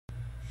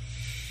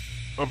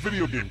A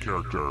video game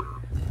character.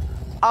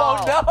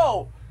 Oh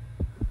no!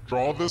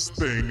 Draw this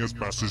thing as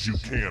best as you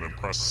can and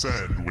press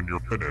send when you're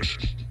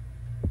finished.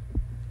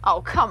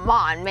 Oh, come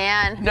on,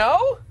 man.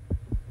 No?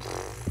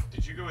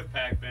 Did you go with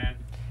Pac-Man?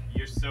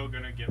 You're so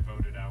gonna get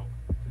voted out.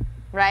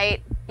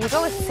 Right? You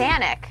go with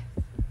Sonic.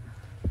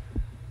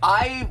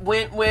 I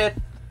went with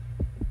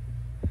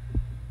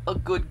a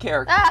good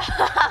character.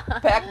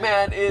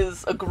 Pac-Man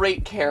is a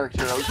great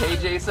character, okay,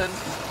 Jason?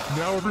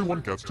 Now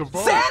everyone gets to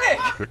vote. Sonic!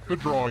 Pick the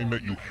drawing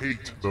that you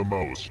hate the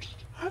most.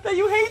 That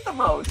you hate the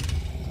most.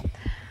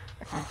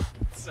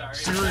 Sorry.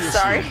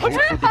 Seriously, vote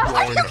for the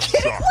drawing that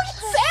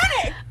sucks.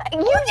 Sonic!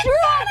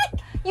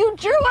 You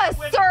drew a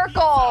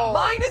circle.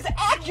 Mine is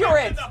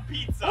accurate! It's a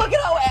pizza. Look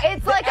at how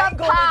It's like a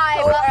angle is pie,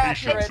 so but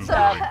accurate. Patience is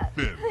really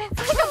thin.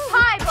 It's like a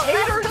pie, but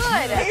Haters,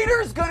 not good.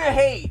 haters gonna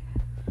hate.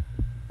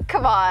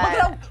 Come on. Look at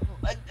how,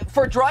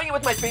 for drawing it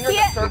with my finger,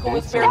 Yeah. the circle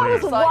is very That was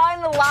precise.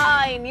 one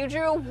line. You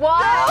drew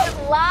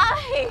one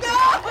line.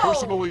 No!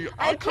 Personally,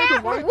 I kinda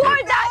can't like reward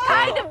it. that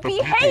kind of The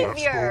people have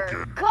behavior.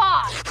 spoken.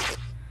 God.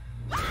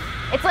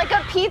 It's like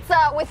a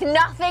pizza with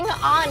nothing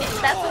on it.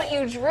 That's what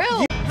you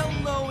drew.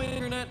 Hello,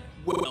 Internet.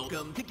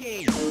 Welcome to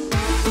Game.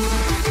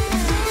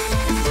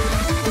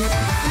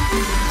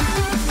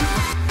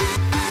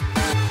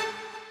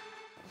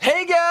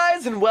 Hey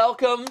guys, and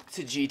welcome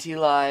to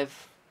GTLive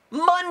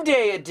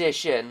Monday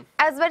edition.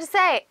 I was about to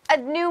say, a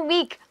new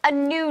week, a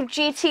new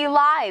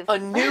GTLive. A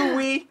new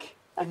week,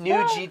 a new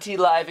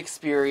GTLive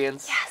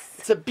experience. Yes.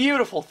 It's a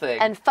beautiful thing.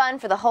 And fun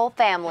for the whole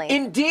family.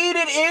 Indeed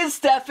it is,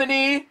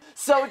 Stephanie!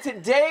 So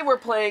today we're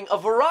playing a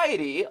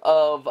variety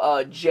of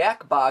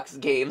Jackbox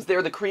games.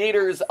 They're the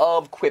creators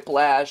of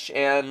Quiplash,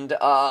 and,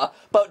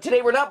 but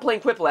today we're not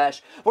playing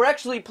Quiplash. We're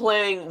actually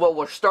playing, well,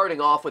 we're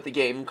starting off with a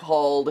game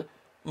called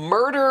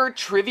Murder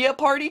Trivia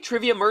Party?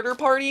 Trivia Murder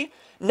Party?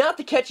 Not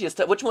the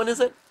catchiest, which one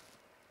is it?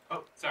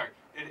 Oh, sorry.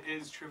 It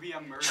is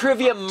Trivia Murder.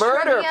 Trivia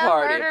Murder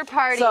Party. Murder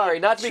Party. Sorry,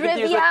 not to be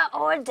confused with, Trivia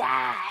or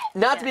die.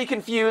 not to be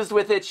confused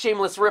with its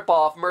shameless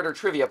ripoff, Murder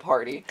Trivia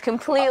Party.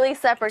 Completely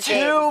separate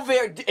games. Two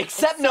very,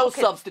 except It's no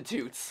so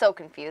substitutes. So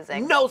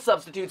confusing. No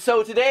substitutes.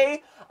 So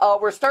today,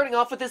 we're starting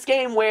off with this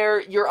game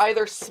where you're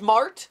either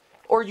smart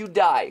or you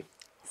die.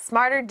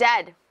 Smart or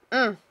dead.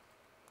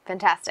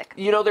 Fantastic.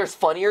 You know, there's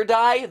funnier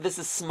die. This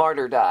is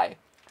smarter die.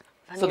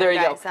 So there you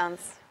Funnier go. guy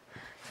Sounds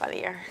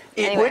funnier.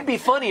 It Anyway. would be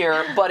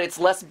funnier, but it's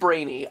less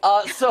brainy.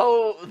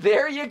 So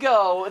there you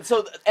go.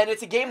 So, and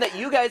it's a game that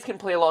you guys can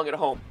play along at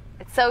home.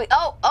 It's so.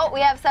 We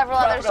have several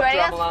Prop others it up, joining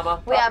us.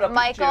 Drama-Llama. We Prop it have up,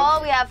 Michael.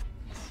 Pikachu. We have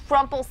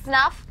Crumple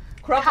Snuff.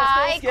 Crumple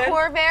Kai, Snuff, yeah.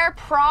 Corvair,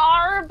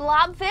 Prar,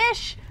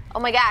 Blobfish. Oh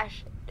my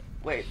gosh.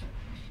 Wait.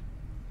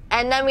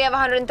 And then we have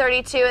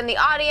 132 in the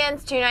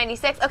audience,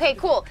 296. Okay,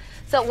 cool.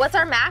 So what's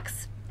our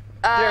max?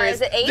 Is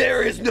it 8?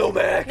 There is no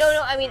max.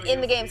 No, I mean in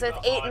the game. So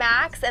it's 8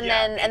 max, and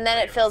Yeah, then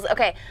it fills.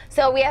 Okay,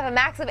 so we have a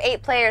max of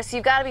 8 players. So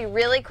you've got to be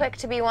really quick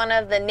to be one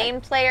of the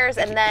named players,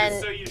 and then.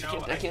 Just so you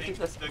know, I I can't think do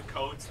this. the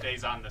code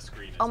stays on the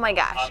screen. as Oh my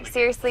well, gosh! on the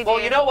Seriously, Well,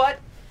 dude. you know what,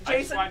 game. I just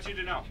Jason? want you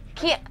to know.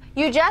 Can't,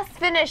 you just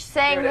finished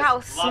saying There it is. how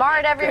Love smart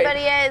it.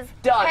 everybody is.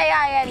 Done.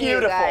 K-I-N-U,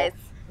 Beautiful. guys.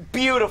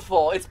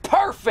 Beautiful. It's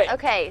perfect.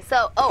 Okay,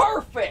 so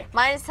Perfect.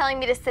 mine is telling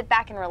me to sit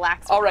back and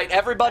relax. All right,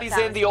 everybody's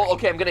That in the old. sounds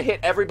Okay, I'm gonna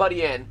hit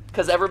everybody in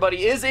because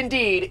everybody is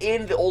indeed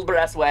in the old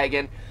brass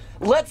wagon.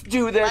 Let's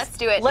do this. Let's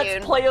do it, Let's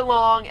dude. play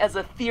along as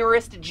a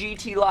theorist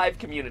GTLive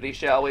community,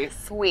 shall we?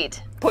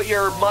 Sweet. Put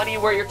your money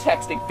where your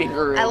texting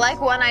finger is. I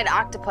like one-eyed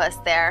octopus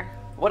there.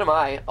 What am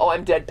I? Oh,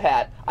 I'm Dead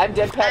Pat. I'm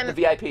Dead Pat, the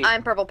VIP.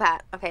 I'm Purple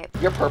Pat. Okay.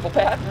 You're Purple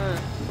Pat?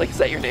 Like, is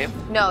that your name?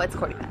 No, it's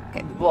Cordy Pat.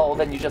 Okay. Well,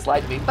 then you just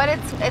lied to me. But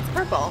it's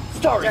purple.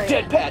 Starring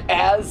Dead Pat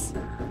as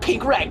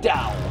Pink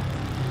Ragdoll,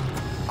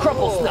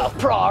 Crumple Snuff,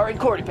 Prar, and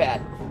Cordy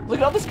Pat. Look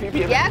at all this creepy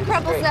images. Yeah, This is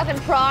Crumple great. Snuff and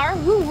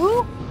Prar. Woo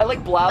woo. I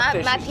like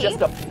Blobfish. My It's just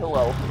a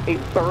pillow. A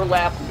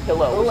burlap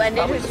pillow. Ooh, which and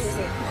is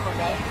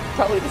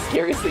probably the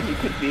scariest thing you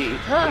could be.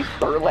 A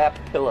burlap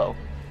pillow.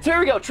 So here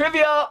we go.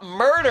 Trivia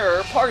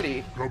Murder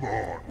Party. Come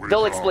on, wake They'll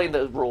up. explain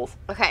the rules.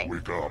 Okay.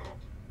 Wake up.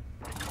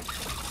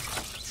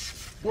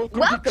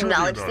 Welcome, to Trivia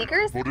knowledge Night,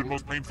 seekers. Voted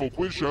most painful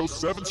quiz show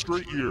 7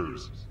 straight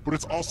years. But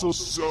it's also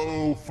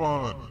so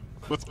fun.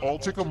 Let's all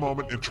take a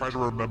moment and try to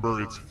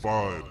remember it's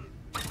fun.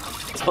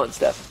 It's fun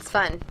stuff. It's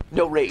fun.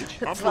 No rage.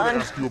 I'm going fun.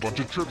 to ask you a bunch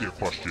of trivia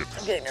questions.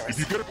 getting nervous. If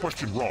you get a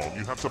question wrong,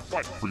 you have to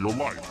fight for your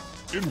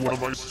life in one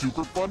of my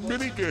super fun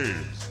mini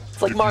games.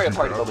 It's like if Mario you do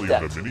Party, but with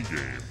badly death. in the mini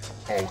game,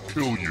 I'll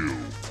kill you.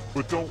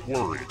 But don't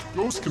worry,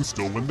 Ghost can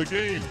still win the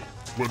game.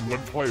 When one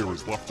player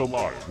is left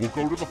alive, we'll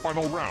go to the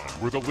final round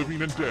where the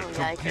living and dead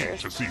compete Yikers.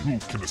 to see who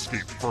can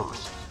escape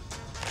first.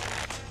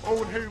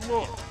 Oh, and hey,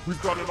 look,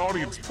 we've got an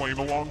audience playing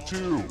along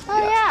too. Oh,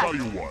 yeah. Tell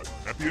you what,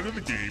 at the end of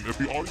the game, if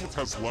the audience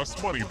has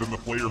less money than the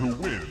player who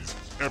wins,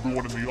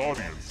 everyone in the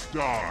audience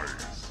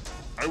dies.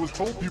 I was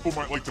told people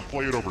might like to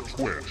play it over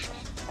Twitch.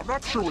 I'm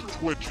not sure what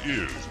Twitch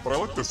is, but I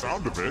like the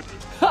sound of it.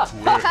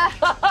 Twitch.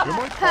 Am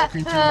I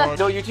talking too much?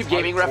 No YouTube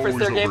gaming reference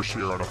there, I game? always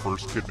overshare on a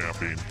first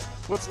kidnapping.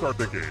 Let's start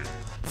the game.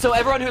 So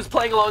everyone who's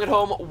playing along at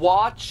home,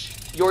 watch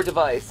your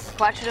device.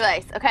 Watch your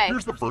device. Okay.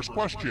 Here's the first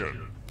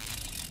question.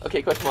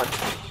 Okay, question 1.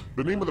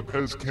 The name of the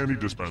Pez candy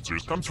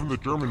dispensers comes from the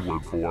German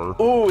word for...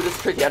 Ooh, this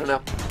is tricky. I don't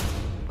know.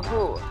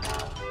 Ooh.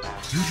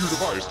 Use your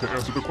device to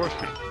answer the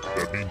question.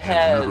 That means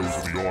Pez. you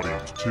weirdos in the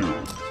audience, too.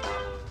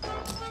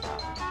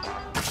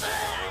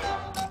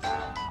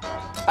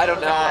 I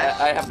don't know.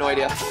 I have no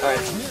idea. All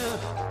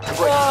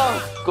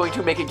right. I'm going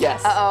to make a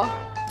guess.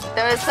 Uh-oh.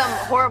 There was some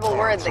horrible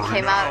word that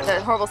came out,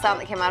 the horrible sound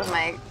that came out of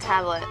my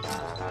tablet.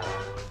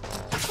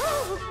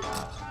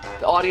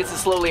 The audience is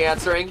slowly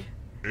answering.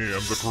 And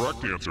the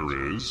correct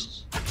answer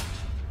is...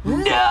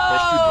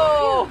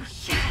 No!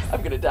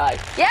 I'm gonna die.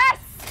 Yes!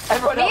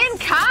 Everyone Me else. and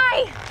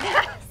Kai!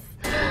 Yes!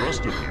 The rest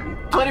of you...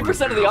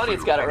 20% of the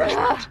audience got it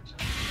right.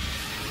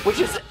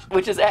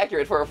 Which is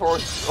accurate for a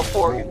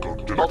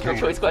multiple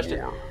choice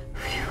question.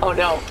 Oh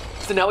no.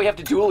 So now we have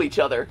to duel each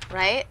other.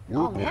 Right?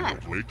 We're Oh, going man.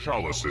 to play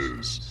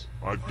chalices.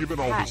 I've given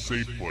all the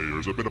safe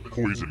players a bit of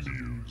poison to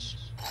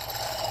use.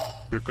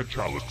 Pick a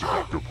chalice to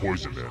have your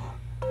poison in.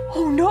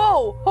 Oh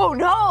no! Oh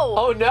no!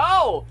 Oh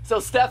no! So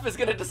Steph is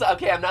gonna decide.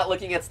 Okay, I'm not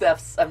looking at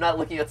Steph's. I'm not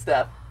looking at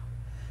Steph.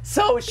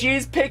 So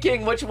she's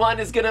picking which one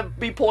is gonna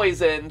be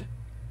poisoned.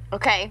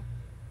 Okay.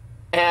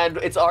 And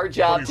it's our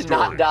job Funny to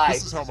not story. die.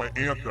 This is how my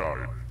aunt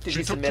died. Did She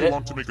you took submit too it?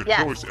 long to make a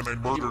Yes. choice, and I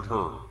murdered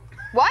her.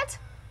 What?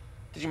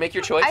 Did you make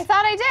your choice? I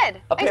thought I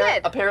did. I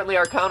did. Apparently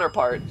our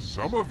counterpart.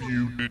 Some of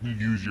you didn't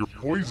use your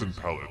poison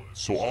pellet,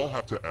 so I'll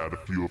have to add a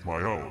few of my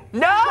own.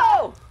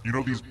 No! You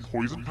know, these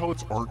poison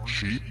pellets aren't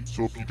cheap,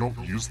 so if you don't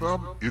use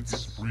them,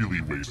 it's really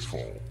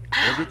wasteful.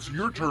 And it's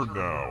your turn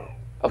now.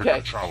 Okay.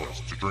 Pick a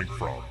chalice to drink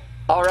from.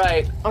 All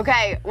right.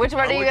 Okay, which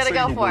one are I you like gonna go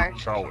saying the for? word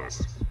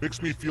chalice.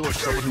 Makes me feel like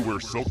someone who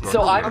wears silk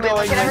So I'm underwear.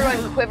 Look at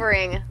everyone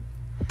quivering.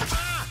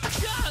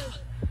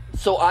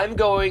 So I'm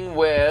going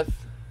with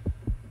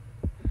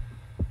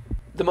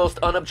the most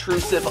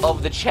unobtrusive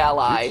of the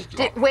chali.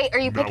 Wait, are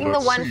you Now picking the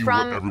let's one see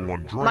from what everyone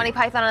drank. Monty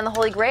Python and the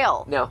Holy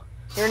Grail? No.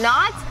 You're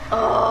not?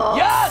 Oh.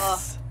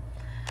 Yes!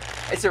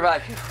 I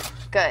survived.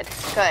 Good,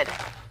 good.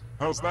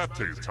 How's that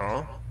taste,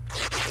 huh?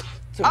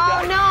 So we Oh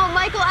got- no,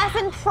 Michael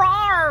Essen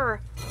Prar!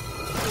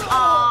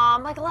 Aw,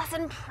 Michael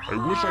Essen Prar.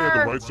 I wish I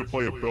had the rights to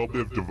play a Belle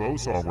Biv DeVoe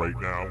song right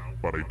now,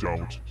 but I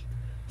don't.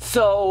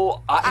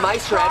 So my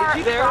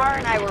strategy there Prar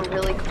and I were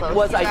really close.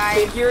 was you I guys.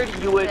 figured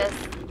you would.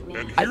 This- And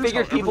I here's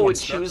figured how people would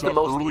everyone choose steps the up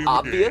most early in the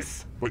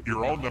obvious game, but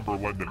you're all number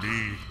one to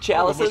me.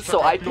 chalices,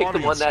 so I picked picked the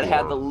one that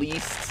had the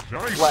least,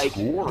 Nice like,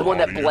 score, the one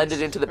that audience.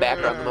 blended into the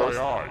background the most.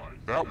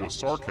 That was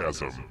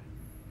sarcasm.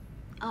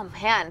 Oh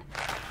man,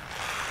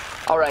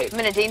 All right. I'm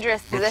in a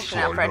dangerous Let's position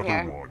try out front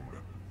another here. one.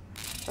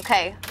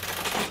 Okay.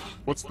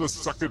 What's the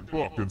second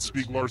book in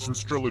Stieg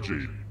Larsson's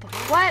trilogy?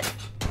 What?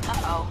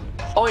 Uh-oh.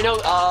 Oh, I know.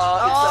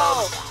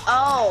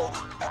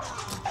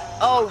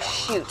 Oh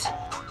shoot.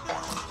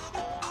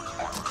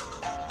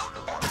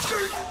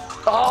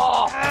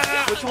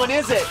 Which one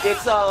is it?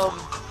 It's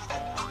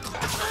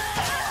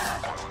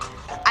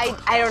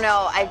I don't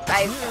know.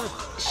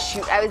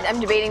 Shoot. I'm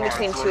debating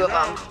between two of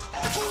them.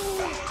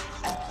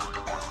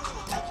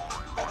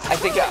 I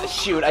think.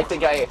 Shoot. I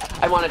think I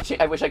want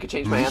to. I wish I could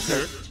change my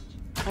answer.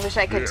 I wish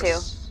I could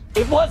Yes.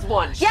 It was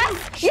one. too.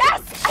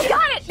 Yes! I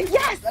got it!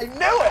 Yes! I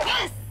knew it.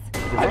 Yes! The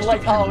I'm rest like,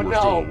 of you oh, are no.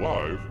 still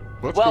alive.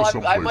 Let's Well, go I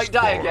someplace might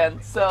die far.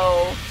 again.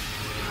 So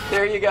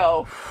there you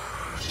go.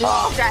 This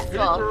is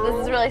stressful.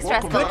 This is really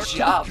stressful. Good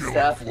job, Kill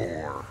Steph.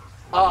 floor.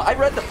 I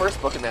read the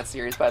first book in that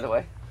series, by the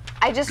way.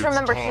 I just It's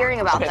remember time hearing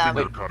for about some them.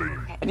 finger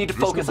cutting. I need to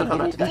This focus one's on a how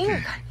not to little die.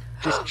 icky.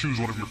 Just choose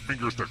one of your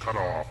fingers to cut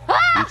off.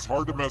 It's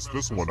hard to mess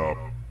this one up.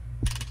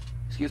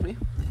 Excuse me.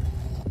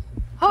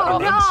 Oh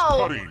Commence no!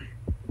 cutting.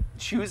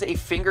 Choose a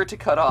finger to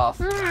cut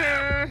off.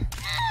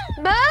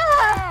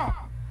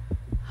 Ah!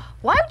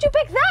 Why would you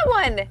pick that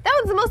one? That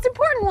one's the most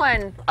important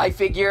one. I What are you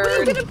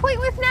figured. gonna point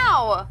with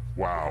now?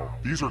 Wow,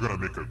 these are gonna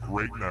make a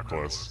great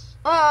necklace.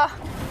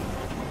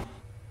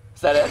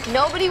 Is that it?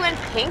 Nobody went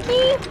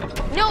pinky?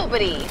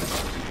 Nobody.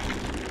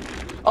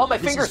 Oh, my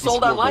This finger is the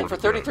sold online for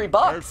scoreboard 33 I've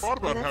bucks. thought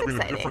about That's having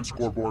exciting. a different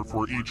scoreboard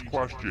for each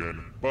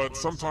question, but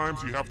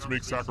sometimes you have to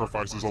make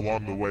sacrifices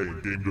along the way in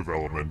game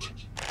development.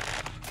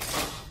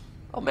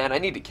 Oh man, I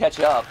need to catch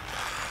up.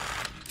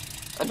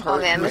 I'm hurting Oh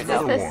man, right this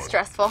now. is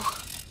stressful.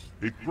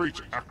 A great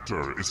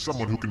actor is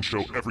someone who can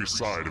show every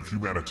side of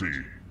humanity.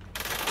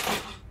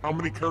 How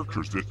many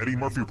characters did Eddie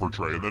Murphy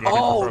portray in The Nutty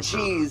Oh Professor?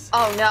 Oh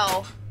jeez.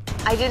 no.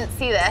 I didn't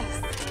see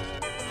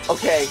this.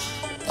 Okay.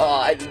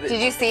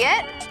 Did you see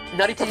it?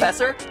 Nutty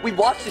Professor? We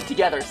watched it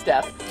together,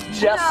 Steph.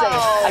 Just No.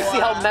 saying. I see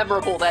how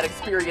memorable that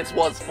experience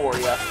was for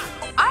you.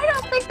 I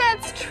don't think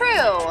that's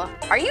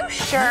true. Are you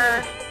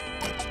sure?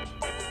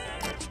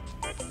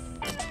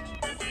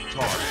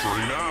 Time's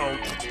running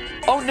out.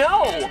 Oh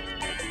no!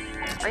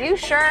 Are you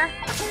sure?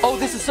 Oh,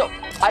 this is so.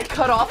 I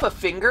cut off a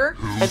finger,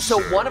 and so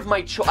said one of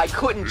my I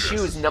couldn't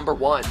choose number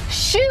one.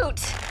 Shoot!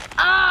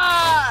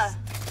 Ah!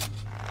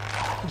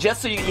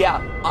 Just so you, yeah,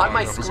 on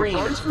my have a screen,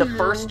 surprise for the you.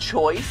 first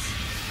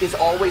choice is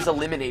always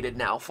eliminated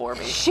now for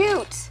me.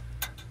 Shoot!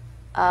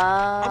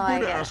 I'm I going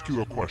to get it. ask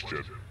you a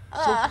question.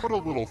 So put a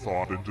little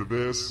thought into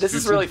this. This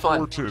is It's really fun.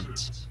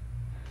 important.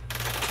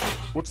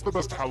 What's the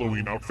best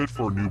Halloween outfit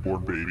for a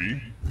newborn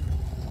baby?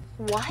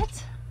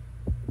 What?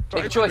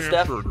 Make a Type choice, an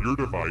Steph. answer on your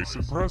device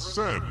and press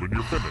send when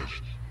you're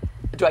finished.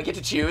 Do I get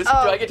to choose?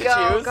 Oh, Do I get to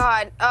oh choose?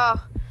 God.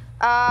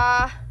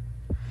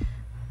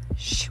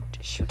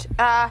 Shoot.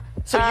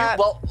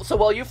 So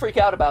while you freak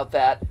out about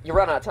that, you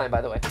run out of time,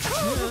 by the way.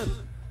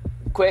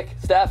 Quick,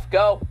 Steph,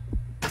 go.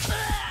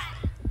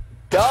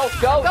 Go.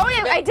 Going.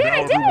 I did. Now I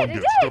everyone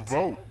did. gets to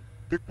vote.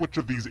 Pick which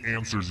of these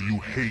answers you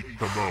hate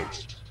the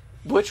most.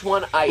 Which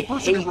one I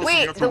Person who hate? wrote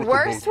Wait, answer the with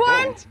worst most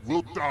one? votes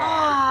will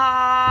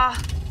die.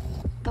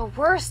 The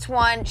worst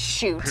one.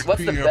 Shoot. Pick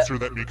What's the the answer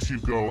that makes you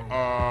go,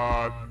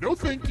 no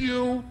thank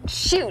you.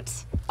 Shoot.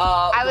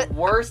 The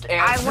worst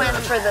answer. I went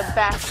for the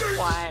best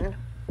one.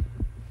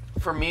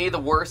 For me, the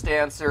worst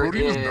answer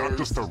Voting is... is not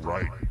just a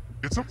right,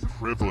 it's a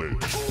privilege.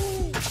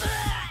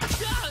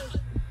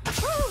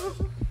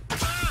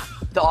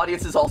 The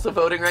audience is also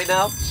voting right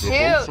now.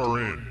 The votes are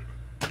in.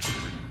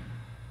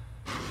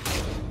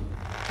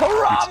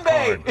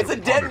 Harambe! It's to a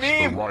dead punish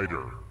the meme!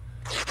 writer.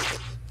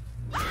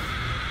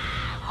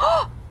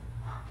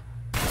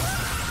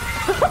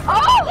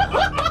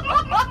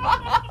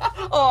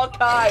 Oh,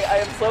 Kai, I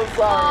am so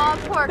sorry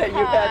Oh, poor that you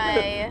had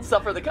Kai. to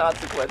suffer the Looking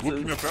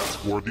consequences. at that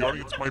score, the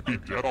audience might be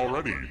dead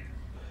already.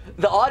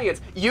 The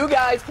audience, you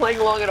guys playing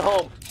along at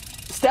home,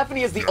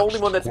 Stephanie is the Next only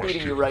one that's beating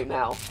question. you right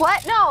now.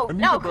 What? No, I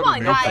need no, a come better on,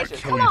 name guys. to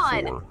Come kill you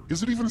on. for.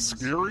 Is it even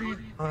scary?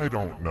 I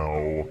don't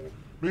know.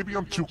 Maybe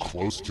I'm too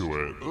close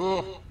to it.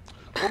 Ugh.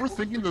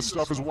 Overthinking this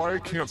stuff is why I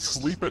can't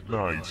sleep at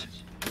night.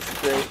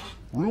 Great.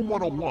 Room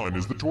 101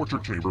 is the torture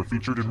chamber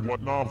featured in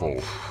what novel?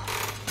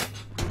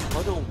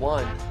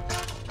 101.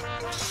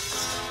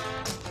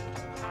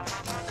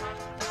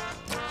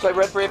 So I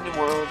read Brave New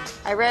World.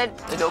 I read.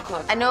 I know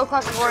Clock. I know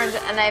Clockwork Orange,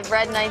 and I've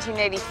read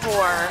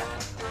 1984,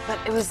 but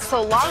it was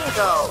so long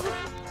ago.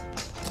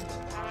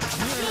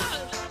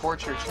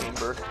 Torture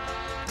Chamber.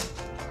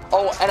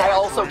 Oh, and I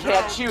also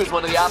can't choose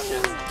one of the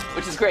options,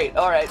 which is great.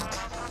 All right,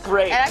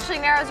 great. It actually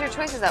narrows your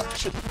choices out.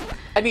 Shoot.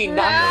 I mean,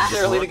 not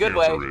necessarily in a good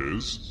way. Answer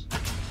is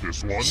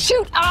this one.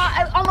 Shoot!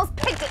 I almost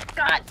picked it.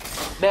 God.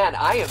 Man,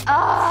 I am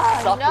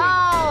sucking No.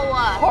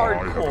 I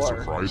have a hardcore.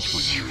 surprise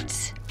for you.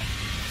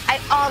 I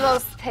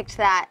almost picked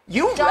that.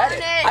 You Darn read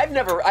it.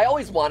 it. I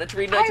always wanted to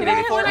read I read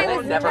it 1984, when I and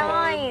was never.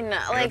 9.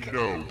 Like, And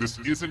no, this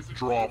isn't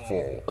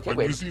drawful. Okay, I'm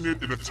wait. using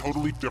it in a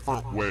totally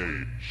different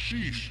way.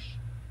 Sheesh.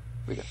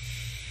 We go.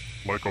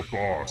 Like a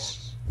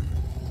boss.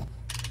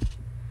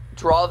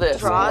 Draw this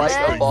Draw like this?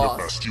 a Sing the boss.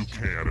 best you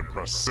can and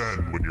press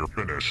send when you're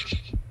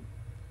finished.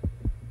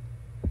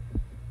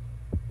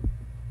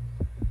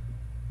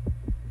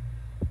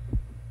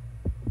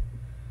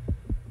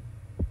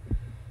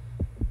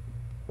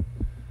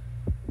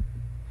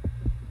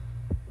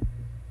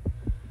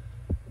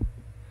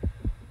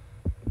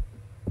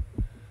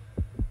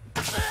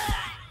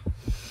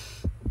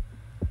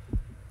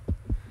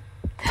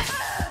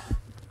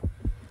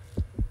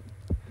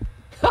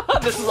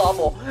 This is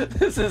awful.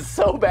 This is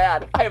so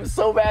bad. I am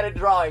so bad at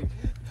drawing.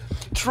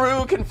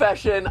 True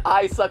confession,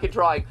 I suck at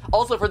drawing.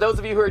 Also, for those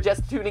of you who are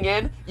just tuning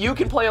in, you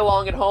can play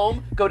along at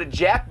home. Go to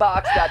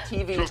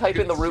jackbox.tv, Just type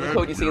in the hit room send,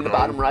 code you see in the weirdo.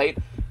 bottom right,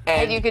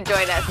 and you could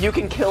join us. you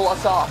can kill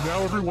us off.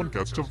 Now everyone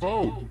gets to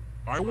vote.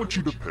 I want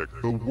you to pick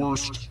the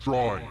worst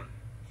drawing.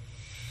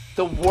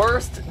 The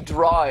worst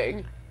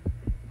drawing.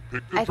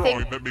 Pick the I drawing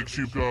think- that makes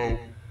you go,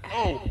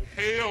 oh,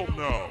 hell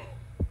no.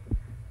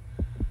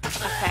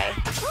 Okay.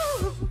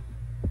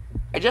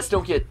 I just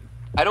don't get.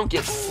 I don't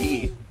get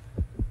C.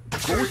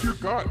 Go with your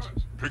gut.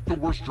 Pick the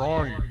worst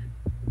drawing.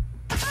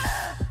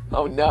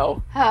 Oh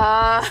no.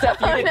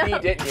 Steph, you did B,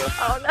 didn't you?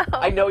 Oh no.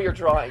 I know you're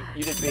drawing.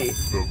 You did B.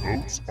 The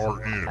votes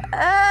are in.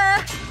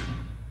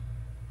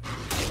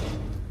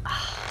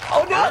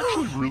 Oh I no!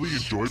 actually really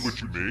enjoyed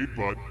what you made,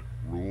 but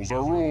rules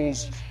are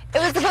rules. It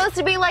was supposed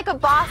to be like a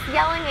boss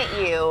yelling at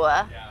you.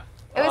 Yeah.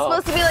 It was Oh.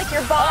 supposed to be like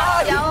your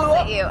boss you blew yells up.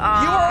 at you. You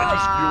I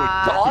just feel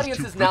like The that was audience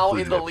too is now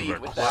quick in for the you lead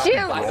after with that that.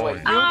 Shoot. By the way, drawing.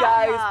 you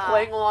guys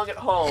playing along at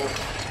home,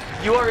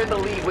 you are in the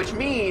lead, which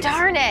means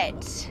Darn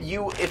it.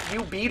 if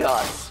you beat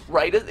us,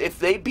 right? If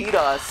they beat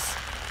us,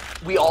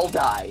 we all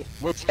die.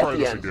 Let's at try the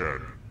this end.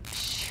 again.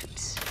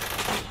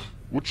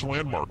 Which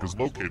landmark is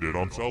located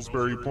on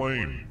Salisbury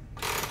Plain?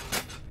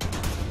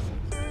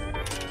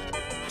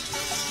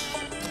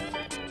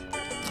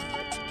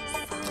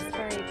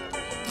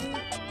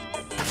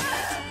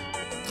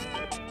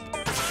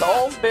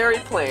 Salisbury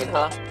Plain,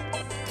 huh?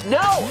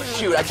 No!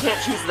 Shoot, I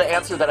can't choose the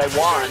answer that I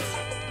want.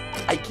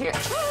 I can't.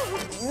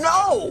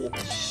 No!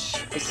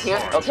 I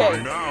can't. Sorry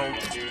Okay. now.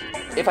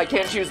 If I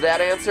can't choose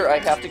that answer, I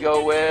have to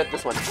go with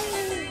this one.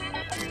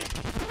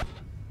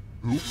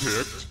 Who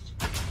picked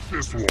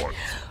this one?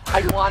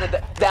 I wanted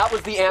that. That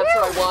was the answer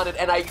I wanted,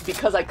 and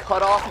because I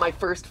cut off my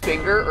first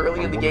finger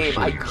early in the game,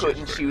 I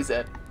couldn't choose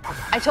it.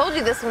 I told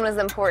you this one was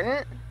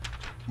important.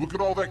 Look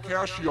at all that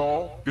cash,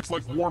 y'all. It's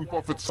like Warren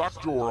Buffett's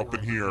sock drawer up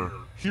in here.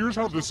 Here's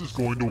how this is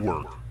going to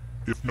work.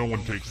 If no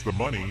one takes the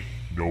money,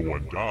 no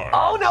one dies.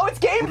 Oh no, it's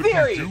game But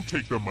theory! if you do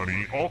take the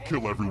money, I'll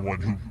kill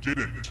everyone who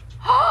didn't.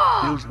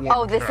 There's one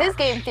Oh, this is catch.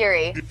 game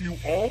theory. If you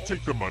all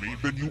take the money,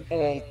 then you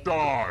all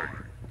die.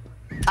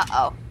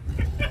 Uh-oh.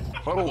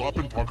 huddle up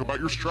and talk about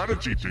your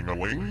strategy,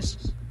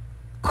 dingalings.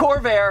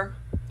 Corvair.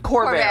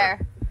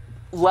 Corvair.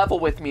 Level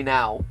with me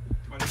now.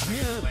 20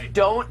 seconds late.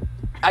 Don't.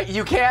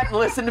 You can't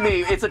listen to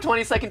me. It's a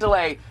 20-second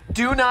delay.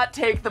 Do not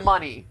take the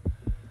money.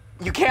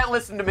 You can't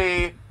listen to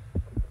me.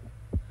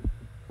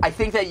 I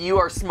think that you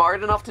are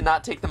smart enough to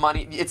not take the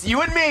money. It's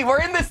you and me.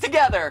 We're in this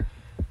together.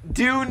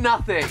 Do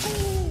nothing.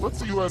 Let's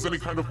see who has any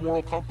kind of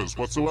moral compass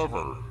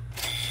whatsoever.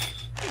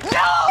 No!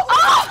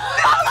 Oh,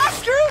 no! You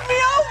screwed me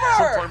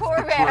over! Sometimes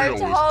Corvair betrayal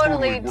is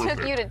totally worth took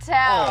it. you to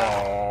town.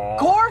 Aww,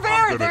 Corvair,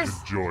 I'm gonna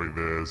there's- enjoy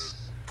this.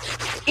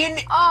 In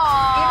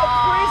a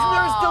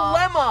prisoner's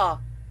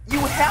dilemma, you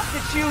have to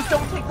choose.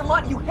 Don't take the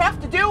money. You have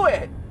to do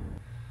it.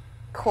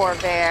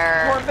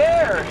 Corvair.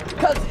 Corvair.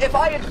 Because if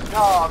I had,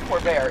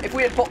 Corvair. If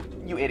we had,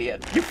 you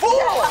idiot. You fool!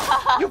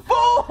 You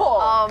fool!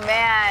 Oh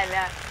man,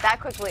 that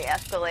quickly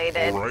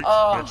escalated.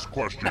 All right, next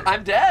question.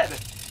 I'm dead.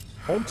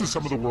 Home to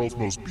some of the world's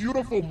most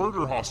beautiful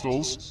murder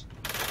hostels.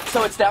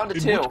 So it's down to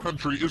In 2. which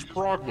country is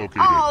Prague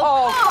located?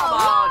 Oh,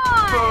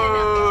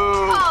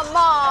 Come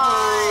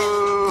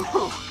on!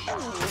 Boo.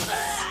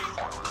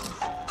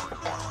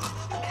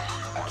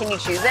 Can you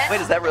choose it?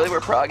 Wait, is that really where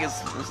Prague is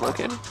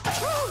located?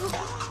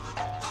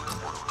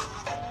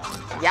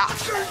 Yeah.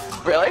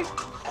 Really?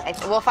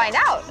 We'll find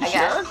out, I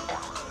guess. Sure?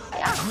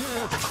 Yeah.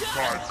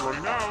 Time's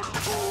running out.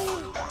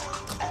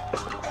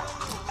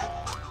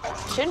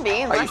 Should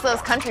be, unless you-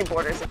 those country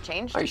borders have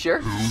changed. Are you sure?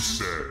 Who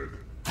said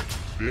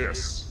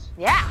this?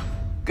 Yeah.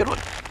 Good one.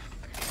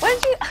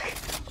 What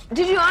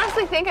did you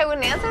honestly think I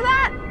wouldn't answer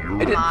that?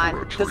 You're It in on.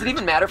 for a Does it treat.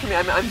 even matter for me?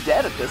 I'm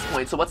dead at this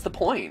point, so what's the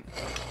point?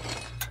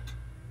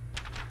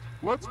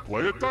 Let's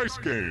play a dice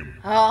game.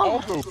 Oh. I'll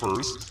go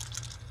first.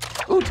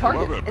 Ooh,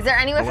 target. 11. Is there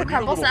any way Now, for I need a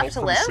Crumple little Snuff help to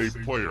from a live?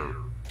 safe player.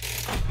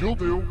 You'll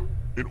do.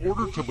 In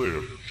order to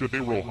live, should they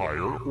roll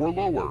higher or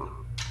lower?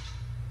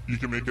 You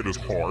can make it as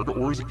hard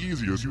or as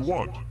easy as you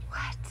want.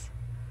 What?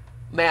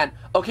 Man,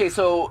 okay,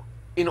 so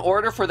in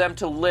order for them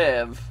to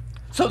live,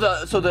 so the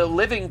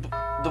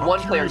one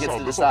player Curious gets how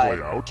to this'll play decide.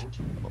 out.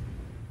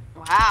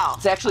 Wow.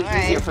 It's actually All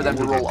right. easier for them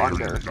to Or roll they're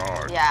under. gonna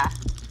die. Yeah.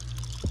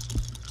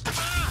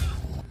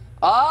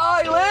 Ah,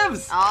 he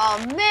lives!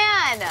 Oh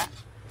man.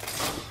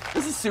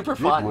 This is super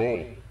Good fun.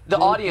 roll. The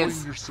Don't audience,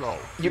 blame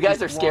yourself. you guys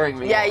It are was scaring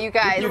long. me. Yeah, you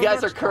guys. You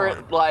guys are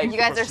current, like, You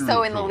guys are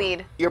so in the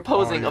lead. you're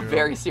posing I a am.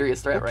 very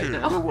serious threat Okay,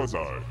 right where now. was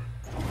I?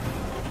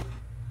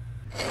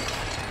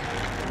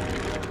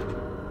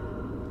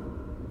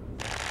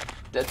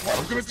 Dead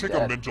I'm gonna take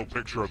a mental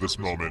picture of this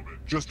moment,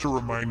 just to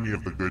remind me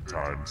of the good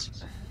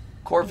times.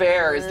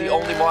 Corvair is the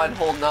only one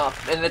holding up,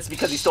 and it's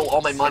because he stole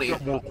all my money. I've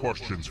got more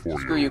questions for you.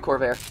 Screw you,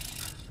 Corvair.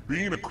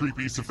 Being a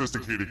creepy,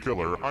 sophisticated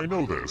killer, I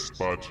know this,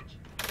 but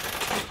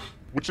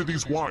which of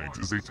these wines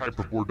is a type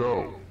of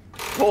Bordeaux?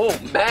 Oh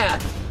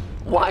man,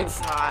 wines.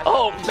 God.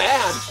 Oh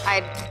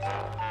man,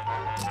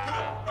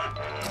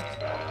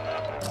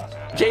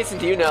 Jason,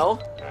 do you know?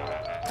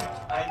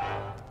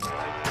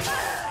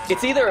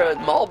 It's either a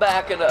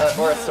Malbec and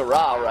or a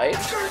Syrah, right?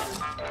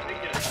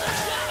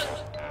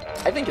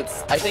 I think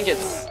it's.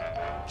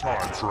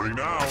 Time's running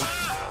out.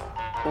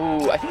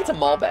 Ooh, I think it's a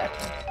Malbec.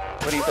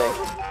 What do you think?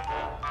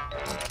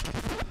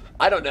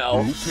 I don't know.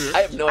 Okay.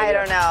 I have no idea. I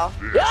don't know.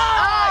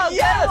 Ah, Oh,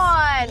 yes! good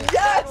one.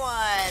 Yes! Good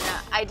one.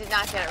 I did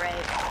not get it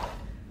right.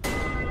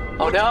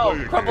 Oh Let's no,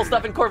 play a Crumple game.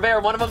 Stuff and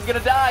Corvair, one of them's gonna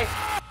die.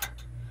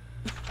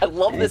 I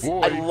love this.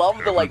 Oh I boy,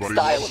 love the like everybody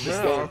style loves of this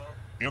math.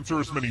 game. Answer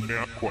as many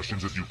math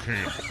questions as you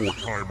can before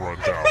time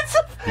runs out.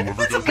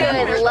 Whoever does the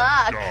Good worst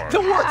luck. dies. The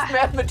worst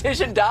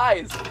mathematician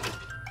dies.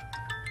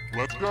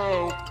 Let's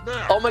go.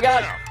 Math, Oh my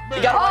God, math,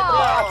 you gotta math.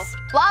 write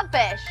the box.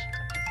 Blobfish.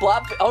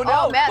 Blob. Oh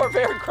no, Oh, man.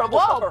 Corvair and Crumple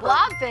Whoa, Stuff are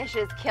hurt. Blobfish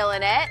is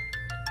killing it.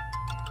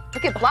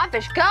 Look at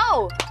Blobfish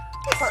go.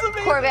 This is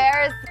amazing.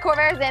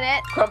 Corvair's in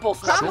it. Crumple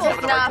Snuff is Crumple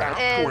having a hard Snuff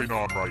time. is. Going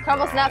on right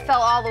Crumple now. Snuff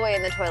fell all the way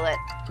in the toilet.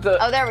 The,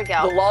 Oh, there we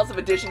go. The laws of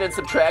addition and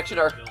subtraction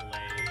are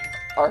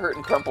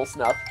hurting Crumple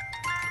Snuff.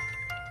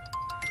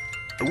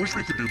 I wish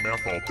we could do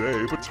math all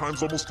day, but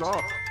time's almost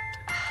up.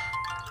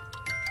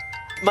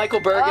 Michael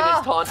Bergen Oh.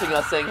 is taunting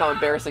us, saying how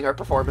embarrassing our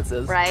performance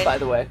is. Right. By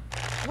the way,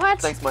 What?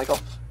 thanks, Michael.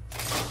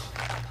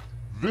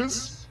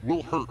 This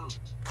will hurt.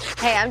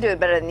 Hey, I'm doing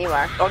better than you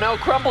are. Oh no,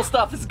 Crumple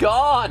Stuff is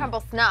gone.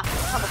 Crumple Snuff.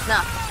 Crumple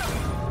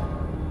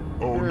Snuff.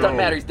 Oh no. Doesn't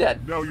matter, he's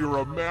dead. Now you're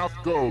a math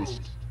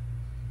ghost.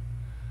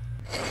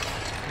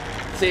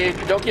 See,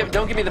 don't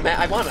give me the math.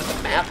 I want a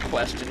math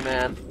question,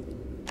 man.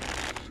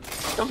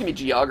 Don't give me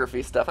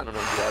geography stuff. I don't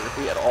know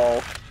geography at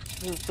all.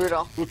 This is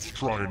brutal. Let's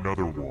try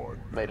another one.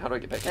 Wait, how do I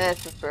get back?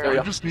 This is There brutal. we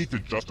I go. just need to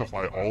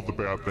justify all the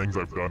bad things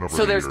I've done over So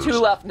the there's years. 2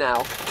 left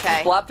now.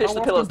 Okay. Blobfish How the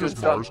often pillow's doing does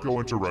stuff. Mars go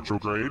into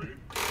retrograde?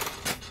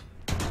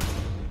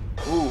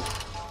 Ooh.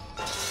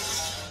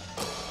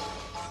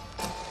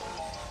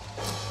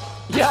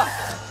 Yeah.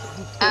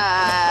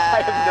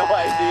 I have no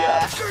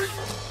idea.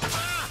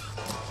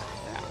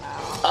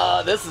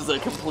 This is a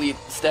complete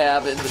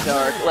stab in the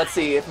dark. Let's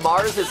see. If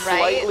Mars is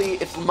Right?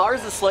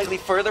 slightly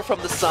further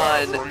from the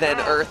sun than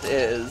Earth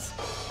is,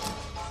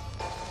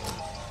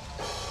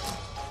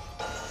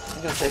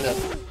 I'm gonna say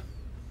this.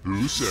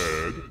 Who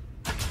said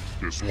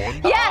This one?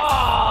 Yes!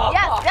 Oh!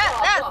 Yes, yes,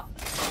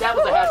 yes! That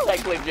was a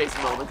hashtag blame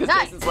Jason moment, because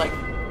Nice. Jason's like,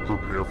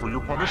 Prepare for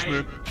your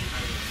punishment.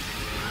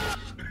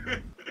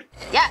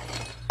 Yes!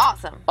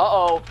 Awesome.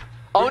 uh-oh.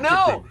 Oh Things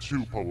have no! been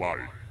too polite.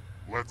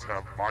 Let's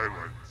have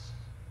violence.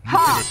 You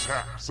can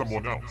attack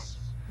someone else.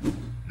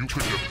 You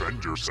could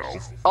defend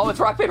yourself. Oh, it's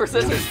rock, paper, Or you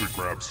scissors. could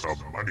grab some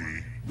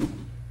money.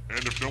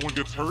 And if no one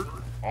gets hurt,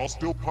 I'll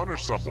still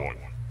punish someone.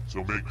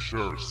 So make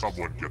sure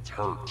someone gets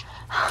hurt.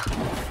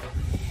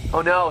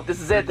 Oh no, this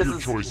is it. Make This your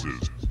is...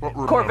 choices. But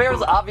remember,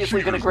 Corvair's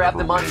obviously gonna cheaters grab the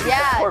never money. win. Yeah,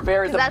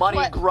 Corvair is 'cause a that's what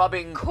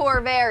money-grubbing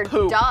Corvair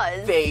poop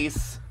does.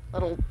 face.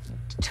 Little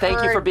Thank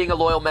you turd. for being a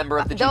loyal member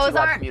of the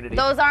GTLive community.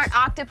 Those aren't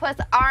octopus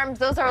arms.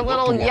 Those are I love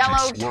little to watch you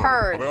yellow swerve,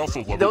 turds. but I also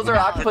love Those it are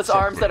when you octopus pick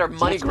arms that are something.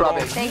 money So let's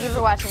grubbing. Thank you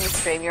for watching the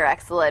stream. You're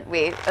excellent.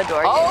 We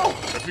adore you. Oh! I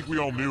think we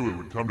all knew it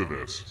would come to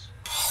this.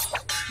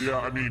 Yeah,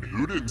 I mean,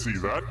 who didn't see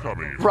that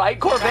coming? Right,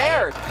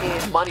 Corvair!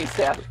 Right. Money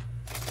stab.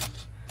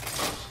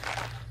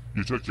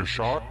 You took your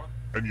shot,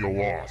 and you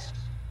lost.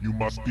 You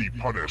must be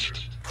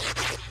punished.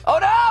 Oh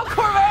no,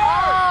 Corvair!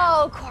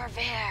 Oh,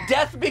 Corvair.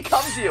 Death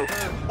becomes you.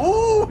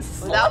 Ooh, That was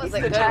a slice the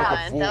good jaw. I one.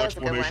 have a full That was a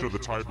good explanation one.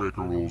 of the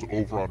tiebreaker rules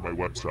over on my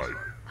website.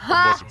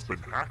 Unless it's been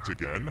hacked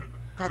again.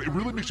 God, it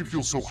really makes you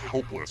feel so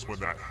helpless when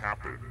that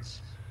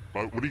happens.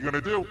 But what are you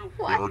gonna do?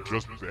 There are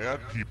just bad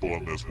people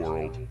in this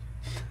world.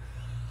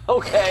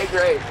 Okay,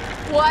 great.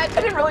 What?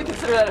 I didn't really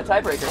consider that a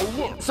tiebreaker.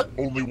 Look, So,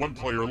 only one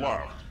player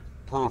left.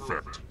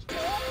 Perfect.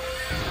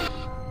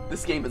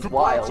 this game is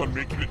Congrats wild. on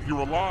making it here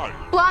alive.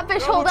 Blobfish,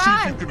 Now hold let's see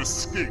if on. you can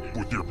escape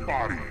with your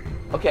body.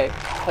 Okay,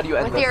 how do you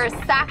end With this? your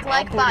I'm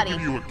sack-like going to body.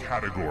 give you a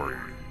category.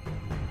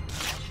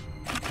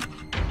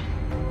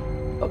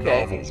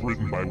 Okay. Novels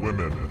written by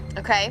women.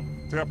 Okay.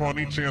 Tap on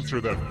each answer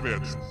that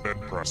fits, then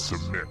press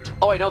submit.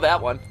 Oh, I know that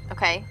one.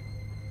 Okay.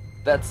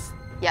 That's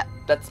Yep.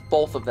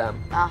 both of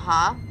them.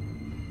 Uh-huh.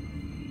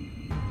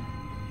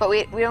 But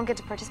we don't get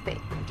to participate.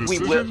 We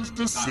will- Decisions,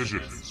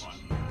 decisions.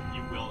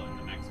 You will in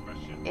the next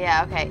question.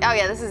 Yeah, okay. Oh,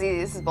 yeah, this is easy.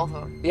 This is both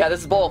of them. Yeah, this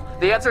is both.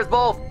 The answer is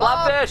both.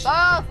 Blobfish!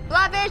 Oh,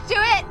 Blobfish, do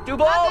it! Do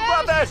both,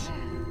 Blobfish!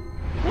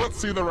 Let's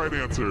see the right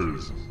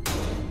answers.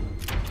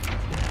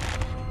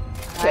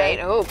 Right.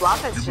 Oh,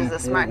 Blobfish You is a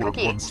move smart forward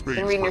cookie. one space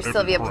Been reading your for every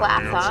Sylvia correct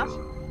Plath, huh?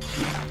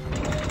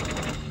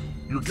 answer.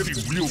 You're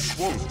getting real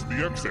close to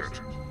the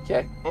exit.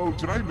 Okay. Oh,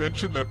 did I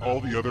mention that all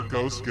the other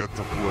ghosts get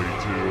to play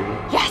too?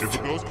 Yes! If the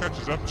ghost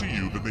catches up to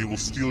you, then they will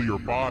steal your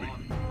body.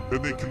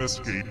 Then they can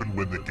escape and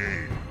win the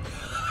game.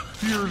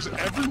 Here's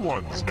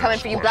everyone's Coming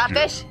next for you, question.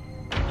 Blobfish.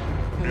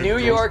 If New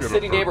ghosts York get a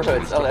City third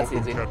neighborhoods. choice Oh, to that's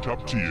help them easy. catch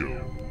up to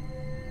you.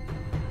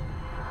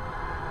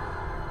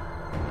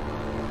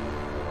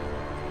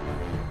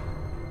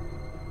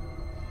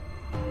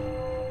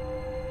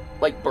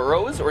 Like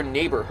boroughs or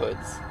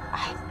neighborhoods?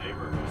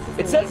 Neighborhoods.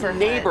 It says Neighborhood.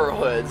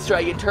 neighborhoods. Should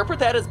I interpret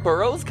that as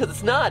boroughs? Because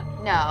it's not.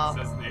 No,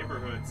 It says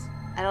neighborhoods.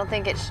 I don't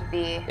think it should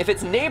be. If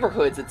it's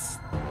neighborhoods, it's.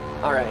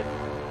 Alright.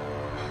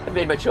 I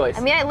made my choice.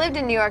 I mean, I lived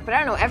in New York, but I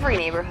don't know every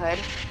neighborhood.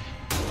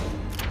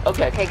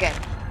 Okay. Okay, good.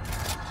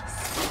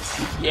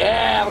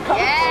 Yeah, we're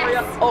coming for you.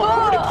 Yes! Oh,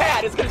 Whoa! the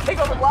cat is gonna take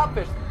over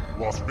Blobfish.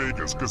 Las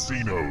Vegas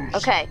casinos.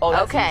 Okay, Oh,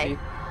 that's okay. easy.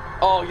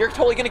 Oh, you're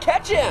totally gonna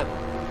catch him.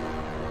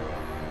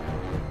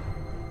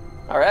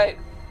 All right.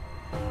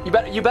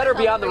 You better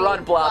be on the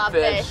run,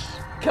 Blobfish,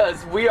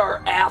 because we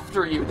are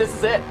after you. This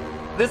is it.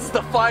 This is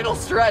the final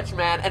stretch,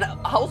 man. And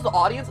how's the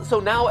audience? So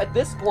now at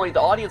this point,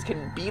 the audience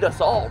can beat us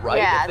all, right?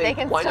 Yeah, If they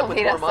can wind still up with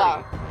beat more us money.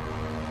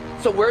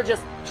 all. So we're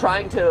just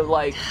trying to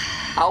like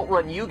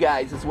outrun you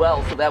guys as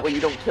well, so that way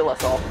you don't kill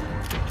us all.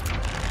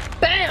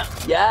 Bam!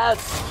 Yes.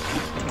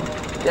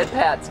 Dead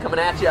Pat's coming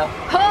at you.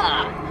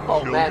 Huh!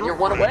 Oh Kill man, your you're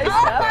one friend. away,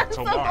 Steph. That's a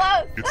So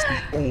lie. close. It's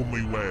the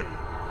only way.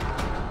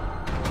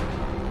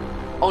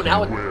 Oh,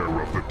 now it.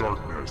 Beware of the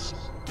darkness.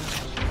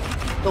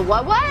 The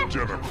what?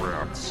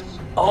 Democrats.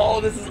 Oh,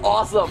 this is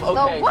awesome.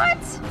 Okay. The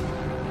what?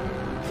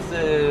 This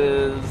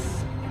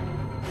is.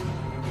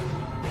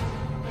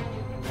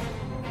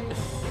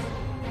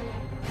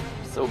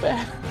 So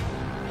bad.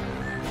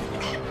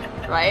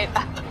 Right?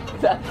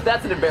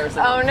 That's an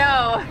embarrassing. Oh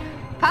no.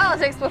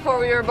 Politics before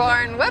we were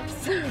born.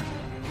 Whoops.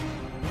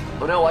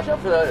 Oh no! Watch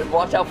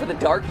out for the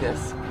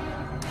darkness.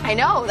 I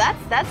know,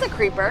 that's a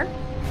creeper.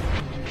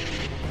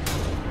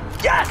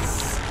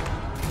 Yes!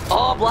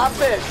 Oh,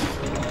 Blobfish!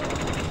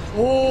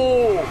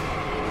 Whoa!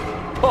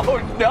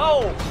 Oh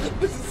no!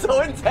 This is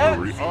so intense!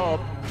 Hurry up.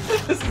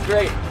 This is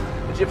great.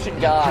 Egyptian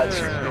gods.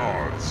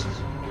 Gods.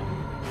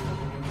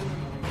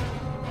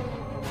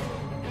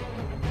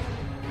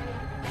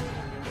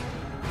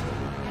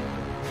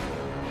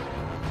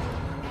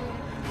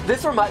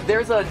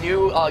 There's a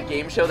new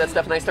game show that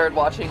Steph and I started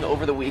watching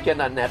over the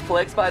weekend on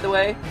Netflix, by the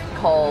way,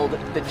 called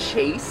The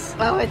Chase.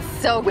 Oh, it's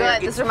so Where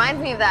good. This it's-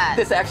 reminds me of that.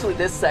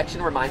 This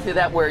section reminds me of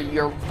that, where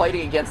you're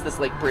fighting against this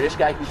like British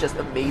guy who's just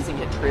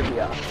amazing at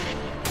trivia.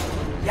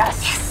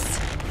 Yes!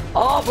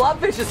 Oh,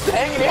 Blobfish is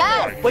hanging in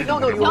Yes! there. Wait, no,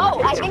 you No,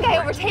 I overtake think him. I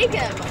overtake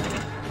him.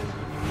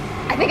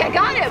 I think I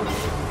got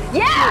him.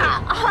 Yeah!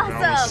 Now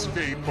Awesome!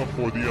 escape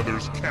before the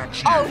others catch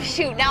you. Oh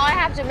shoot, now I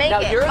have to make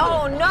Now it. you're in the-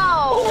 Oh no!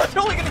 Oh, it's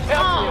only gonna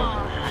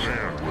count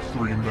And with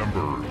 3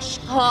 members.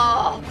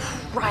 Oh,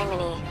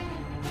 criminy.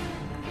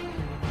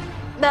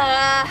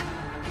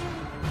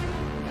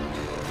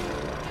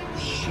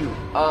 Shoot.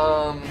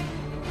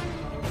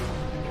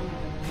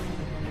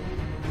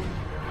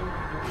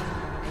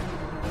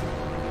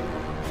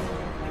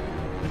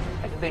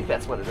 I think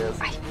that's what it is.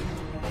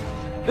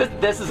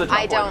 This is a tough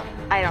I don't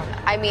know.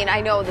 I mean,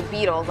 I know the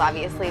Beatles,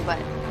 obviously, but...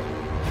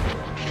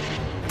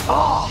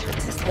 Oh,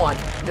 this one.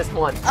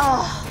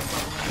 Oh,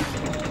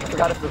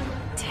 Forgot if the...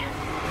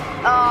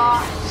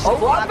 oh, Oh,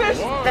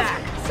 Blobfish!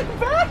 back.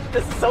 Back!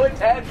 This is so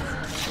intense.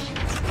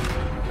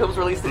 Films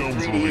released in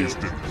Films 3D. released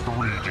in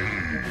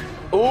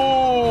 3D.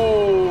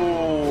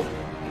 Ooh!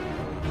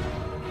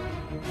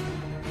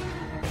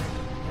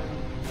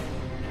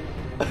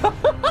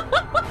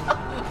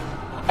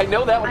 I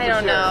know that one I for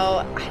don't sure.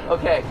 know.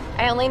 Okay,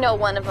 I only know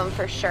one of them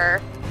for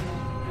sure.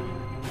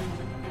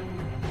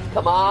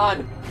 come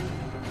on.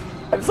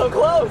 I'm so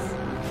close.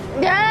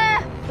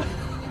 Yeah!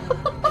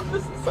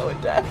 This is so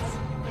intense.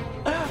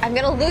 I'm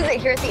gonna lose it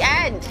here at the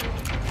end.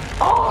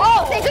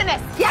 Oh! Thank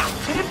goodness! Yeah!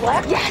 Did it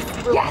black? Yes!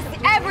 Yes!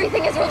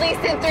 Everything is released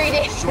in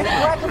 3D! Did it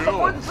black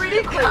before the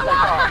 3D clears,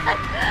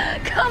 I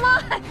thought. Come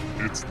on!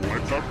 It's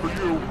lights out for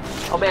you.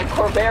 Oh man,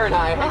 Corvair and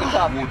I hanging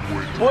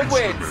tough. Wood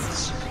wins.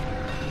 Instruments.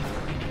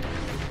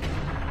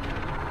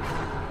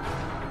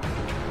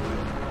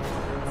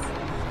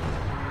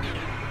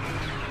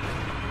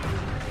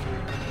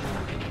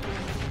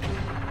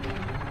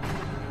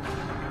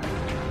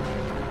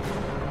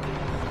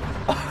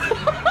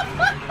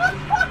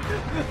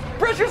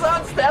 Pressure's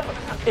on,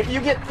 Steph. If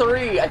you get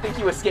 3, I think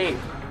you escape.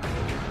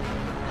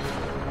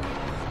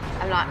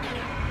 I'm not.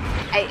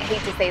 I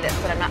hate to say this,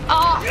 but I'm not.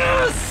 Oh!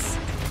 Yes!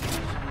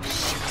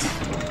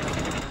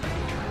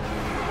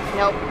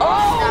 Nope.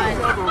 Oh! Done.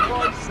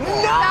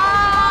 No!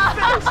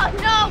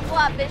 No,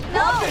 Blobfish, no!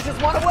 Blobfish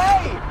is one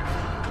away!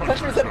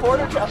 Pressure's at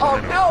border. Oh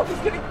no!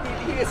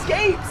 He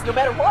escapes no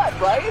matter what,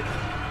 right?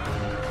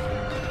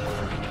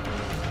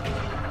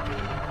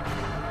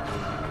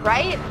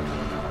 Right?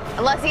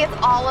 Unless he gets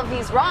all of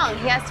these wrong,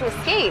 he has to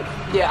escape.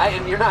 Yeah,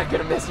 and you're not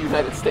gonna miss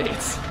United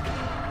States.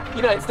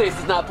 United States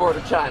is not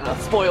border China.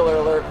 Spoiler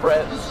alert,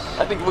 friends.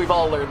 I think we've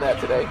all learned that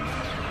today.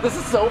 This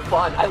is so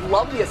fun. I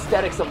love the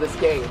aesthetics of this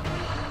game.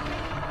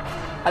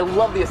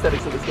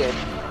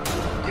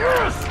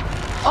 Yes!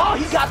 Oh,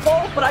 he got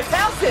both, but I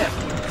passed him.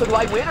 So do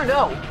I win or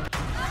no?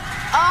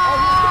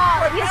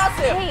 Oh, he passed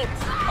him. escaped.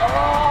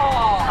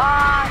 Oh!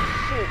 Ah,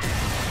 shoot.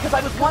 Because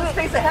I was one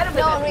space ahead of him.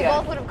 No, at and the we end.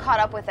 both would have caught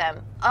up with him.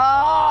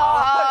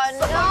 Oh,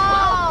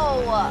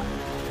 Oh,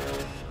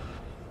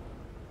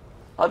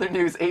 no! Other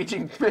news,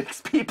 aging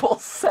makes people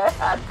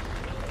sad.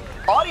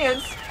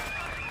 Audience.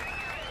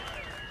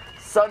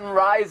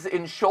 Sunrise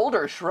in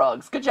shoulder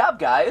shrugs. Good job,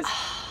 guys.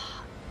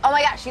 Oh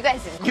my gosh, you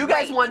guys did You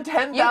guys great. won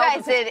 10,000. You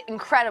guys did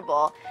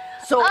incredible.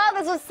 So, Oh,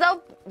 this was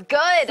so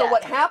good. so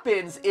what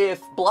happens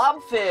if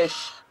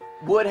Blobfish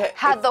would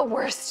Had the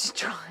worst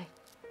drawing.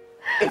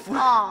 if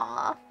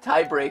Aww.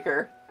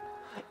 tiebreaker?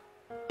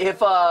 If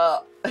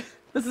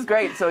this is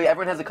great. So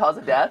everyone has a cause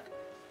of death.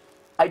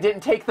 I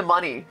didn't take the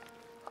money.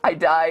 I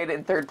died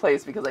in 3rd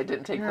place because I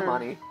didn't take the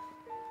money.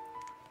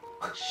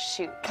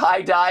 Shoot.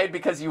 Kai died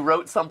because you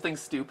wrote something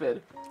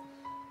stupid.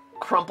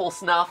 Crumple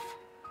snuff.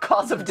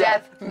 Cause of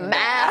death.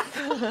 Math.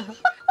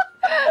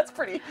 That's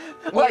pretty.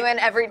 You and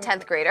every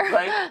 10th grader.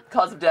 Right?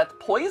 Cause of death.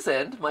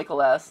 Poisoned.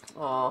 Michael S.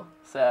 Oh,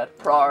 sad.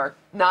 Prar.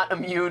 Not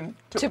immune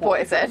to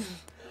poison.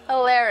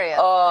 Hilarious.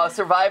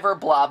 Survivor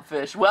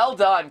Blobfish. Well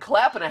done.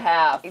 Clap and a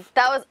half.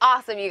 That was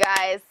awesome, you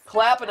guys.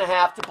 Clap and a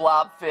half to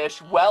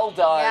Blobfish. Well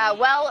done. Yeah,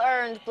 well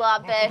earned,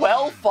 Blobfish.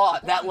 Well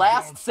fought. That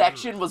last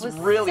section was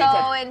really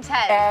so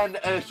intense. And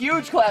a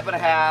huge clap and a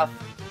half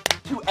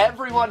to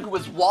everyone who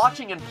was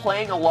watching and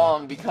playing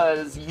along,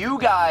 because you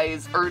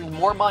guys earned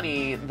more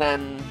money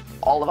than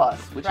all of us,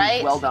 which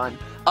is well done.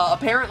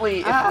 Apparently,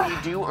 if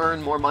we do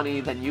earn more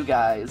money than you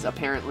guys,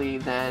 apparently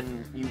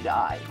then you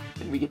die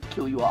and we get to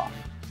kill you off.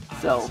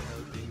 So,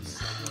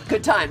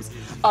 good times.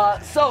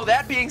 So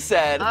that being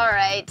said, All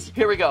right.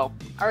 here we go.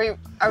 We're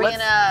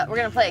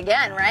gonna play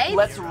again, right?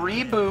 Let's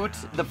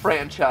reboot the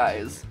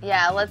franchise.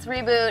 Yeah, let's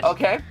reboot.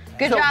 Okay.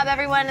 Good So, job,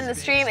 everyone in the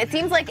stream. It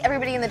seems like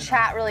everybody in the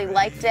chat really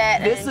liked it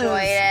and This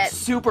enjoyed it. is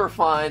super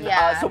fun.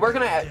 Yeah. So we're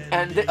gonna,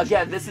 and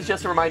again, this is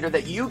just a reminder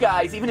that you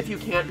guys, even if you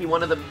can't be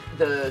one of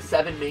the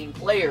 7 main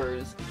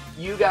players,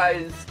 you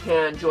guys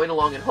can join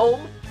along at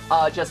home.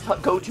 Just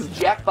go to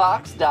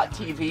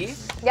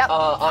jackbox.tv. Yep,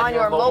 on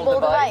your mobile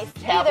device.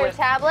 tablet, Either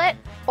tablet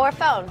or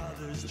phone.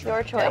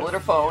 Your choice. tablet or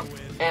phone.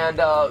 And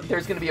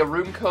there's going to be a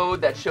room code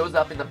that shows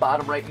up in the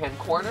bottom right-hand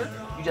corner.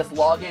 You just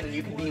log in and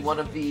you can be one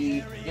of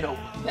the,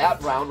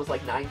 that round was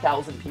like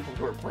 9,000 people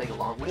who were playing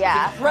along, which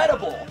is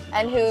incredible.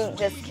 And who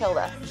just killed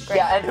us. Great.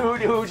 Yeah, and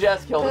who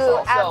just killed us Who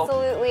all. So,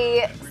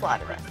 absolutely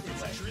slaughtered us.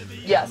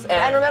 yes.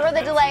 And remember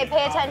the delay.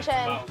 Pay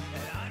attention.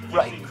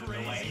 Right.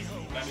 delay,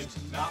 then it's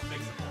not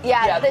fixable.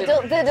 Yeah,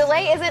 the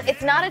delay isn't,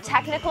 it's not a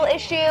technical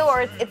issue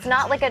or it's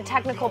not like a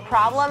technical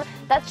problem.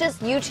 That's just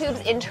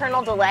YouTube's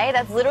internal delay.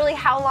 That's literally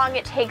how long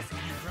it takes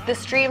the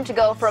stream to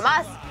go from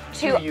us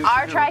to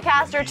our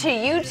TriCaster to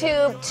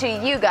YouTube to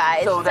you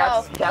guys. So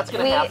that's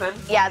going to happen?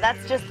 Yeah,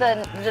 that's just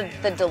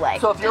the delay.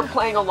 So if you're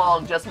playing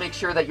along, just make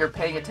sure that you're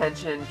paying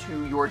attention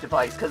to your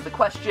device because the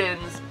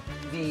questions,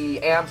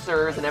 the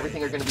answers, and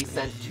everything are going to be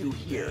sent to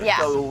here. Yeah.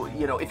 So,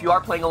 you know, if you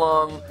are playing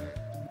along,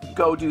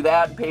 go do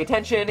that and pay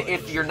attention.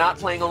 If you're not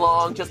playing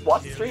along, just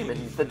watch the stream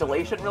and the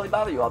delay shouldn't really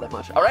bother you all that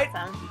much. All right?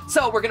 Awesome.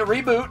 So we're going to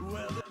reboot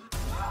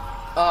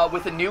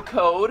with a new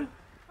code,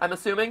 I'm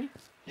assuming.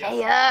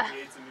 Yeah.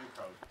 Creates a new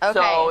code.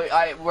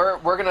 Okay. So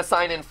we're gonna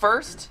sign in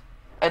first,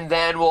 and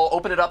then we'll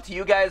open it up to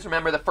you guys.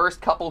 Remember, the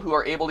first couple who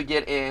are able to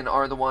get in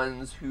are the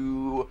ones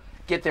who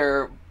get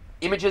their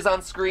images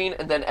on screen,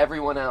 and then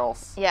everyone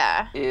else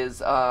is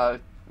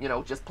you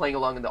know, just playing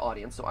along in the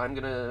audience. So I'm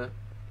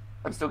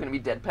still gonna be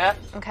Dead Pat.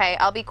 Okay,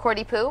 I'll be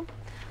Cordy Poo.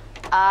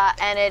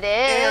 And it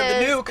is.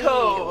 And the new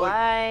code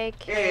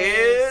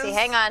is.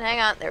 Hang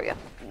on. There we go.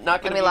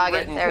 Not going to be log in.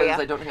 written There we because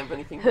go. I don't have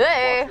anything to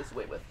Hey. wash this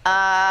away with.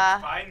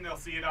 Fine, they'll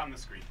see it on the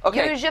screen.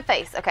 Okay. Use your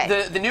face.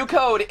 Okay. The new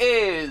code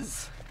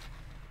is.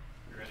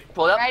 You ready?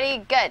 Pull it up.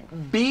 Ready? Good.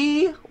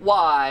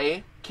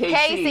 BYKC.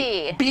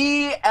 KC.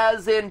 B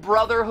as in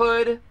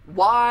brotherhood,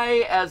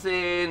 Y as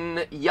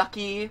in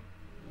yucky,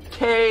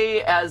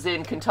 K as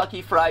in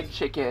Kentucky Fried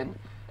Chicken,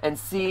 and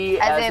C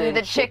As in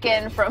the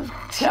chicken from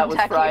that was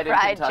Kentucky fried in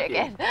Fried Kentucky.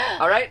 Chicken.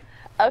 All right.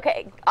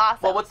 Okay. Awesome.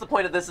 Well, what's the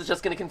point of this? It's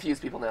just going to confuse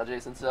people now,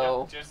 Jason.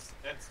 So Just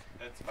that's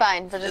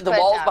Fine. So just the put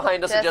it walls down.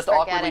 behind us are just forget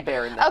awkwardly it.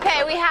 barren now.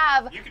 Okay, we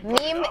have You can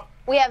put it meme. up.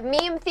 We have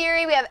meme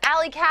theory. We have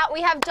Alley Cat.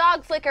 We have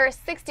Dog Flicker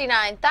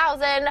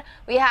 69,000.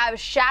 We have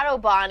Shadow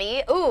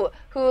Bonnie. Ooh,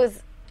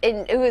 who's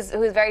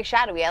very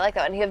shadowy. I like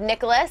that one. We have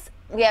Nicholas.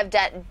 We have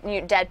Dead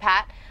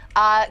Pat.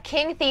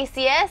 King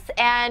Theseus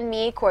and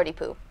me, Cordy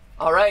Poo.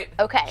 All right.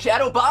 Okay.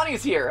 Shadow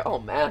Bonnie's here. Oh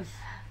man.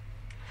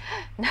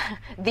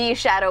 The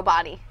Shadow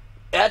Bonnie.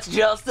 That's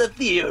just a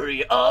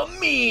theory, a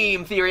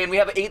meme theory, and we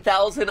have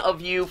 8,000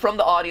 of you from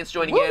the audience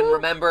joining in. Woo-hoo.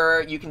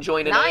 Remember, you can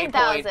join at any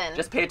point. 9,000.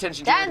 Just pay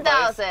attention to your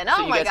device 10,000. so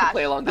Oh you my guys can gosh.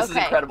 play along. This is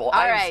Okay. incredible.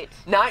 All right.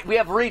 We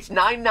have reached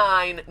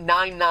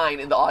 9999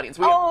 in the audience.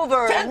 We have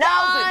Over 10,000.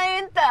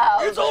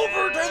 9,000. It's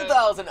over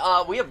 10,000.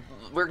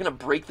 We're gonna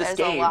break this There's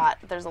game. a lot.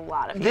 There's a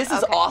lot of. This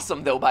is okay.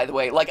 awesome, though. By the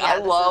way, like Yeah, I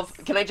this love.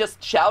 is- Can I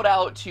just shout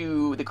out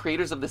to the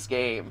creators of this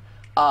game?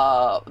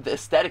 The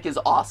aesthetic is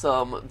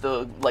awesome.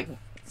 The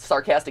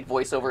sarcastic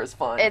voiceover is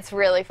fun. It's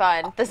really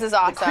fun. This is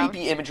awesome. The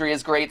creepy imagery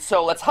is great.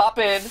 So let's hop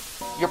in.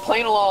 You're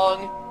playing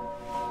along.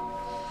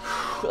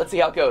 Let's see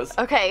how it goes.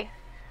 Okay.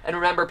 And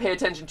remember, pay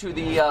attention to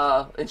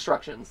the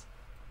instructions.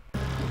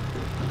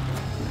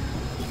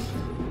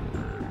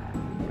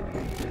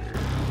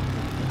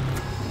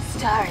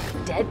 Starring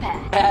Dead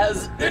Pat.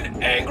 As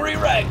an angry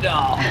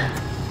ragdoll.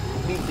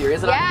 Meme theory,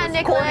 isn't it? Yeah, It's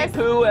Nicholas. Cordy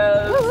Poo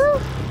as.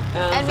 Woohoo.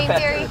 as And the meme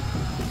pet theory.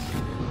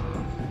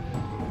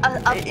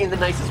 in the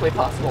nicest way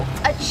possible.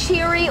 A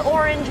cheery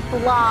orange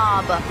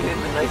blob.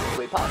 In the nicest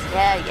way possible.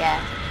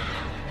 Yeah.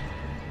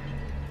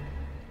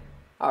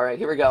 All right,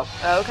 here we go.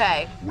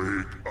 Okay.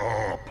 Wake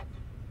up.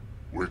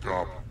 Wake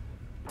up.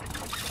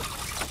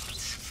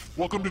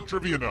 Welcome to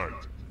Trivia Night,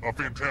 a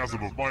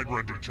phantasm of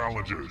mind-rending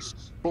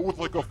challenges, but with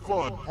like a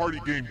fun party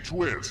game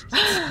twist.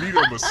 Need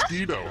a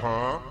mosquito,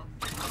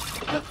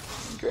 huh?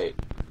 Great.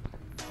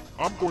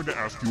 I'm going to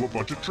ask you a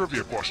bunch of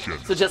trivia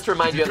questions. So just to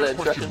remind you If of you the get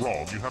a question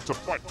instructions. wrong, you have to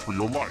fight for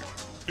your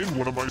life in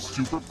one of my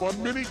super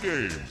fun mini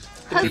games.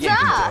 If you do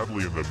Huzzah!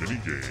 badly in the mini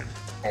game,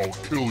 I'll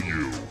kill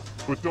you.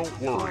 But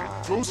don't worry,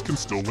 ghosts can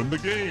still win the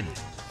game.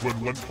 When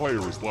one player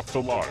is left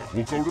alive,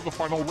 we'll go to the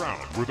final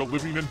round where the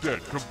living and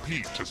dead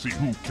compete to see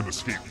who can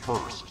escape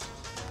first.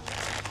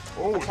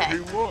 Oh, Okay.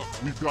 and hey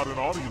look, we've got an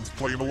audience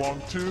playing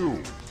along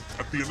too.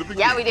 At the end of the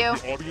Yeah, game, we do.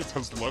 the audience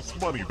has less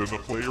money than the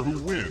player who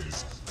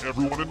wins.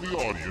 Everyone in the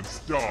audience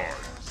dies.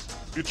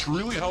 It's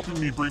really helping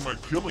me bring my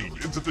killing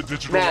into the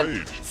digital Man,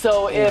 age.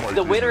 so Oh if my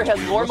the winner goodness,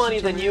 has more listen money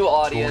to than me, you,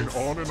 audience,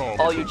 going on and on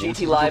all with you the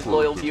voices GTLive of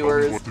loyal birds that tell me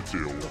viewers, what to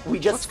do. we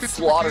Let's just get to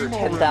the slaughtered game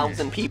already.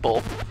 10,000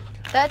 people.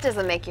 That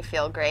doesn't make you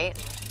feel great.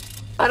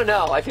 I don't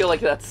know, I feel like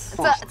that's...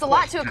 It's a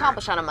lot to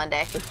accomplish on a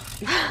Monday.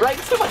 Right,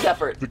 it's too much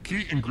effort. The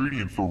key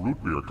ingredient for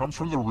root beer comes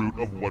from the root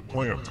of what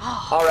plant?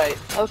 All right.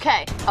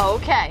 Okay.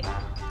 Okay.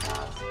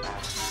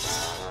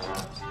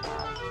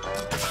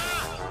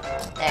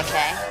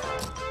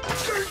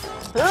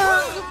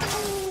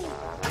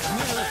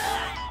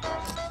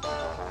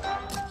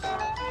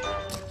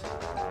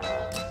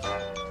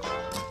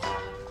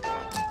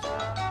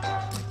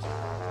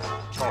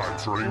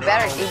 Time's running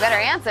out. You better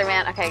answer,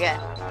 man. Okay, good.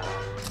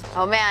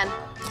 Oh man.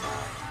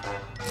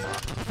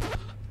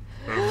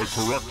 And the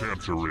correct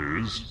answer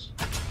is...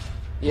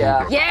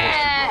 Yeah.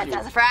 Yeah,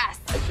 that's a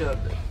fast. I should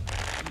have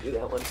do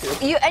that one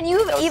too. You've That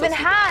was even so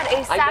had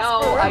a I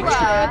know,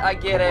 sarsaparilla. I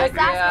get it. A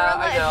Yeah,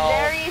 I sarsaparilla know. is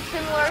very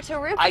similar to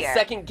root I beer.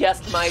 second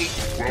guessed my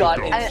gut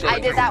I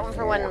instinct. did that one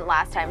for one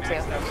last time too.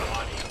 Next up, the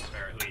audience,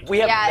 apparently. We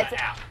have Yeah, The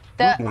app.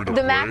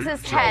 The max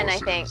is 10, I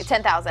think.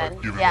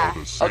 10,000. Yeah.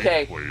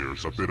 Okay.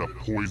 Players a bit of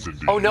poison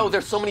to Oh no, use.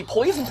 there's so many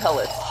poison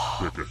pellets.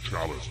 Pick a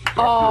chalice to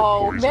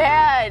Oh poison.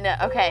 man.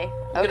 Okay.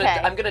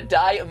 I'm gonna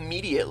die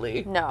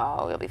immediately.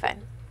 No, you'll be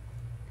fine.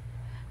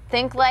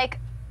 Think like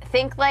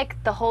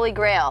the Holy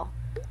Grail.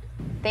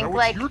 Think Now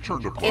like it's your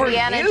turn to play.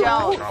 Indiana For you?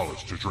 Jones.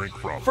 Chalice to drink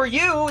from. For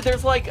you,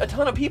 there's like a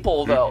ton of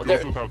people though. It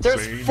goes without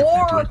There's saying, if you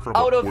 4 drink from a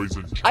out of.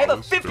 poison I have a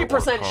chalice, there are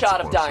 50%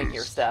 shot of dying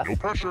here, consequences. Steph. No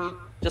pressure.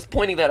 Just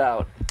pointing that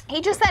out.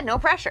 He just said no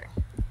pressure.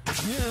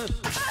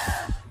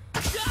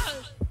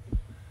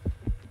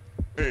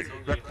 Hey,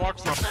 that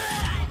clock's not.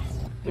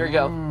 Here we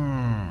go.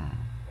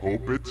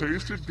 Hope it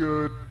tasted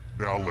good.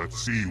 Now let's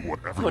see what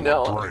Oh everyone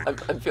no,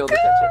 drank. I'm feeling the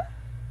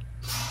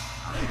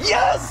tension.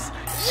 Yes!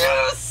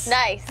 Yes!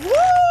 Nice. Woo!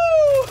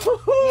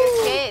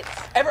 You escaped.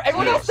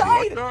 Everyone else You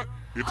like died. that?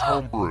 It's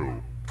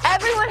homebrew.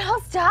 Everyone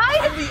else died?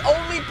 I'm the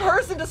only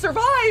person to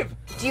survive.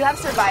 Do you have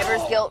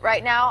survivor's guilt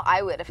right now?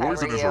 I would if I were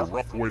Poison is a you.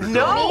 rough way to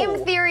No. go.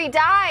 Meme Theory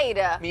died.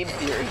 Meme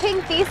theory.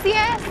 King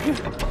Theseus?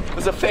 It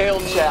was a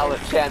failed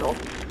channel.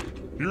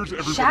 Here's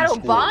everybody's Shadow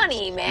scores.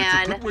 Bonnie,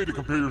 man. It's a good way to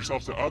compare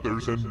yourself to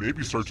others and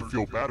maybe start to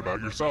feel bad about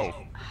yourself.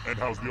 And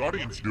how's the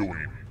audience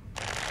doing?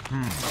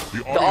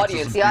 The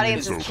audience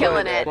is so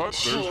killing good, it. But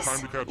Jeez. there's time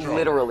to catch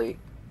up.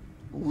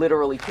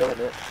 Literally killing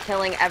it.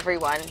 Killing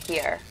everyone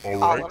here.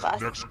 All All right, of us.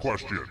 next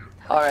question.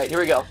 All right, here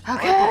we go.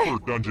 I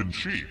prefer Dungeon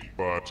Chic,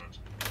 but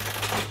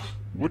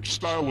which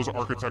style was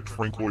architect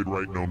Frank Lloyd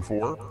Wright known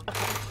for?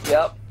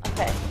 Yep.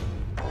 Okay.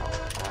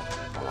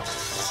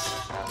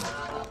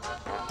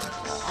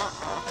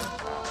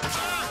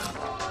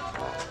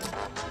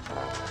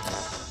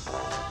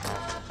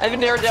 I have it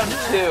narrowed down to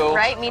 2.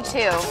 Right, me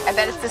too. I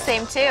bet it's the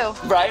same too.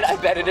 Right? I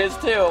bet it is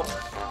too.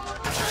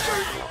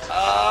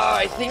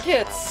 I think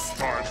it's.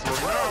 Time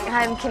for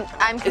now.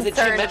 I'm Is it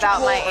concerned about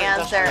geometrical my or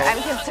answer. industrial?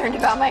 I'm concerned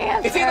about my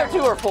answer. It's either 2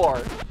 or 4.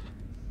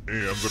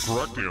 And the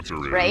correct answer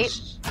is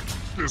Right?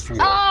 this one.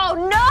 Oh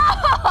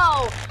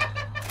no!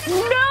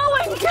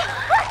 No one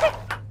got it!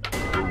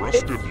 The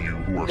rest of you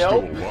who are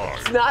Nope. still alive.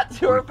 It's not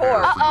 2 or 4. prepare for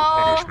your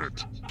Uh-oh.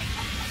 punishment.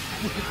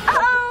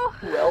 Oh!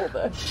 Well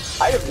then,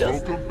 I have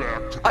just. Welcome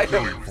back to I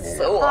Killing am Floor.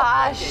 so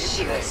Ah, off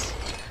shoot.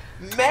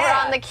 Man,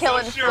 We're on the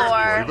killing Play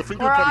floor. the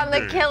finger We're cutting on the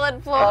game. killing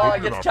Oh, floor. I You're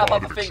get to not chop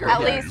fond off of a finger. At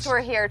extremities. least we're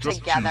here Just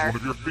together. choose one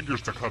of your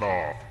fingers to cut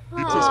off.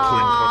 It's as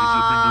clean cut as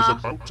your fingers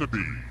about to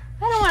be.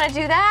 I don't want to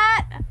do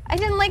that. I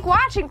didn't like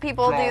watching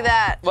people do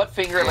that. What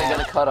finger am I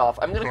gonna cut off?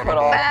 I'm gonna Cut cut it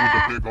off.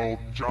 off with a big old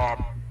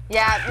chop.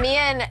 Yeah,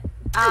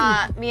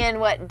 me and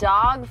what,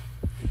 dog?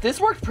 This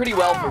worked pretty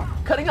well for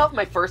cutting off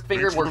my first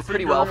finger. Thanks for Worked the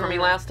pretty finger. well for me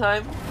last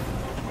time.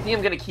 I think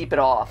I'm gonna keep it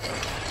off.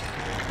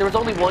 There was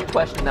only one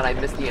question that I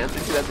missed the answer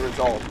to as a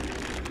result.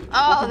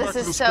 Oh, Welcome this back to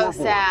is the so scoreboard.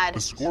 sad.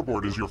 The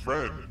scoreboard is your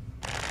friend.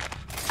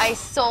 I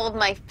sold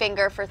my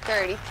finger for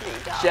 $33.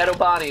 Shadow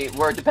Bonnie,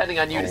 we're depending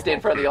on you to stay in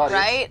front of the audience.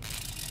 Right?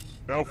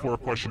 Now for a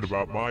question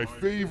about my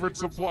favorite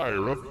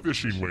supplier of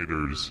fishing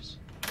waders.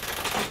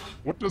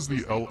 What does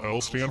the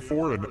LL stand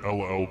for and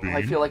LL mean?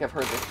 I feel like I've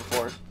heard this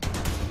before.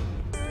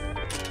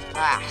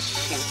 Ah,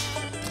 shoot.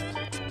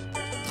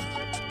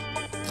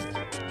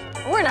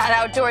 We're not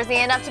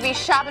outdoorsy enough to be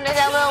shopping at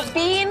LL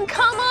Bean.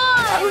 Come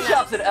on! Who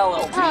shops at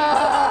LL?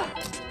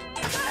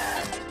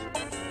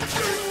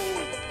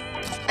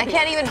 I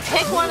can't even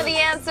pick one of the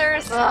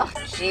answers. Ugh,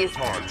 jeez.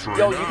 Time for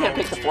Yo, you now. can't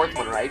pick the 4th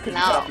one, right? Because you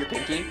No. cut off your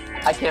pinky.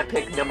 I can't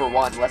pick number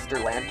 1, Lester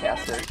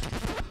Lancaster.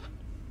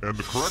 And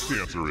the correct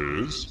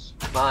answer is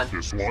Come on.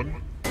 this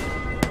one.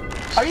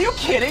 Are you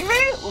kidding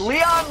me?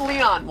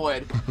 Leon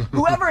Wood.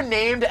 Whoever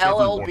named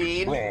LL Everyone is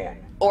Bean, wrong.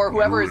 or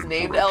whoever You're is in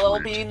named for a LL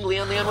treat. Bean,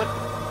 Leon Wood,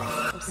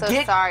 I'm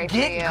so sorry for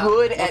get you.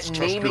 good Let's at test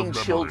your naming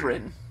memory.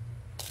 children.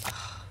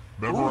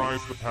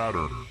 Memorize the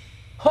pattern.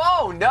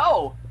 Oh,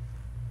 no!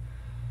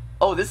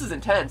 Oh, this is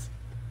intense.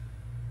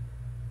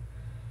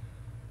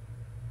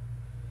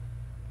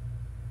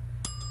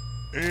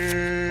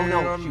 And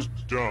no, shoot.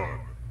 done.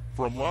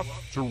 From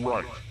left to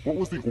right, what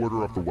was the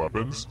order of the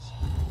weapons?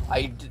 I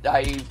And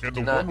the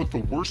did not. one with the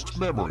worst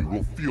memory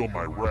will feel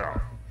my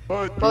wrath.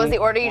 But What was the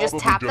you'll order? You just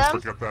probably tap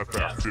them? forget that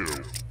fact too.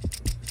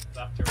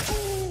 Left to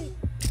right.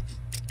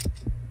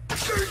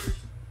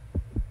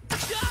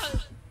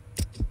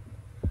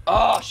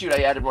 Oh, shoot,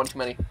 I added one too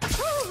many.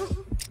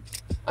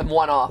 I'm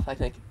 1 off, I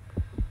think.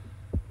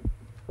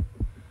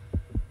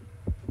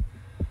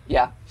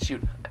 Yeah,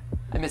 shoot.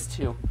 I missed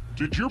 2.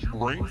 Did your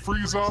brain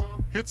freeze up?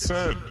 Hit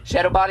send.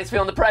 Shadow Bonnie's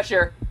feeling the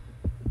pressure.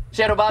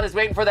 Shadow Bonnie's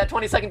waiting for that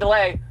 20-second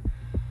delay.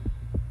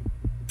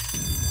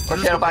 Or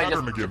Here's Shadow the Bonnie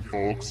pattern just... again,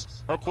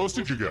 folks. How close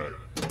did you get?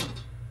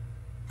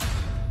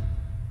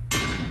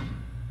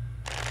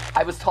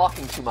 I was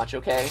talking too much,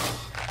 okay?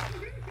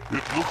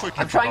 It looks like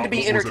you I'm trying to forgot be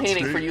what was at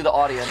entertaining for stake. you, the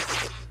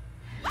audience.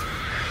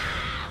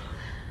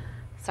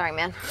 Sorry,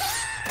 man.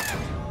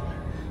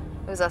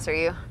 Who's us or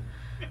you?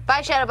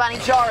 Bye, Shadow Bonnie.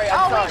 Sorry,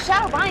 I'm Oh, wait, sorry.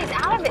 Shadow Bonnie's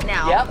out of it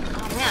now. Yep.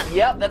 Oh, man.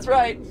 Yep, that's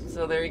right.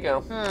 So there you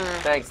go.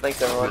 Thanks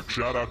everyone. Quick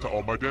shout out to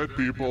all my dead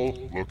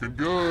people. Looking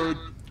good.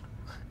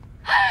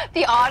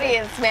 The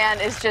audience, man,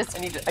 is just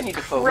I need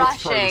to focus.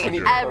 rushing again. I need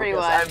to focus.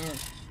 everyone.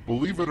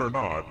 Believe it or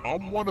not,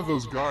 I'm one of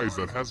those guys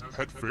that has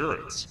pet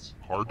ferrets.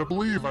 Hard to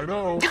believe, I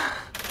know.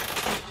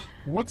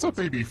 What's a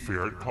baby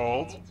ferret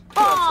called?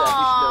 Come on, Steph, you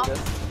Aw, should know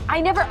this.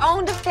 I never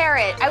owned a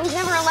ferret. I was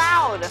never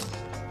allowed.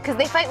 Because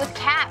they fight with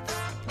cats.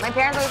 My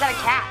parents always had a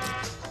cat.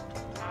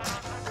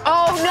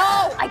 Oh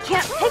no, I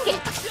can't pick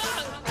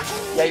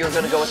it. Yeah, you were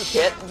gonna go with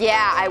Kit?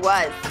 Yeah, I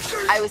was.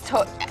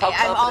 How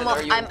confident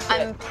are you in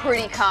I'm Kit?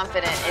 pretty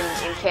confident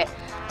in Kit.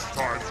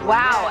 Time for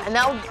Wow, and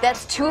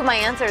that's two of my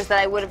answers that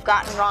I would have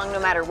gotten wrong no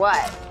matter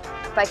what.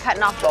 By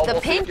cutting off Well, the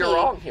we'll see if pinky. you're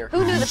wrong here.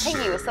 Who knew the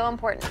pinky was so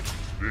important?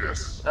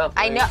 this. Oh,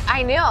 I know.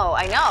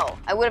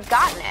 I would have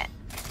gotten it.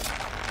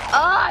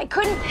 Oh, I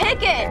couldn't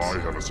pick it. I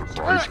have a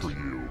surprise for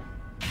you.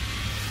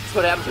 That's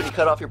what happens when you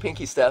cut off your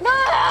pinky, Steph.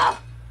 Ah!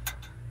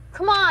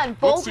 Come on, Let's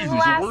both see of the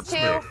who's a last two.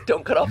 wordsmith.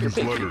 Don't cut off your Use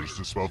pinky. letters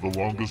to spell the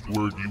longest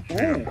word you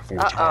can before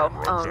time Uh-oh.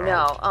 runs Oh, no.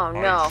 out. Oh, no.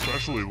 I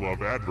especially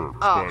love adverbs,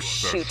 Oh, but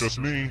shoot. that's just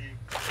me.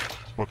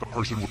 But the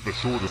person with the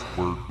shortest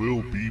word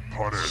will be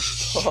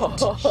punished.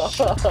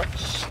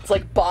 It's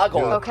like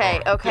boggle.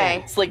 Okay, okay.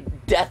 It's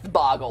like death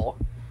boggle.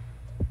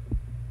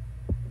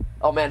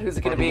 Oh man, who's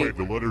it By gonna the be?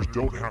 way, the letters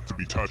don't have to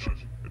be touching.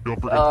 And don't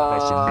forget to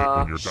press submit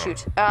when you're done.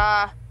 Shoot.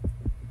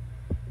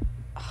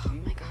 Oh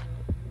my god.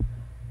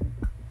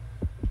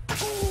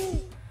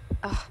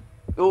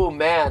 Oh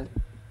man,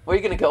 what are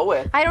you gonna go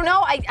with? I don't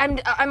know.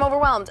 I'm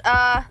overwhelmed.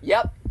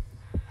 Yep,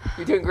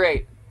 you're doing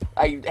great.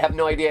 I have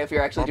no idea if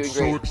you're actually I'm doing so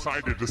great.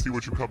 excited to see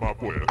what you come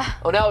up with.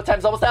 Oh no,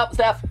 time's almost up,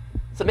 Steph.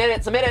 Submit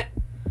it, submit it.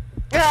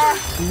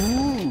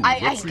 Ooh,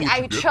 let's see what I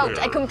you get choked.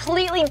 there. I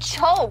completely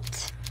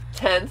choked.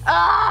 10th.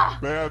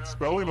 Bad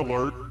spelling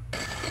alert.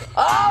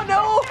 Oh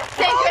no!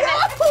 Thank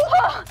goodness.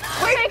 Oh,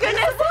 thank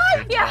goodness.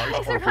 And Yeah, ties I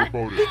are survived.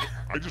 foreboding.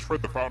 I just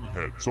read the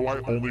fountainhead, so I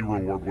only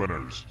reward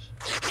winners.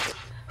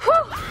 Whew.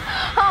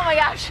 Oh my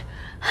gosh.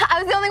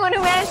 I was the only one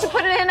who managed to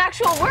put in an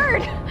actual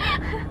word.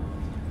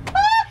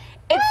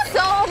 It's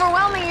so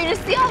overwhelming. You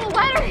just see all the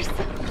letters.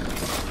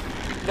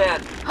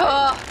 Man.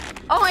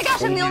 Oh my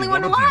gosh, I'm the only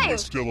one of you alive.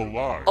 is still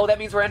alive. Oh, that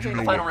means we're entering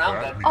You the know final what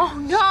round that then. Oh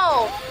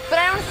no, but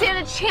I don't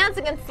stand a chance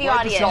against the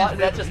Why'd you audience. shot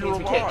That just means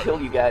we can't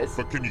kill you guys.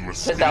 But can you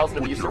escape 10,000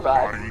 of with you your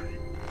survive.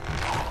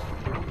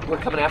 body? We're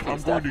coming after you, I'm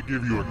Steph. going to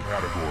give you a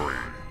category.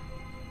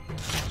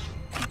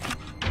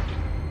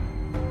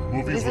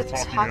 Movies These are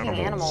with talking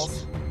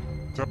animals.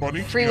 Tap on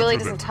each Free Willy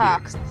answer doesn't that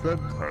talk. fits, then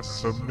press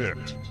submit.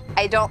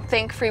 I don't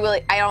think Free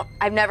Willy.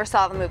 I've never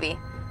saw the movie.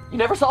 You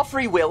never saw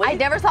Free Willy? I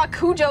never saw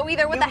Cujo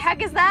either. What the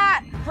heck is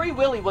that? Free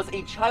Willy was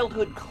a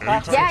childhood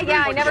classic.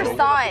 Yeah, I never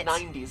saw In the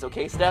it. 90s,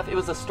 okay, Steph? It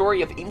was a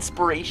story of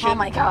inspiration. Oh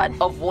my God.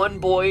 Of one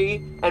boy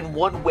and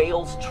one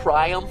whale's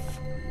triumph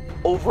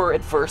over I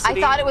adversity.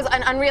 thought it was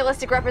an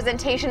unrealistic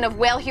representation of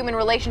whale-human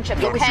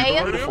relationships. Let me see the Okay.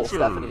 right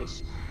Beautiful,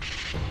 answers.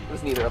 It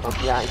was neither of them.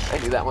 Yeah, I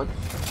knew that one.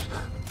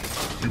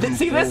 You move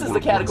See, this is the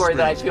forward category one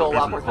that I space feel a for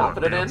lot every more correct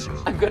confident in. answer.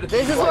 I'm good at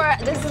This is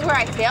where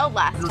I failed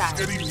last You're time.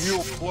 getting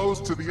real close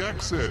to the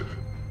exit.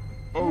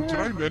 Oh, did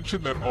I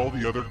mention that all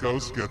the other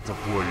ghosts get to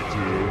play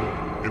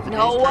too? If a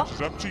No. ghost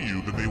catches up to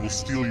you, then they will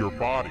steal your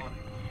body.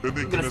 Then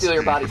they gonna can steal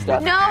your escape body, and Steph.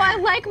 move No, I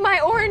like my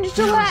orange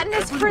Here's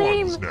gelatinous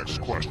cream. everyone's next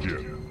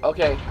question.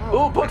 Okay.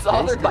 Ooh, books Ghosts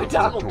authored by get a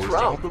Donald toys to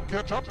help Trump. them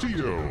catch up to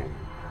you.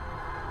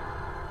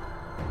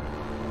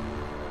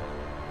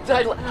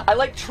 I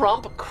like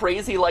Trump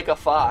crazy like a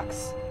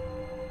fox.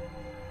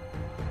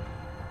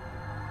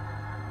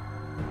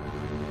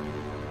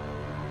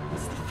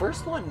 Is the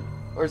first one,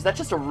 or is that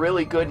just a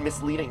really good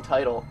misleading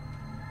title?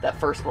 That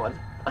first one.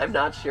 I'm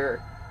not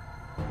sure.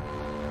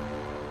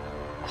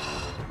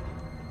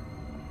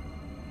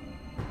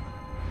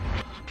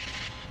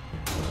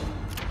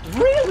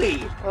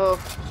 Really? Oh,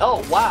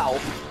 Oh, wow.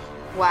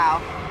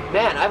 wow.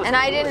 Man, I was. And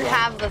I really didn't wrong.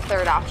 have the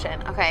third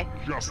option. Okay.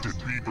 Justin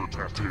Bieber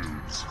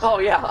tattoos. Oh,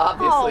 yeah,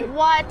 obviously. Oh,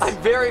 what? I'm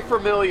very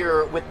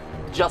familiar with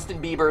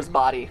Justin Bieber's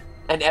body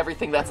and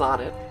everything that's on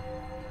it.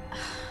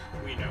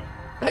 We know.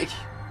 Like,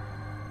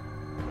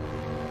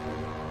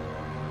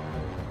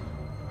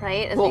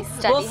 Right? As we'll we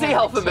study we'll see him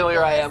how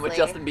familiar I am with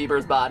meticulously. Justin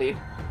Bieber's body.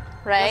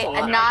 Right? That's a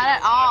lot. And not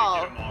at all. I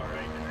get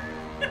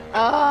them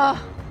all right. Ugh.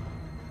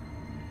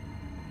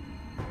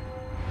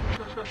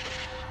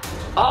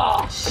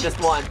 Oh, I just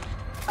won.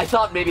 I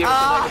thought maybe it was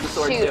the Knight of the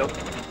Sword shoot.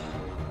 too.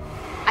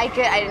 I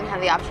didn't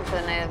have the option for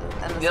the Knight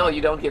of the No,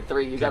 you don't get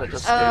 3. You gotta Can you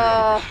just stay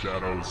out of the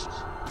shadows?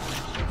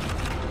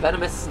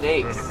 venomous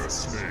snakes. Venomous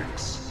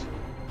snakes.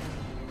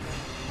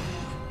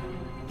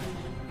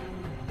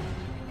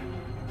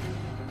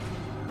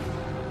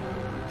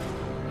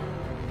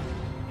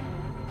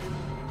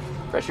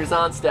 Pressure's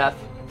on, Steph.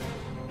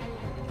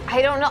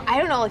 I don't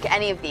know like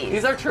any of these.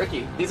 These are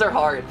tricky. These are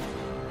hard.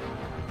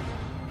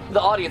 The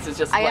audience is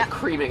just like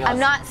creaming us. I'm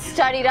not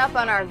studied up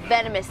on our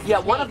venomous Yeah,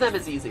 one of snakes.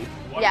 them is easy.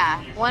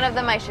 Yeah, one of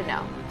them I should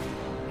know.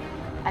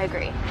 I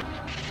agree.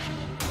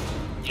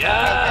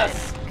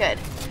 Yes. Good.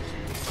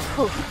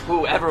 Whew.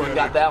 Ooh, everyone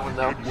got that one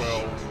though. Did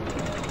well.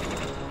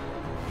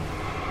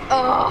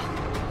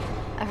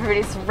 Oh,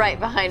 everybody's right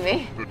behind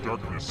me. The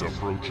darkness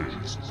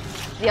approaches.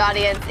 The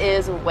audience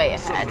is way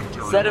ahead.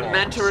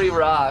 Sedimentary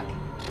rock.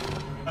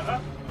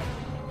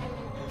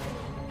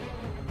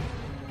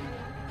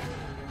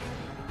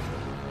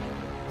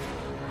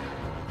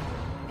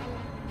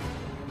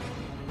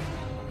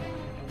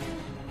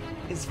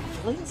 Is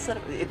flint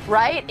sedimentary?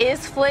 Right?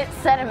 Is flint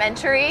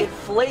sedimentary? It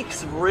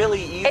flakes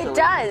really easily. It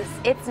does.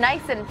 It's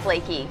nice and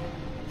flaky.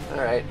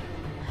 All right.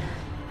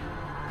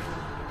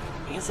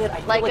 Is it? I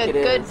feel Like a it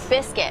good is.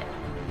 biscuit.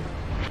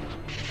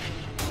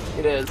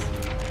 It is.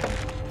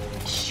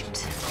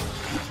 Shoot.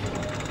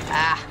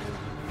 Ah.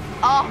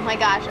 Oh my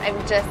gosh, I'm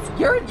just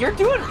You're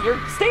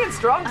staying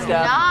strong, I'm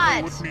Steph.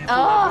 not. with me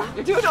Oh.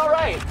 You're doing all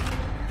right.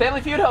 Family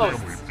Feud hosts.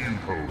 Family Feud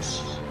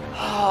hosts.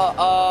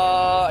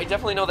 I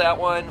definitely know that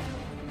one.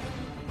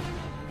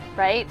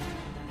 Right?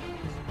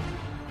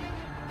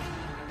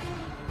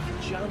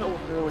 John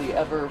O'Hurley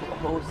ever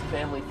host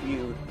Family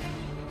Feud?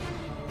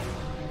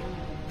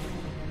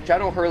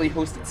 John O'Hurley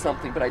hosted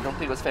something, but I don't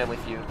think it was Family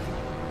Feud.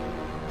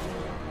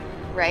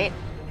 Right?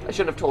 I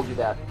shouldn't have told you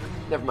that.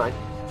 Never mind.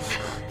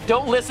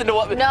 Don't listen to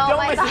what. No, don't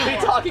my listen to me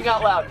thought- talking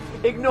out loud.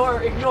 Ignore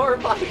my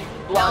logic.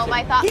 No,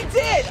 my thought. He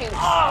did. Shoot.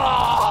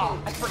 Oh,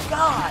 I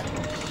forgot.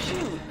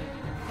 Shoot.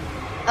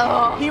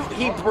 Oh.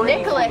 He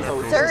brings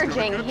Nicholas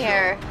surging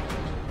here.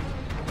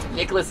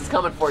 Nicholas is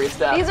coming for you,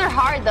 Steph. These are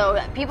hard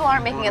though. People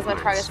aren't making as much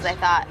progress as I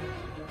thought.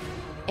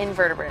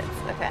 Invertebrates.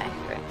 Okay,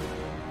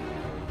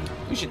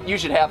 great. You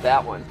should have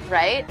that one.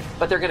 Right?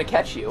 But they're gonna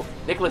catch you.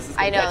 Nicholas is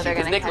gonna I know, catch you they're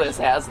because gonna Nicholas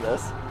catch has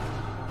this.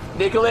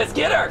 Nicholas,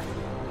 get her!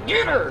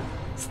 Get her!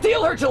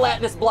 Steal her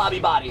gelatinous blobby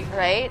body.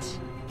 Right?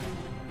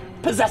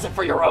 Possess it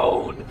for your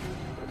own.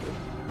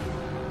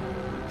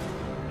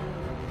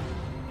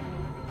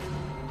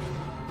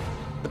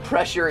 The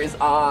pressure is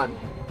on.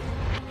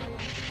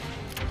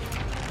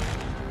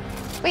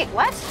 Wait,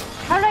 what?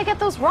 How did I get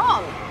those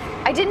wrong?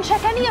 I didn't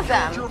check any of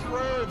them. Your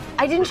friend.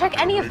 I didn't check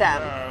any of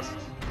them. Fast.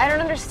 I don't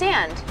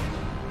understand.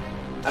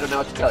 I don't know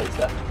what to tell you,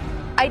 Steph.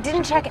 I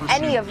didn't check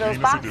any of those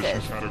Genus edition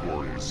boxes.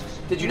 categories.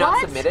 Did you not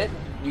What? submit it?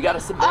 You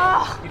gotta submit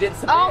Ugh. it. You didn't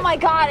submit Oh it. my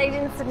god, I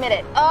didn't submit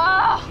it.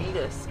 Oh,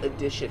 Genus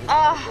edition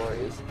Ugh.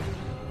 categories.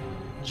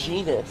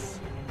 Genus.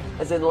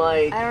 As in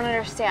like I don't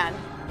understand.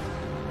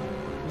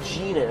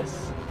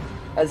 genus.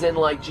 As in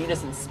like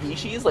genus and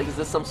species? Like is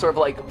this some sort of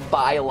like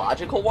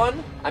biological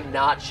one? I'm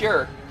not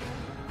sure.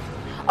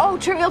 Oh,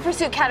 Trivial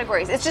Pursuit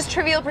categories. It's just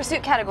Trivial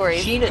Pursuit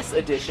categories. Genus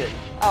edition.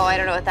 Oh, I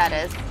don't know what that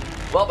is.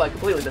 Well, I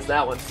completely missed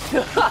that one.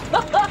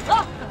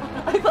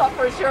 I thought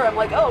for sure, I'm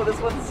like, oh, this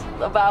one's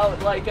about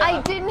like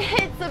I didn't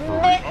hit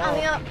submit on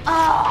the other.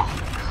 Oh,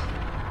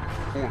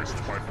 Voiced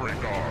by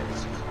Frank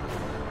Oz.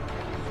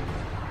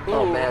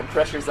 oh Ooh. man,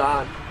 pressure's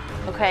on.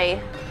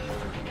 okay.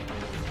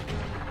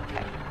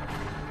 Okay.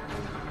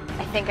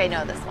 I think I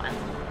know this one.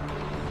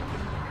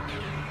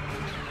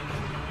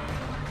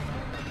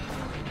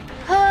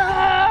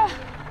 Ah.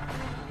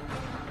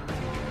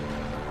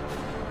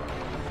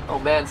 Oh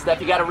man, Steph,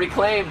 you gotta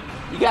reclaim.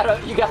 You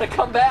gotta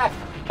come back.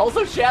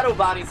 Also, Shadow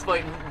Bonnie's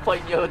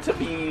fighting you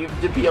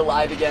to be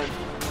alive again.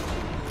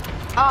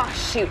 Oh,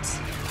 shoot.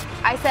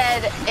 I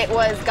said it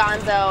was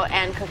Gonzo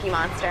and Cookie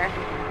Monster.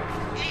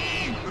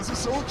 This is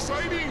so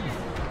exciting.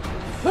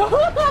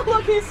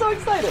 Look, he's so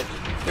excited.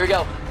 Here we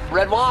go.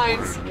 Red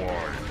wines. Red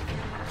wine.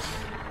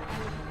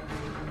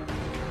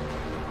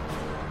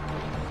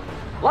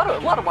 A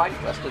lot of wine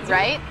questions. here.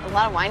 Right? A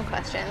lot of wine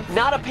questions.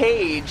 Not a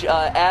page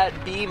at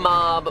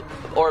BMob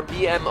or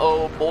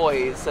BMO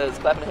Boys says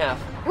clap and a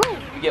half. Woo.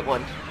 You get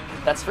one.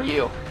 That's for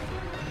you.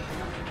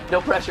 No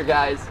pressure,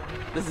 guys.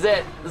 This is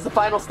it. This is the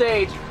final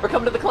stage. We're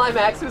coming to the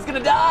climax. Who's gonna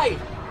die?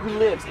 Who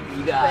lives and who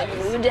But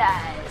dies? who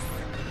dies?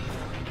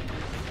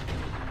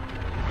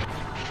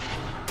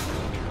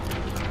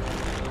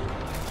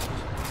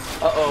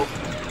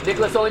 Uh-oh.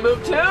 Nicholas only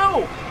moved 2!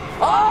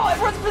 Oh,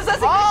 everyone's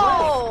possessing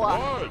Oh!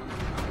 What?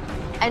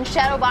 And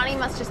Shadow Bonnie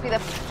must just be the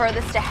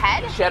furthest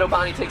ahead? Nicholas! Shadow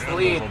Bonnie takes the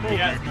lead. Animals on the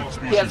Yes, endangered well,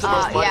 species he has the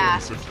most list money. Yeah.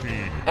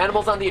 2016.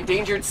 Animals on the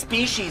endangered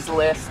species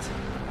list.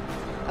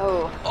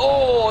 Oh.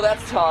 Oh,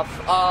 that's tough.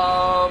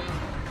 I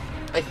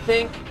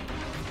think...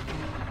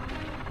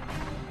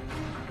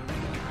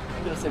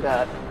 I'm gonna say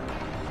that.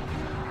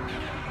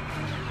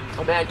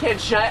 Oh man, can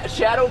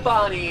Shadow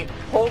Bonnie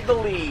hold the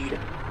lead?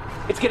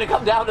 It's gonna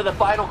come down to the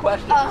final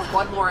question. There's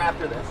one more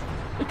after this.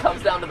 It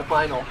comes down to the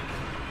final.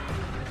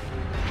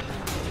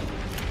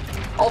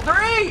 All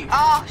 3!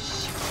 Oh,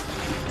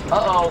 shoot.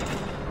 Uh-oh.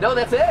 No,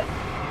 that's it.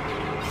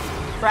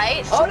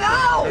 Right? Oh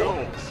no!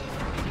 Hills.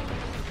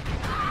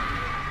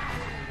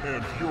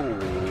 And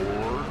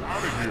you're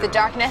out of here. The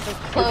darkness is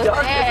The closed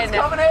darkness is in.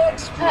 coming in!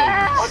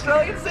 Ah.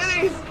 Australian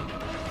cities!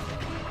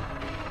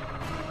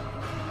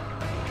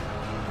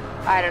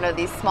 I don't know,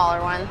 these smaller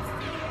ones.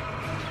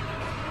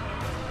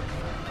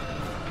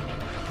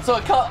 So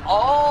it cut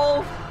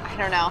all... I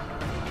don't know.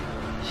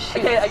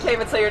 I can't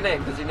even say your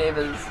name because your name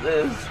is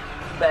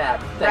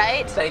bad.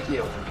 Right? Thank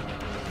you.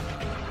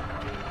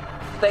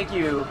 Thank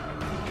you,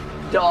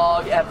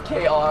 dog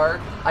FKR.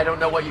 I don't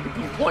know what you could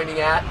be pointing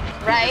at.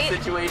 In Right? this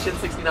situation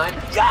 69.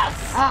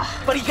 Yes! Ah.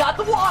 But he got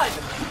the 1! Oh,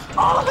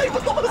 I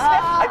almost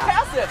I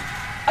passed it!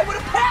 I would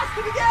have passed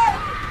it again!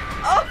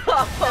 Oh!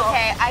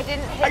 Okay, I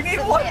didn't hit I need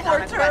submit one more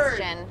on a turn.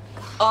 question.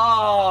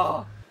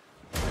 Oh!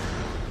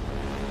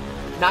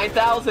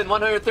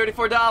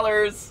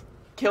 $9,134.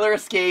 Killer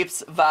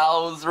escapes,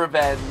 vows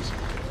revenge.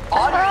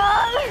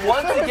 Audience,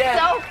 once This is again,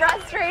 so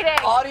frustrating.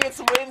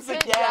 audience wins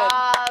Good again.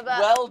 job.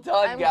 Well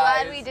done, I'm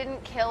guys. glad we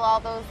didn't kill all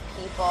those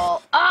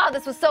people. Ah,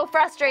 this was so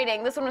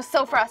frustrating. This one was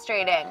so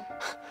frustrating.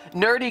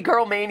 Nerdy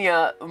Girl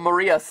Mania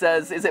Maria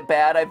says, "Is it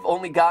bad? I've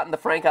only gotten the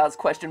Frank Oz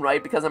question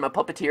right because I'm a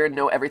puppeteer and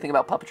know everything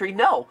about puppetry."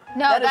 No,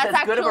 No, that is that's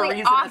as good of a actually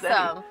reason as any.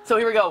 awesome. So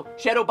here we go.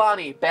 Shadow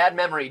Bonnie, bad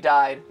memory,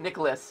 died.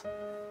 Nicholas,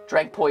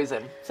 drank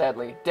poison,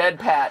 sadly. Dead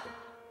Pat,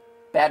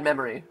 bad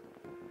memory.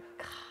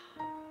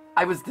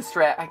 I was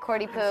distracted.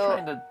 Cordy I Poo. was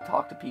trying to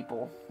talk to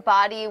people.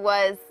 Body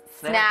was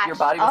snatched. Your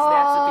body was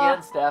snatched at the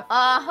end, Steph.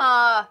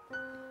 Uh-huh.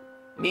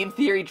 Meme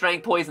Theory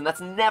drank poison.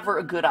 That's never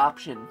a good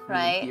option.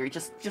 Right. Meme Theory.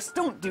 Just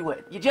don't do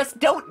it. You just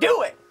don't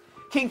do it.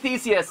 King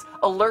Theseus,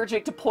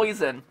 allergic to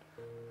poison.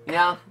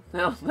 Yeah,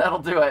 no, that'll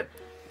do it.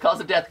 Cause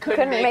of death,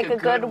 couldn't make a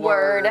good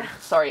word.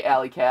 Sorry,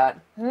 Alley Cat.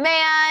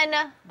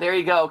 Man. There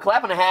you go.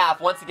 Clap and a half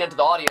once again to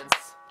the audience.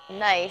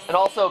 Nice. And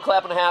also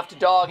clap and a half to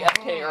Dog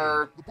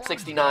FKR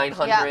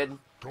 6900.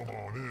 Come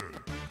on in.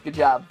 Good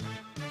job.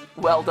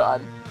 Well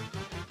done.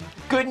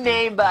 Good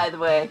name, by the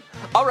way.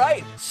 All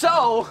right,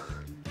 so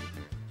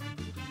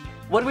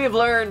what we have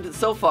learned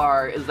so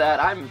far is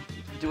that I'm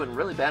doing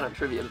really bad on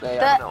trivia today.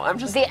 I don't know. I'm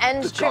just the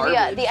end trivia.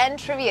 garbage. The end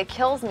trivia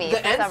kills me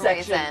for some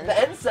reason. The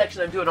end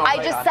section, I'm doing all right.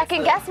 I just on.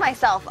 second guess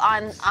myself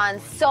on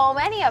so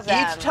many of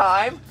them. Each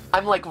time,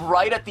 I'm like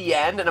right at the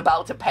end and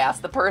about to pass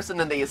the person,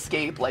 and they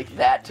escape like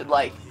that to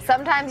like.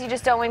 Sometimes you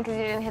just don't win because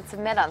you didn't hit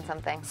submit on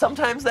something.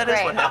 Sometimes that is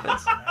what Great.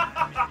 happens.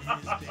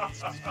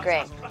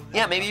 Great.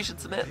 Yeah, maybe you should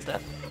submit,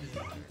 Steph.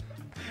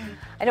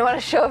 I don't want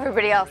to show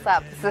everybody else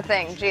up. It's the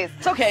thing. Jeez.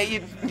 It's okay. You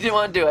didn't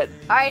want to do it.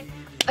 All right.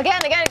 Again.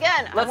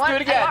 Let's do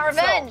it again. I want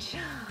revenge.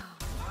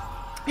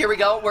 Here we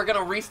go. We're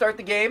gonna restart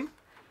the game.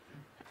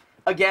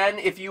 Again,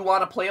 if you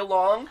want to play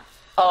along,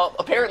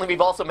 apparently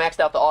we've also maxed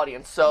out the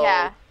audience. So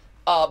Yeah.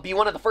 be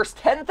one of the first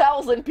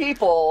 10,000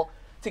 people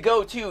to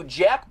go to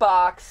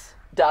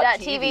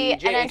jackbox.tv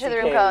and enter the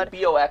room code.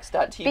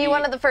 box.tv. Be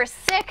one of the first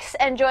 6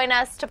 and join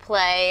us to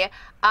play.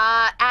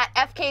 At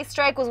FK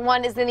Strike is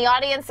in the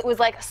audience. It was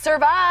like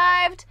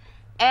survived.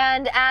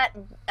 And at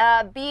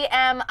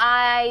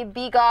BMI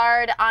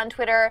Bguard on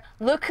Twitter,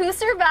 look who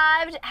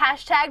survived.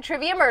 #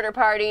 Trivia Murder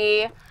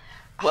Party.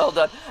 Well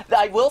done.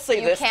 I will say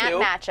You this can't too.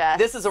 match us.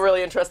 This is a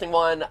really interesting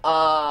one.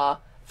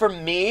 For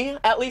me,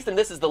 at least, and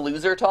this is the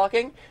loser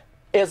talking.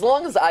 As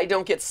long as I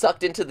don't get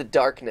sucked into the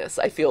darkness,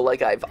 I feel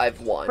like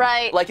I've won.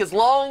 Right. Like as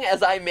long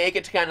as I make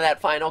it to kind of that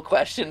final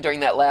question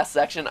during that last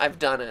section, I've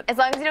done it. As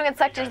long as you don't get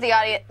sucked into the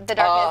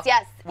darkness,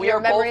 yes. We your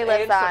are memory both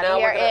lives in, so on. now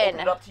We we're are gonna in. open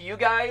it up to you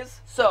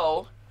guys.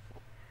 So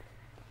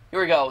here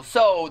we go.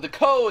 So the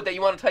code that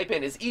you want to type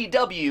in is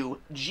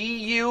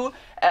EWGU,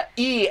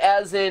 E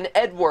as in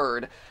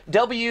Edward,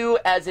 W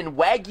as in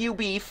Wagyu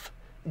beef,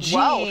 G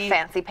Whoa,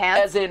 fancy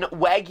pants. as in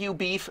Wagyu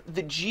beef,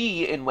 the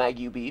G in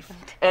Wagyu beef,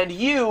 and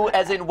U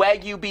as in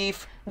Wagyu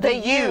beef, the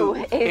U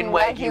in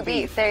Wagyu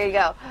beef. There you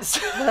go.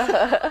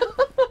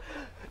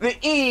 The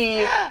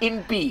E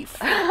in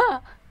beef.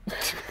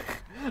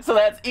 So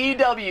that's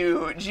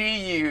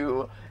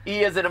EWGU.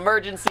 E as in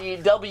emergency,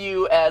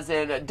 W as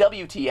in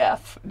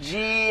WTF,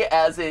 G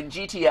as in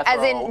GTFO,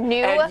 As in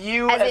new, and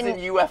U as as in- in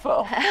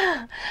UFO.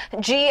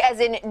 G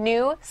as in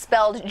new,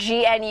 spelled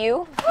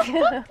GNU.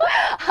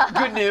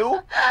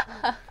 GNU.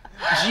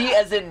 G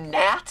as in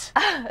Nat.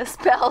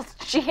 Spelled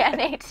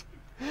GN8.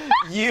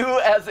 U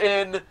as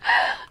in.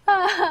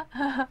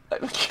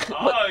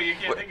 Oh, you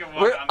can't think of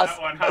one on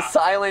that one, huh? A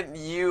silent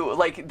U.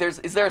 Like,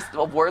 is there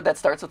a word that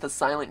starts with a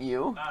silent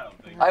U? I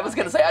don't think I was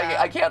gonna say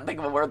I can't think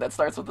of a word that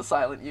starts with a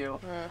silent U.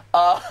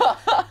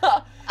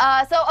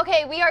 So,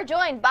 okay, we are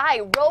joined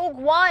by Rogue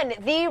One,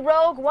 the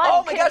Rogue One.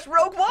 Oh my gosh,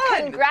 Rogue One!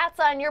 Congrats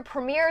on your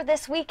premiere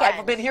this weekend.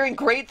 I've been hearing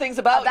great things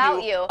about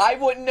you. I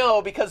wouldn't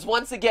know because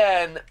once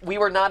again, we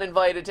were not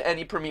invited to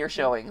any premiere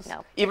showings.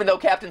 No. Even though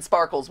Captain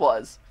Sparkles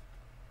was.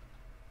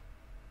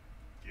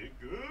 Get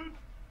good.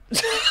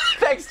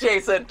 Thanks,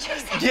 Jason.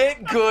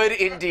 Get good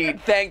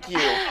indeed. Thank you.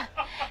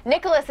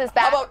 Nicholas is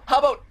back. How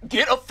about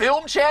get a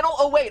film channel?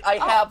 Oh wait, I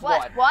have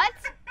what? one. What?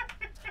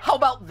 How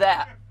about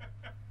that?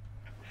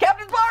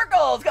 Captain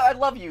Sparkles! God, I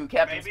love you,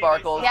 Captain Maybe they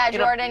Sparkles. saw Yeah, In a-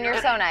 Jordan,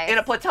 you're so nice. In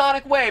a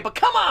platonic way, but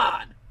come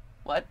on!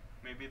 What?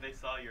 Maybe they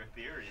saw your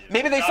theory.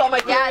 Maybe they saw my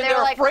theory Yeah, and they they're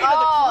were like, afraid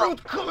oh. of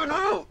the truth coming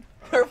out.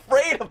 They're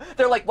afraid of.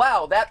 They're like,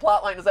 wow, that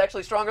plotline is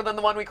actually stronger than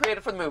the one we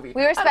created for the movie.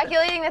 We were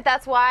speculating that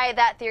that's why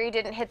that theory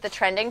didn't hit the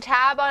trending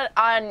tab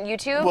on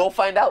YouTube. We'll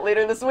find out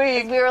later this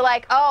week. We were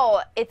like,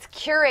 oh, it's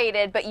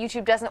curated, but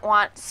YouTube doesn't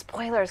want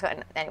spoilers.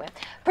 Anyway,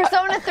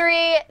 Persona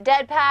 3,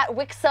 Dead Pat,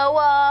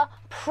 Wixoa,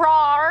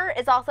 Prar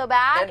is also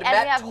back, And we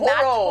Matt have Toro.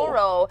 Matt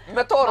Toro.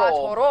 Matt Toro. Matt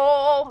Toro.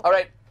 All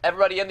right,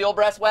 everybody in the old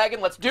brass wagon,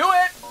 let's do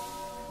it.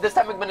 This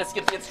time I'm going to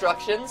skip the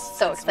instructions.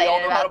 So since we all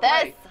excited know how about to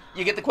play. this.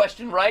 You get the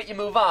question right, you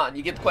move on.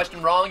 You get the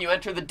question wrong, you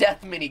enter the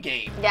death mini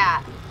game.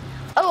 Yeah.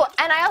 Oh,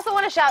 and I also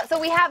want to shout, so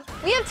we have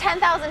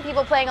 10,000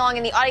 people playing along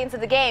in the audience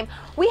of the game.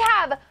 We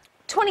have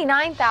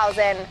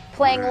 29,000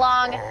 playing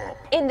along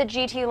in the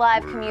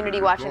GTLive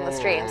community watching the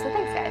stream. So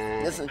thanks,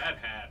 guys. Listen. Bad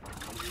hat.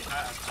 You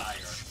have tire.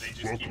 They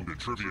just Welcome keep... to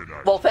Trivia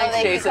Night. Well, thanks,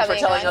 thank you Jason, for for coming,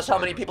 telling guys. us how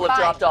many people have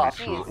Fine. dropped off.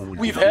 Jeez. Only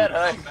We've one had,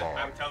 person I'm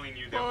bombed. telling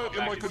you, they'll But come in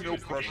back like as a soon no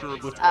as the pressure, game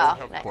let's is all Oh,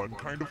 have nice. fun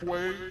kind of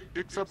way.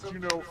 Except, you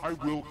know, I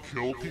will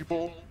kill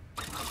people.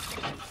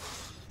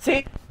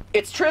 See?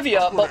 It's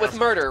trivia, but with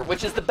murder,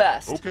 which is the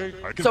best. Okay,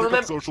 I can So pick remember-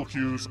 up social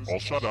cues. I'll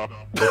shut up.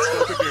 Let's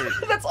start the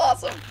game. That's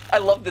awesome. I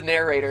love the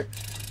narrator.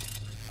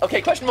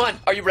 Okay, question 1.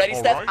 Are you ready, All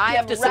Steph? right. You I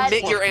have am to submit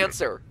ready. your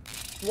answer.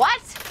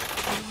 What?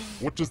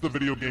 What does the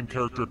video game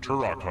character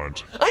Turok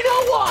hunt? I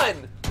know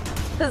one!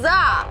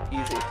 Huzzah!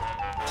 Easy.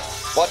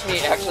 Watch me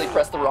actually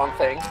press the wrong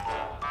thing.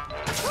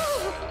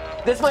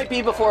 This might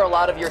be before a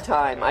lot of your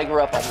time. I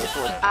grew up on this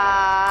one.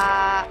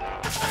 I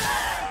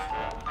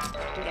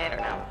don't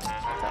know.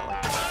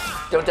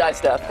 Don't die,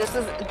 Steph. This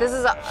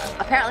is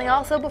apparently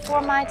also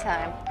before my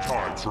time.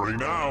 Time's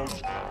running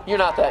out. You're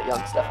not that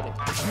young, Stephanie.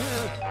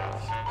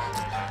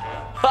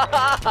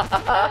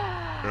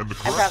 And the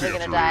I'm correct probably answer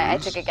gonna die. I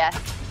is... took a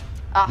guess.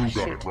 Oh Who got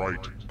shoot, it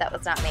right? that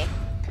was not me.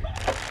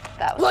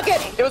 That was Look not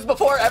at me. it! It was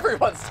before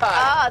everyone's time.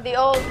 Ah, the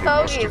old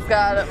fogies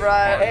got it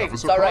right. Hey, have a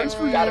it's alright. surprise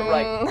for you. Got it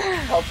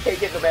right. I'll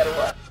take it no matter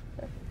what.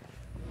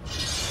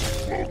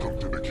 Welcome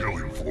to the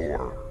killing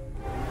floor.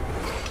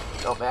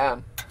 Oh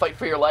man. Fight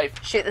for your life.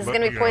 Shoot, this is Let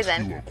gonna me be ask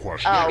poison. you a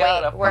question. Oh You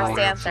got wait, it. worst Your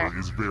answer.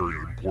 is very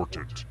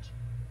important.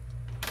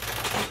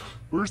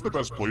 Where's the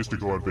best place to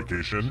go on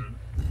vacation?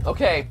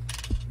 Okay.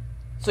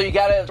 So you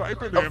gotta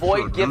Type an answer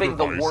avoid on giving your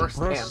the device worst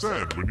and press answer.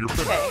 send when you're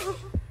finished.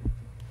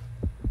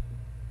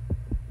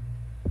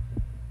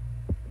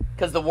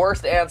 Because the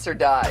worst answer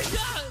dies.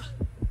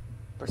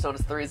 Persona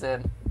 3's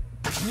in.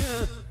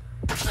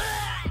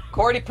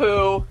 Cordy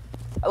Poo.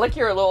 I like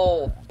your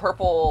little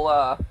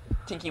purple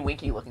Tinky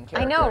Winky looking I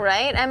character. know,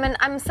 right?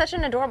 I'm such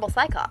an adorable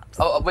Cyclops.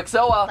 Oh,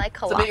 Wixoa.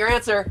 Cyclops. Submit your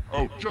answer.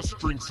 Oh, just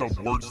string some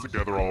words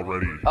together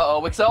already.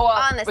 Uh-oh,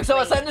 Wixoa. Honestly.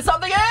 Wixoa, send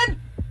something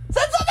in!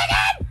 Send something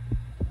in!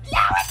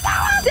 Yeah,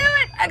 Wixoa! Do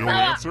it! No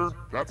answer?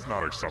 That's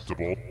not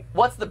acceptable.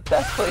 What's the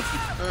best place to...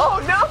 Oh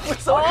no,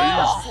 Wixoa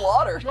got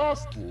slaughter.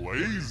 Just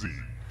lazy.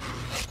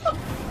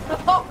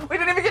 Oh, we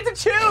didn't even get to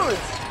choose!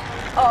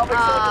 Oh, Wixoa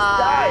just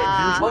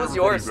died. Here's What where was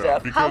yours, everybody's at,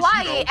 Steph? because,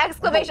 Hawaii! you know,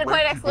 Exclamation we don't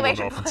point, rank people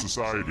exclamation enough in point.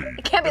 society.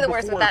 It can't be the And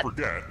worst before with I that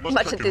forget, let's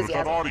much check in with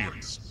that enthusiasm.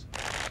 audience.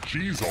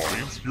 Jeez,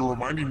 audience, you're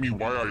reminding me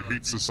why I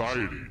hate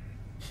society.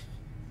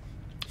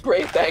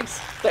 Great, thanks.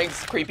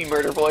 Thanks, creepy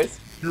murder voice.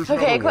 Here's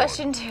Okay, another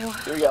question one. 2.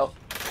 Here we go.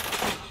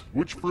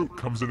 Which fruit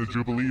comes in a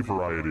Jubilee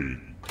variety?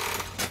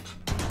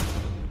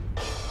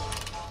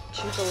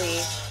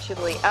 Jubilee.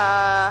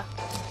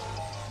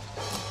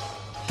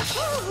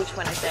 Which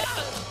one is it?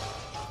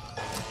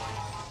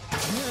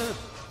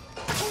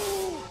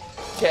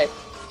 Okay.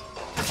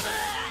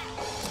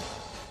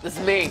 This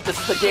is me. This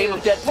is the game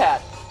of Dead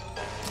Pat.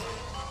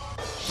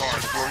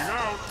 Time's running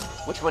out.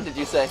 Which one did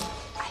you say?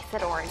 I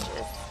said oranges.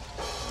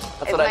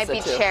 That's It what I might said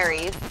be too.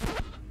 cherries.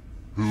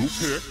 Who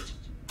picked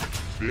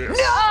this?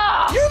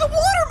 Ah! You're the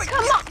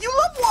watermelon. You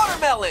love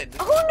watermelon.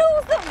 Who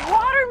knows that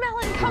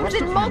watermelon comes rest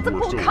of in you multiple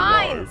were still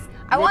kinds? alive.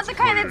 I want Let's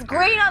the kind play that's a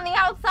green game. on the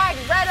outside,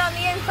 red on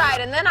the inside,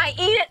 and then I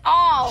eat it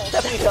all.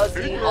 Stephanie does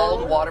eat all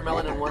the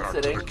watermelon in one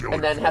sitting,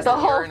 and then has The to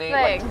whole urinate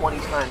like thing. 20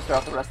 times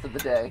throughout the rest of the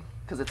day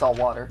because it's all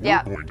water.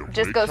 Yeah, We're going to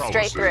just play go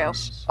straight through.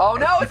 chalices. Oh,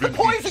 no, I've it's the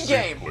given poison each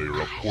game. safe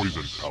player a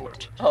poison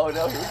pellet. Oh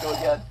no, here we go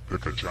again.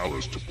 Pick a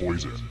chalice to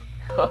poison.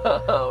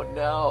 Oh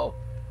no.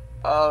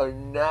 Oh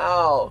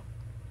no.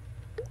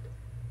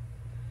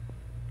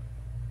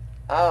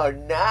 Oh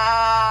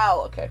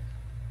no. Okay.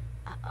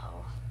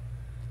 Uh-oh.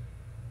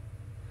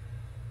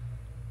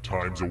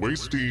 Time's a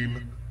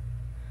wasting.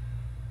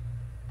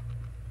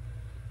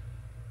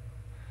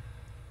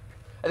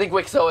 I think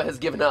Wixoa has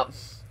given up.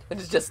 And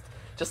it's just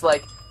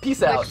like,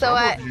 peace out.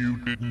 Wixoa- Some of you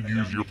didn't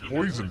use your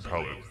poison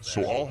pellet,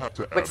 so I'll have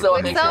to add Wixoa,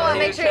 a make new Wixoa, sure one.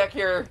 make you sure- check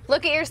your...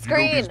 Look at your You know,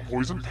 screen. these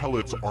poison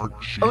pellets aren't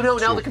cheap. Oh, no,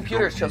 now so the if you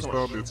computer don't shows use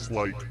them. them, it's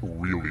like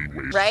really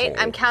wasteful. Right?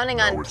 I'm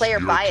counting on Now it's player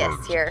your bias turn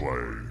to here.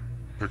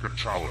 play. Pick a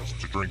chalice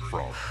to drink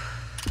from.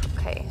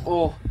 Okay.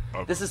 Ooh,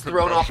 this has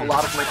thrown off a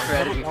lot of my strategy I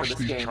haven't for washed this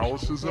these game.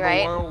 chalices in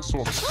Right. a while, so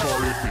I'm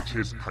sorry if they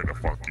taste kind of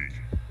funky.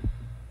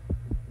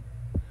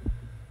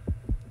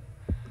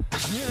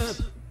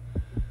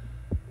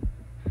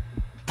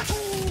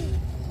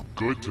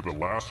 Good to the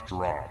last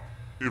drop,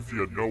 if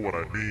you know what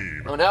I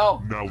mean. Oh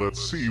no. Now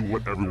let's see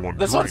what everyone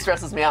This one drinks.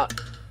 stresses me out.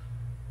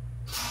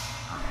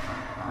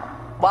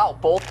 Wow,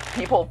 both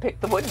people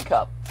picked the wooden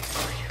cup.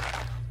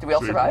 Do we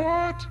all Say survive?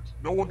 what?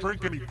 No one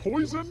drank any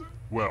poison?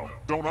 Well,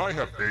 don't I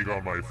have egg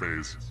on my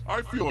face?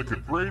 I feel like a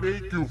grade A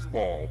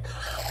goofball.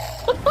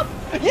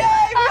 Yay,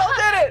 we all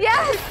did it!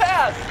 Yes! We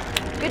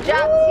passed! Good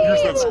job, Here's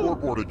team. that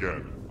scoreboard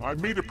again. I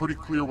made it pretty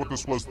clear what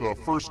this was the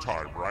first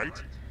time,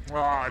 right?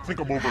 I think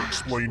I'm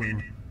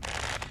over-explaining.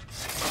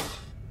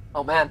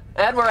 Oh man,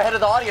 and we're ahead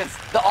of the audience.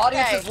 The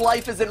audience's Okay.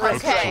 life is in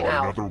risk Let's right try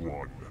now. another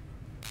one.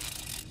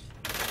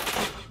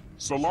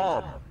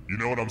 Salam. You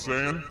know what I'm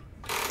saying?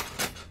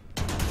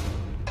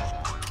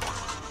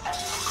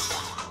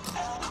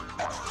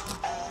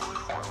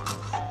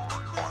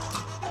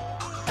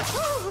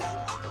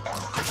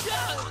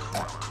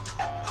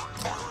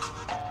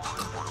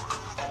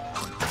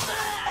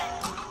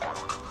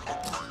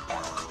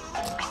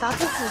 thought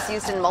this was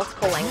used in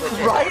multiple languages.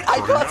 Right?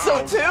 I thought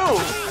so too.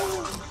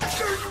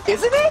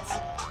 Isn't it?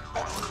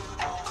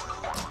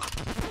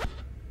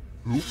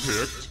 Who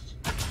picked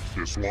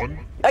this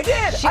one? I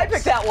did. Shoot. I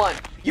picked that one.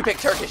 You picked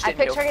Turkish, didn't I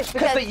picked you? Turkish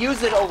because they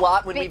use it a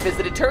lot when we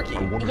visited Turkey.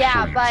 I want to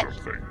Yeah, show you but-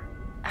 something.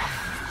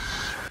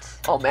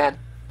 Oh man.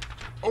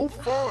 Oh,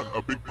 fun!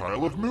 A big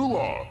pile of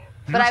moolah.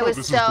 Here's But I how was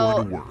this so- is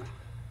going to work.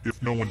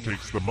 If no one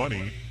takes the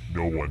money,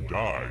 no one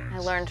dies. I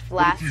learned But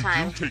last if you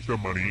time. do take the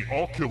money,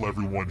 I'll kill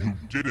everyone who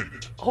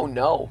didn't. Oh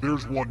no.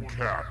 There's one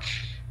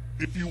catch.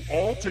 If you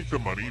all take the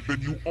money,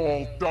 then you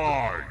all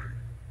die.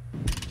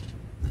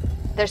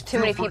 There's too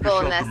many Feel free to people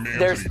in shove this. demands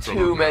There's at each too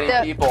other many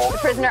now. people. The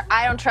prisoner.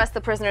 I don't trust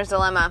the prisoner's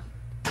dilemma.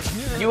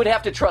 You would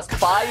have to trust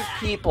 5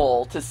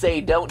 people to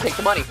say don't take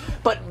the money.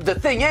 But the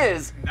thing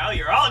is, Now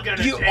you're all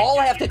gonna you take all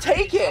it. have to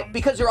take it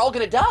because you're all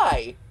gonna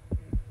die.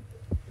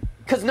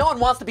 Because no one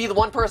wants to be the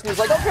one person who's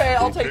like, okay,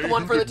 I'll take the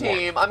one for the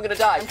team. I'm gonna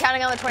die. I'm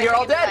counting on the 20 You're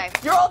all seconds dead.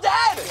 to die. You're all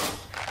dead.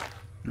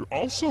 You're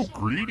also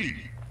greedy.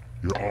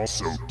 You're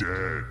also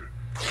dead.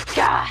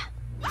 Gah.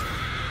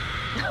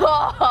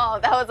 Oh,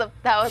 that was a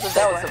That was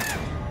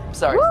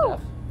sorry, Woo.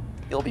 Steph.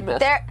 You'll be missed.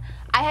 There,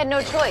 I had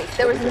no choice.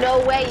 There was no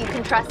way you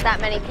can trust that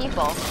many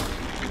people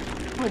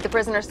with the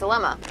prisoner's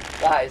dilemma.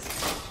 Guys,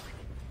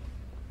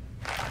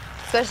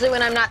 Especially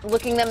when I'm not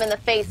looking them in the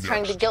face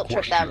trying to Next guilt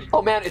trip them. question.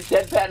 oh man, it's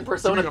Deadpan To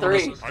Persona be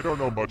 3. honest, I don't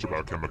know much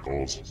about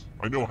chemicals.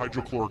 I know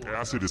hydrochloric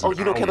acid is Oh, an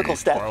you know chemical ally,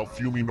 stuff. while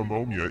fuming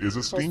ammonia is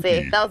a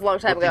stinky. see. That was a long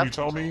time But ago. Can you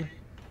tell me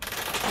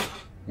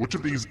which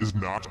of these is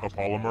not a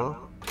polymer?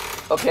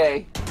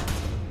 Okay.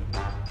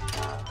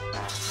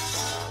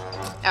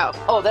 Oh,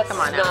 Oh, that's Come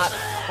on now. not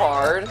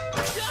hard.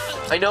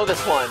 I know this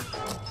one.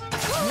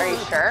 are you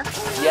sure?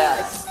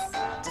 Yes.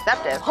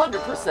 Deceptive.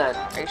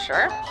 100%. Are you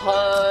sure?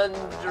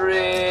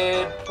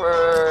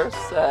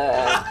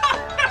 100%.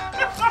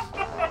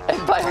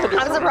 And by 100%,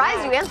 I'm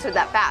surprised you answered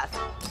that fast.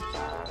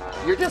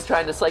 you're just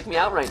trying to psych me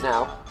out right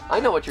now. I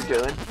know what you're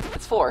doing.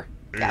 It's 4.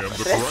 And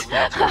the correct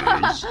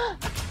answer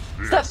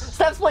is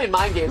Steph's playing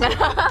mind games with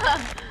me.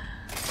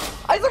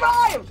 I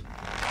survived!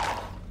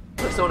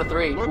 Persona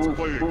 3. Let's Ooh,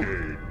 play a ooh.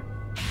 game.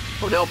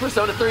 Oh no,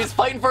 Persona 3 is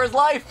fighting for his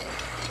life!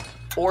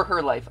 Or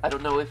her life. I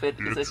don't know if it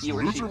is a It's he or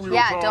she. loser wheel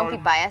Yeah, time. don't be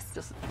biased.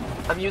 Just,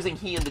 I'm using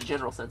he in the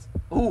general sense.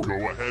 Ooh. Go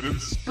ahead and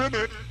spin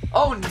it.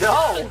 Oh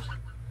no!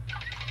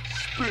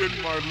 Spin,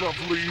 my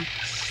lovely.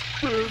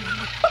 Spin.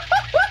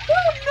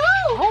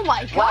 Oh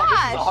my Wow, this is a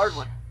gosh! hard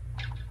one.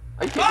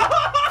 Are you kidding me?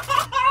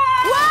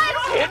 What?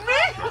 Kidding me?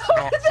 How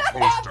Not did that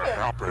supposed to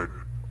happen? happen.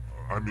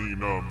 I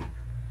mean,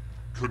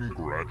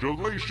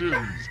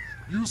 congratulations.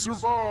 You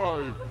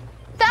survived.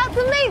 That's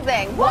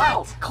amazing. Wow,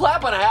 What?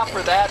 clap and a half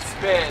for that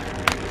spin.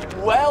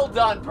 Well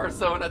done,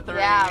 Persona 3.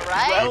 Yeah,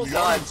 right? Well The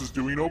done. audience is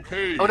doing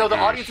okay. Oh no, the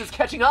audience is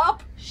catching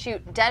up.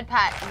 Shoot, Dead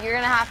Pat, you're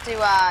gonna have to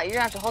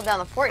hold down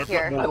the fort I've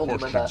here. got I more will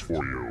do my questions best.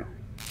 for you.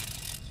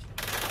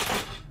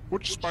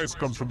 Which spice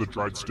comes from the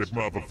dried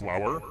stigma of a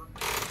flower?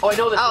 Oh, I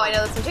know this Oh, one. I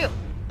know this one too.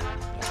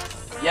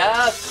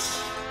 Yes.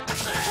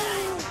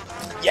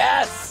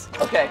 Yes.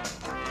 Okay.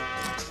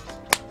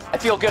 I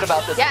feel good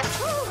about this. Yes.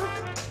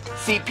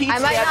 See, Pete's I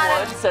might dad not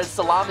one have- says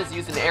salam is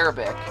used in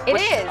Arabic. It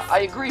which is. I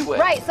agree with.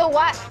 Right. So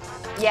what?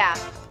 Yeah.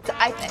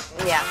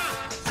 Yeah.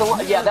 So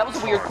yeah, that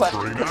was a weird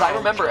question because I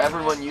remember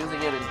everyone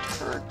using it in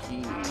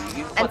Turkey.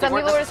 And some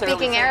people were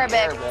speaking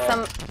Arabic.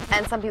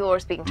 Some people were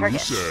speaking Who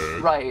Turkish.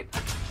 said Right.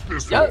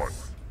 this Yes. one?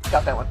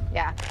 Got that one.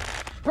 Yeah.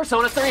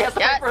 Persona 3 has to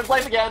Yes. fight for his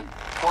life again.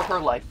 Or her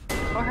life.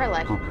 Or her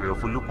life. Prepare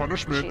for your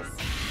punishment.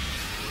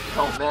 Jeez.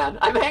 Oh man,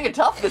 I'm hanging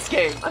tough this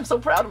game. I'm so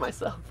proud of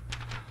myself.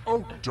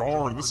 Oh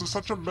darn, this is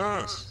such a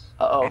mess.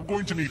 Uh-oh. I'm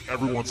going to need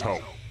everyone's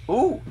help.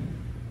 Ooh.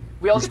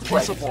 We all This get to play.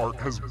 piece of art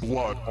has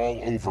blood all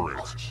over it.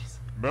 Jeez.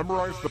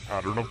 Memorize the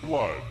pattern of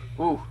blood.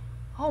 Ooh.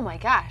 Oh my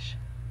gosh.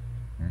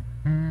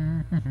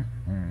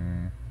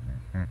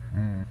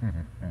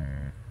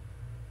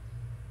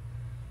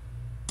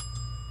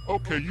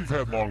 Okay, you've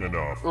had long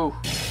enough. Ooh.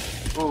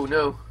 Ooh,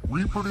 no.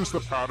 Reproduce the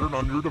pattern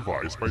on your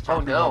device by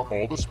tapping no. on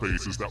all the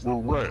spaces that were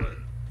red.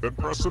 Then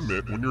press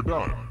submit when you're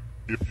done.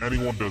 If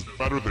anyone does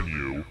better than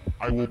you,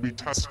 I will be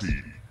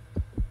testy.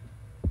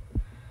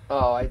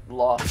 Oh, I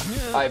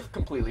lost. I've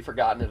completely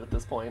forgotten it at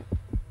this point.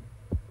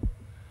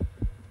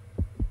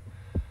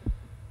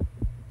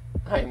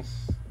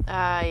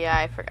 Yeah,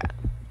 I forgot.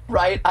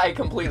 Right? I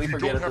completely If you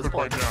forget don't at have this it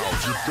by point.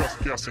 now, you're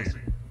just guessing.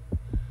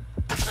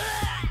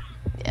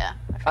 Yeah.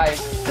 I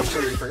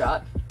completely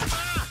forgot.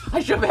 I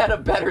should have had a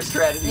better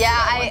strategy.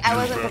 Yeah, for that I one.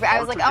 wasn't prepared. I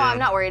was like, oh, I'm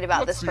not worried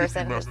about Let's this see if you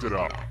person. messed it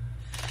up.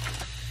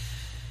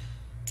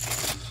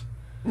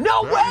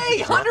 No That way!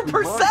 is exactly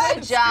 100%! right.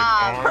 Good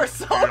job. And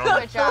Persona I am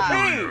Good job. 3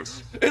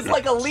 furious. is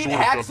like a lead Sort of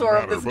doesn't hacksaw of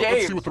matter, this but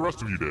Let's see game. what the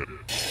rest of you did.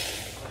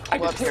 I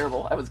did Whoops.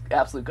 terrible. I was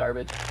absolute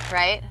garbage.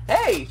 Right?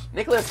 Hey,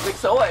 Nicholas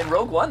Vixoa and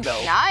Rogue One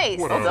though. Nice.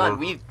 What? Well done.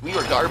 We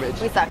were garbage.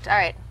 We sucked. All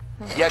right.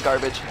 Yeah,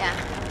 garbage.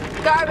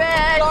 Yeah.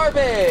 Garbage.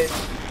 Garbage!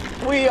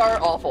 We are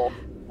awful.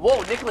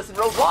 Whoa, Nicholas and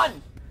Rogue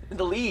One in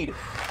the lead.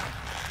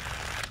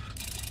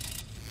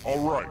 All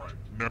right,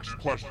 next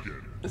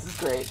question. This is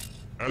great.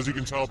 As you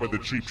can tell by the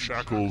cheap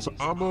shackles,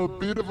 I'm a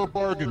bit of a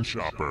bargain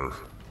shopper.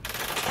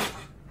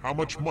 How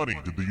much money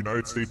did the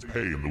United States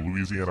pay in the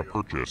Louisiana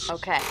Purchase?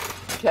 Okay.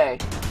 Okay.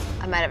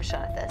 I might have a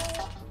shot at this.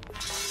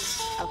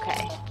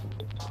 Okay.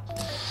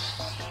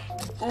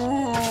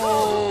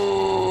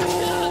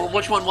 Ooh,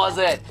 which one was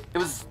it? It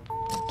was...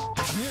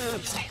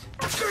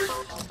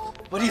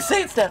 What do you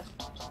say, Steph?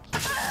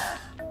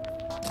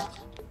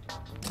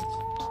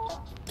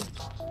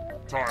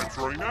 Time's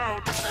running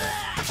out.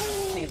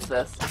 Needs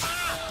this.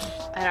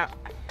 I don't...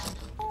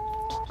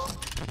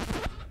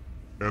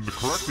 And the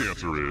correct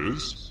answer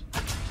is...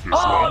 this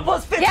Oh, one. it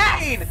was 15!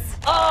 Yes!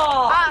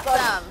 Oh!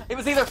 Awesome. It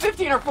was either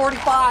 15 or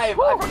 45.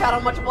 I forgot how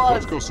much it was.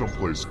 Let's go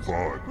someplace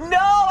fun. No,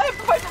 I have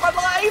to fight for my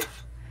life!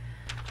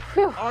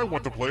 I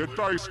want to play a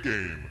dice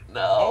game. No.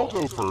 I'll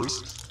go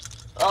first.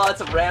 Oh, it's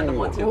a random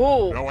one, too.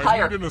 Ooh. Now I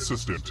Higher. need an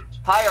assistant.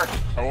 Higher.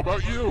 How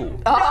about you?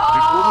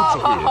 Oh.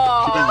 In order to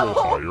live, should I roll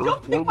higher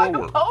Don't be or my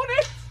lower?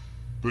 opponent!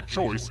 The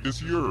choice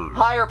is yours.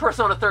 Higher,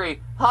 Persona 3.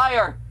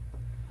 Higher.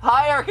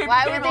 Higher. Keep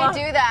Why keep would it on.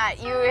 they do that?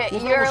 Well, You're that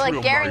was like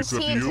real nice of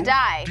guaranteed you. to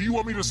die. Do you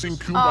want me to sing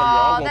Kumbaya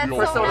Aw, while that's we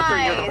all so Persona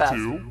 3, you're the nice. best.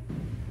 too?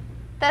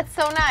 That's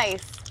so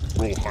nice.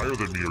 Roll higher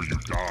than me or you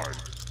die.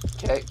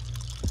 Okay.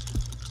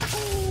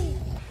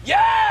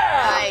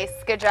 Yeah! Nice.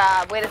 Good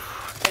job. Way to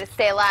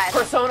stay alive.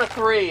 Persona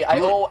 3. I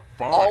owe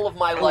Fine. all of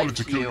my I life wanted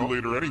to to kill you. you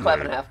later anyway. Clap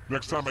and a half.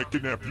 Next time I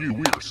kidnap you,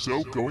 we are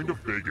so going to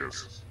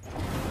Vegas.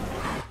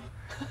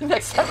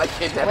 Next time I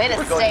kidnap Way you, to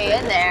we're going stay to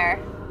in there.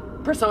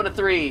 Persona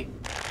 3.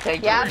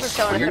 Thank Yeah, you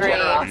Persona for your 3.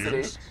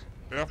 generosity.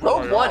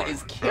 Rogue One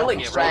is killing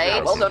it right now.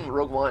 Right? Well done,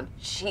 Rogue One.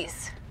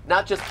 Jeez.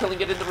 Not just killing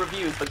it in the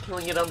reviews, but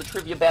killing it on the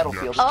trivia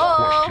battlefield. Next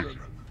Oh. question.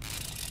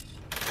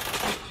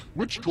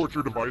 Which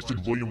torture device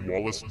did William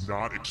Wallace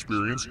not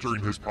experience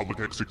during his public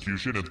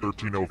execution in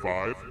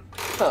 1305?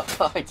 Oh,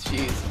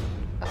 jeez.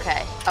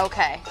 Okay.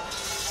 Okay.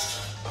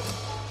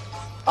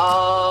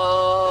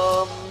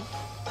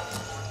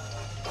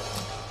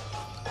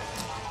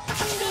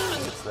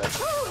 What's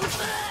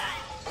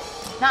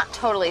that? Not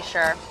totally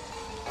sure.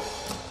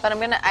 But I'm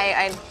gonna.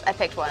 I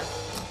picked one.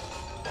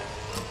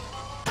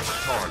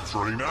 Time's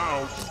running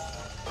out.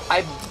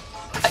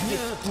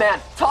 Man,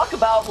 talk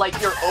about like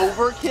your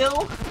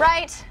overkill.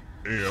 Right.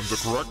 And the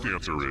correct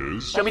answer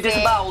is... Show me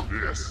disemboweled.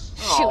 this.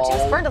 Shoot, he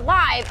was burned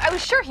alive. I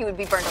was sure he would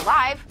be burned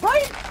alive.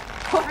 Right?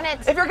 Darn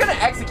it. If you're gonna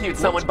execute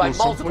someone by Let's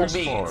go multiple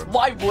someplace means, fun.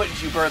 why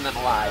wouldn't you burn them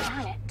alive?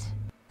 Darn it.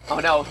 Oh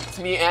no, it's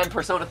me and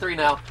Persona 3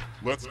 now.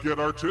 Let's get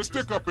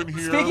artistic up in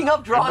here. Speaking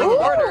of drawing And no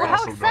order, more how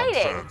also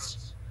exciting.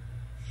 nonsense.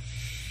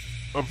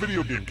 A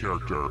video game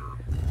character.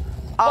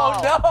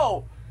 Oh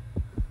no!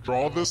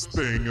 Draw this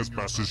thing as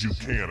best as you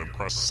can and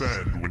press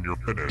send when you're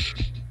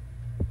finished.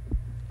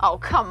 Oh,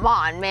 come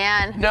on,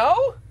 man.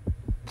 No?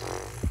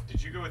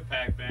 Did you go with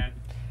Pac-Man?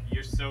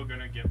 You're so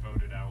gonna get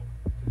voted out.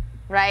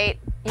 Right?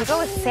 You go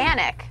with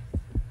Sanic.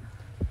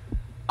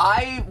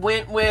 I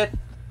went with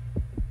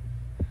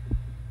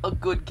a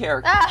good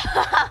character.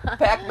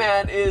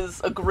 Pac-Man is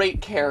a great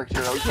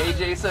character, okay,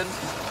 Jason?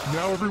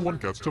 Now everyone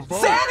gets to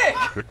vote.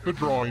 Sanic! Pick the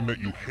drawing that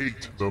you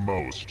hate the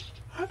most.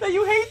 That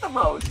you hate the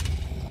most.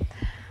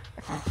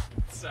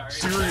 Sorry.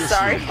 Seriously,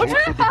 Sorry. vote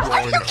for the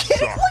drawing that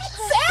sucks.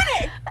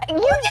 Sanic!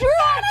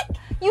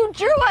 You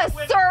drew a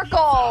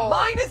circle.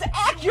 Mine is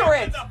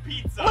accurate! The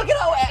pizza. Look at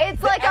how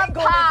It's like a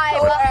angle is pie,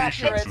 so but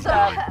Patience accurate. is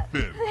wearing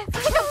thin.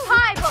 It's like a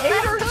pie, but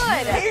Haters,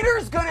 less good.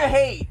 haters gonna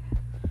hate.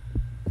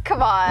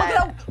 Come on. Look at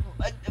how,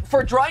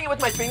 for drawing it with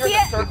my finger,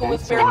 Yeah. the circle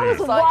is That fairly That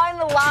was precise.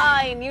 one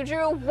line. You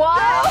drew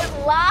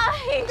one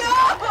line.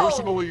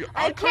 Personally,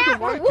 I kinda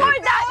can't like reward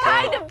it. that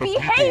kind of The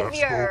people have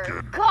behavior.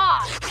 spoken.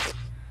 God.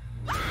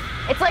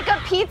 It's like a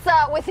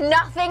pizza with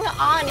nothing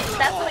on it.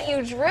 That's what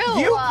you drew.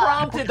 You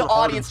prompted Put the your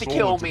heart audience to and soul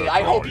kill into me. that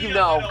I hope drawing. you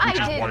know. I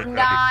Which is why did it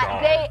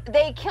not. died.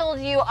 They killed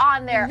you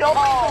on their No, own.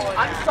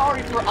 I'm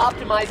sorry for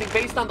optimizing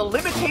based on the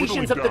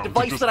limitations of the Whittling down to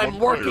device just that I'm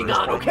one working player is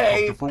on, finally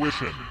okay? come to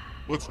fruition.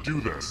 Let's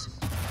do this.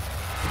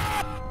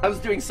 I was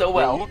doing so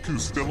Well, well. look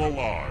who's still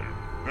alive.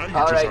 Now you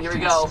All just right, have here to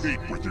we go.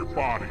 escape with your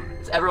body.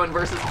 It's everyone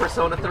versus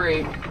Persona 3.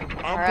 I'm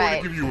going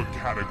right. to give you a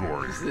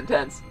category. This is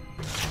intense.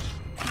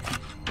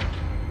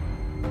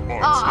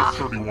 Months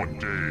with 31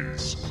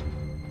 days.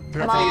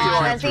 Come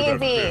on, Answer that's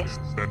that easy. fits,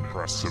 then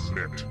press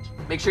submit.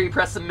 Make sure you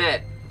press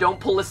submit. Don't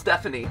pull a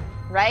Stephanie.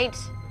 Right?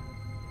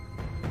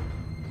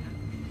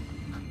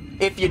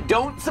 If you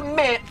don't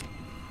submit,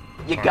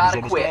 you Time is gotta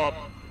almost quit. up.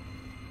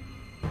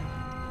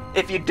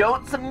 If you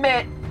don't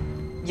submit,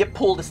 you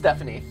pull to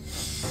Stephanie.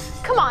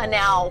 Come on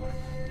now.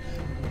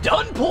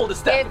 Done pull to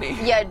Stephanie.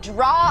 If you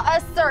draw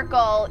a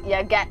circle,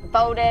 you get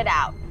voted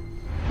out.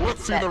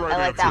 Let's see the right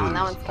I like that one. That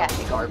answers. one's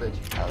catchy. Garbage.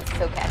 That was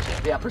so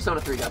catchy. Yeah, Persona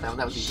 3 got that one.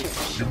 That was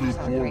easy. You move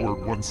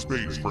forward one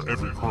space for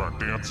every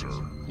correct answer.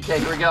 Okay,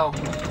 here we go.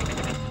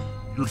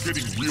 You're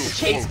getting real chase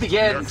close to the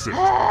begins. exit.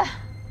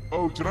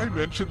 Oh, did I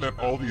mention that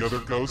all the other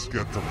ghosts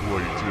get to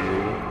play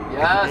too?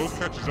 Yes. If the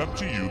ghost catches up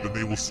to you, then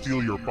they will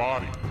steal your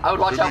body. I would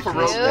watch Then out they for can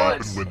Rogue escape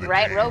One. and win the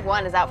Right? game. Rogue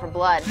One is out for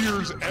blood.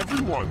 Here's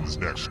everyone's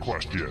next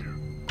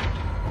question.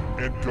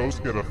 And ghosts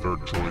get a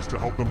third choice to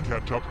help them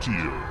catch up to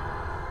you.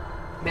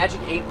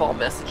 Magic 8-Ball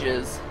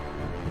messages.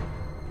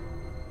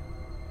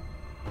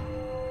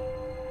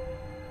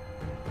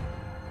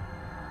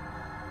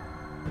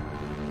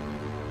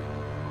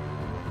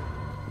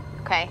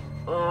 Okay.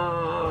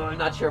 I'm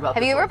not sure about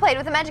Have this you ever one. played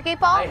with a Magic 8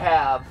 Ball? I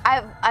have.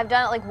 I've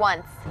done it like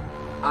once.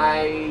 But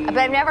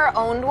I've never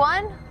owned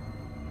one.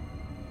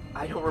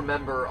 I don't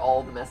remember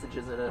all the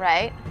messages in it.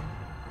 Right.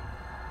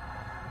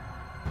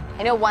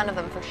 I know one of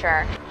them for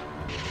sure.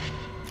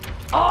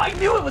 Oh, I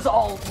knew it was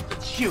all.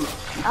 Shoot.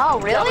 Oh,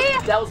 really?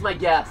 That was my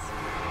guess.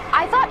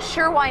 I thought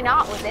Sure Why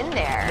Not was in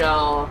there.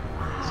 No.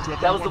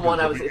 That was the one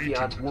I was Of the iffy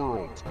on. ancient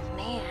world.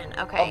 Man,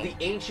 Of okay.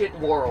 the ancient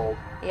world.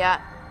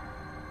 Yeah.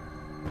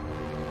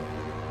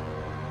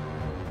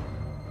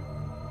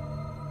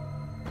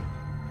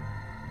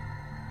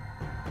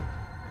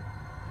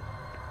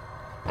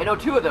 I know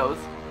 2 of those.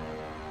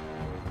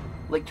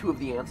 Like 2 of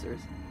the answers.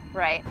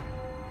 Right.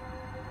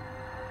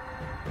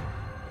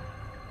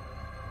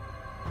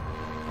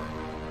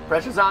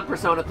 Pressure's on,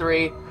 Persona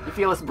 3. You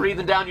feel us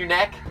breathing down your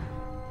neck?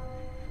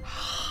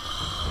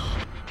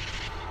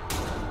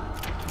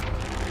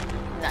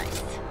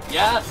 Nice.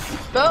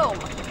 Yes! Boom.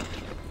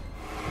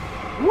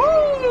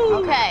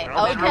 Woo! Okay,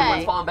 Everyone's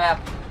okay. falling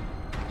back.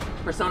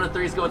 Persona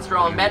 3's going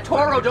strong. Matt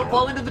Toro, don't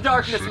fall into the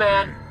darkness,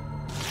 man.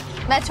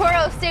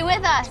 Matoro, stay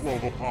with us.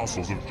 12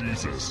 apostles of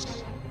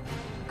Jesus.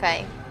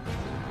 Okay.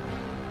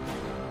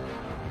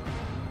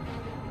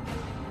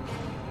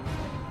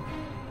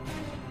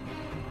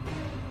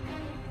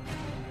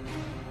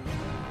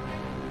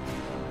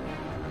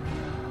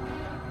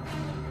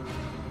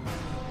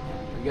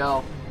 Here we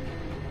go.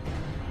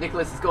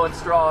 Nicholas is going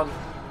strong.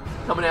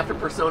 Coming after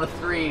Persona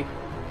 3.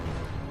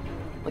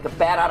 Like a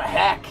bat out of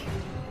heck.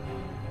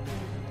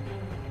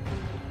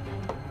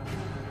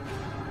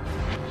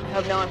 I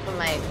hope no one from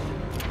my...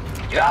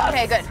 Yes!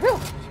 Okay, good. Whew.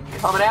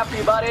 Coming after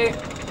you, buddy.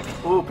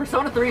 Ooh,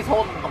 Persona 3's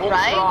holding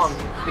Right? strong.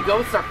 The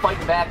ghosts are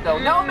fighting back, though.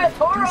 No,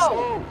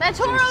 Mattoro!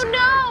 Matoro,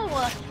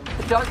 no!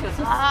 The darkness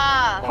is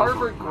Ah.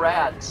 Harvard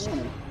grad.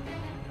 Ooh.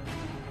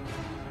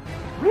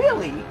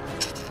 Really?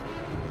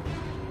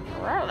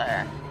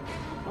 Really?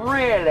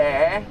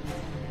 Really?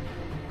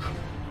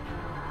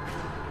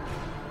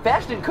 If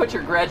Ashton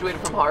Kutcher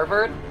graduated from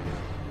Harvard,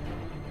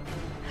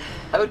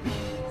 I would be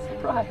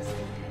surprised.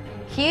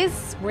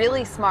 He's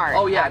really smart,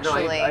 Oh yeah,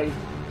 actually. no, I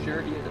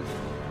sure he is.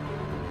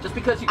 Just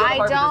because you go to I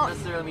Harvard don't- doesn't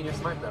necessarily mean you're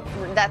smart,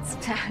 though. That's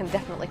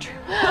definitely true.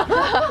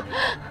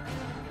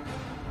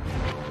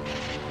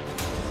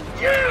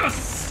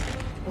 Yes!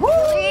 Woo!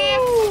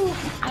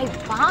 I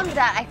bombed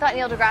that. I thought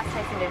Neil deGrasse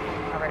Tyson did come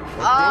from Harvard.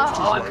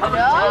 Oh, I'm coming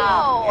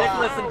no! through.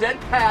 Nicholas and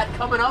Dead Pat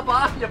coming up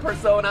on you,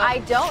 Persona. I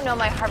don't know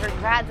my Harvard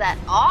grads at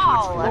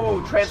all.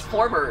 Ooh,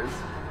 Transformers.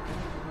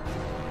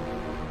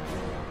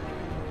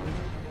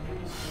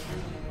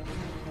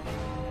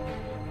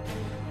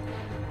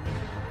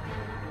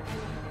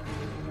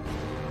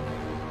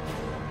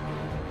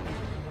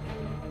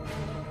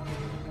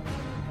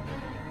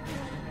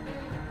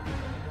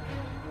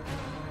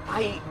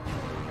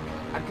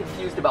 I'm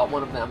confused about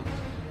one of them.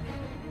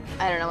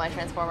 I don't know my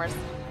Transformers.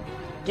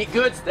 Get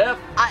good, Steph.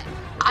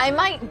 I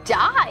might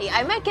die.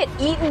 I might get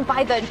eaten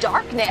by the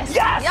darkness.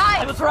 Yes!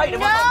 I was right. It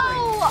No!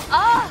 was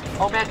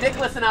Oh man,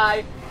 Nicholas and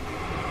I.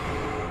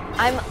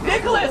 I'm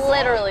Nicholas!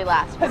 literally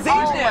last. Has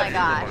Oh aged my him.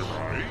 gosh.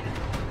 Right?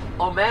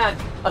 Oh man,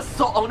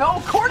 assault. Oh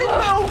no, Courtney too.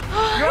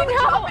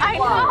 I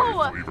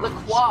know.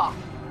 LaCroix.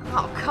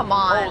 Oh, come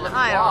on. Oh,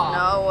 I don't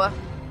know.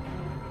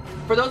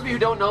 For those of you who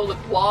don't know,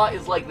 LaCroix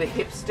is like the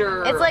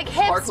hipster. It's like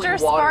hipster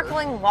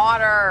sparkling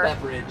water.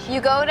 beverage.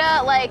 You go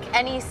to like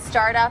any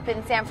startup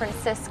in San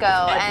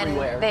Francisco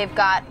everywhere. and they've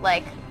got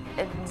like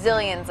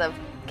zillions of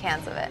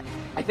cans of it.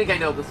 I think I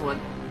know this one.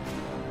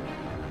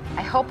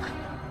 I hope.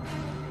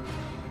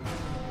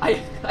 I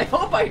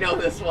hope I know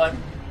this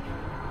one.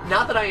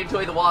 Not that I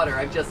enjoy the water.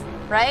 I've just.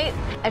 Right?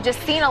 I've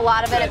just seen a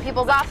lot of it at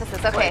people's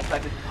offices. Okay.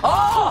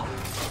 Oh!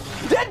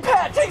 Dead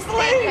Pat takes the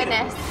Thank lead.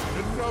 goodness.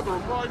 Another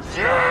life.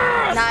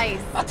 Yes! Nice.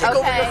 I'll take over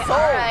Okay, your soul.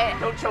 all right.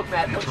 Don't choke,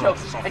 Matt. Don't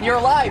choke. And you're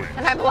alive.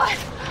 And I'm alive.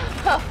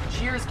 Oh,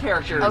 Cheers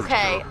characters.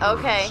 okay,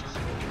 okay.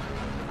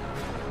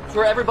 It's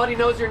where everybody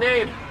knows your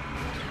name.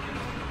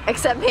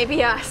 Except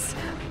maybe us.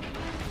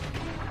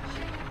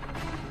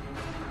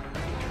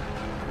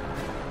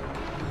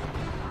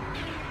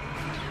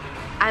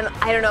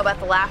 I don't know about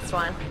the last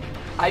one.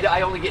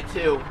 I only get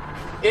 2.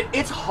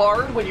 It's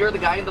hard when you're the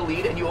guy in the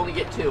lead and you only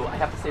get 2. I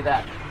have to say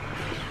that.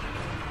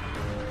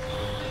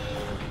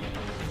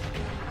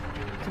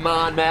 Come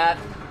on, Matt.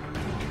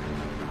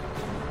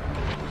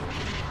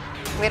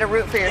 Way to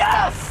root for yourself.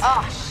 Yes!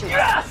 Oh, shoot.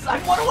 Yes!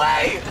 I'm 1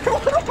 away! I'm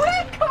 1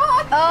 away! Come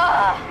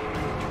on!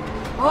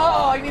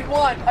 Oh, I need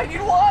 1. I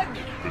need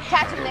 1!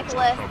 Catch him,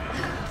 Nicholas.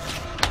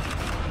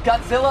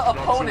 Godzilla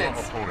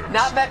opponents. opponents.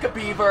 Not Mecha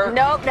Beaver.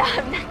 Nope,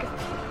 not.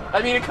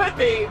 I mean, it could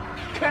be.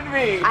 Could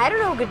be. I don't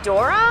know,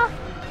 Ghidorah?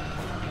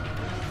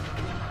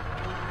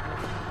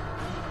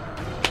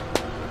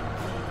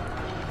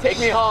 Take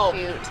me home.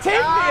 Shoot. Take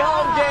me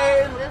home,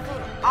 game. This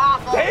is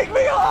awful. Take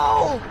me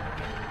home.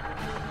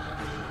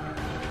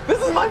 This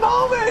is my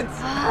moment.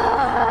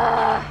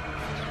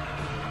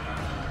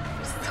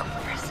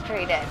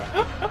 frustrated.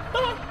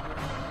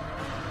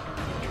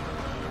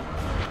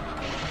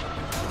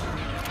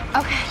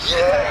 Okay.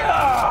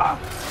 Yeah!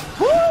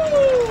 Woo!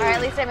 All right,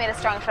 at least I made a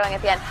strong showing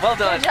at the end. Well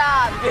done. Good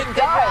job. Didn't Good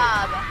die.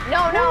 job. No,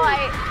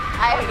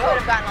 I would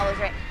have gotten all those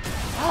right.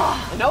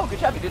 No, good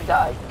job, you didn't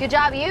die. Good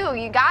job,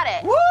 you got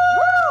it.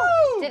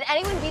 Woo! Did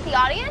anyone beat the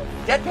audience?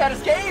 Deadpan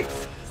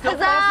escapes! Still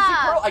plans to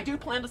see Pearl. I do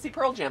plan to see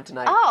Pearl Jam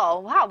tonight. Oh,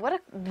 wow, what a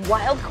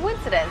wild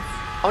coincidence.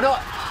 Oh no,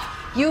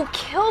 You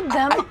killed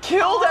them. I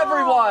killed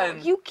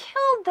everyone! You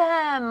killed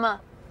them.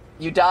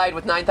 You died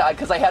with 9,000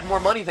 because I had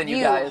more money than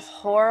you guys.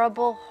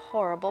 Horrible,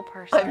 horrible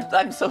person.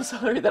 I'm so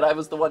sorry that I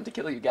was the one to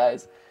kill you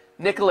guys.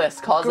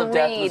 Nicholas, cause of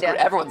death was Greed.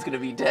 everyone's gonna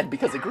be dead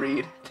because of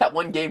greed. That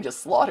one game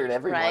just slaughtered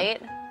everyone.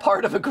 Right.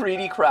 Part of a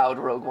greedy crowd,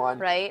 Rogue One.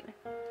 Right?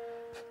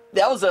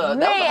 That was a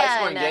high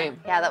scoring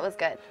game. Yeah, that was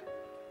good.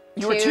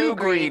 You were too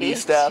greedy,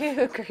 Steph.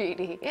 Too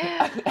greedy.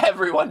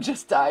 Everyone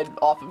just died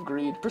off of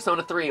greed.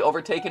 Persona 3,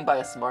 overtaken by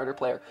a smarter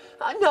player.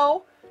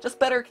 No, just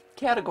better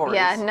categories.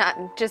 Yeah,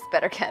 not just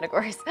better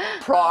categories.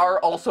 Prar,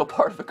 also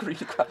part of a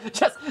greedy crowd.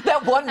 Just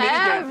that one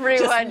minigame.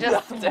 Everyone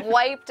just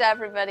wiped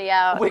everybody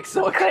out.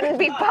 Wixo Couldn't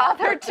be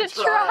bothered to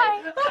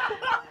try.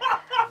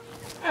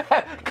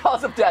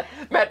 Cause of death.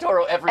 Matt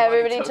Toro,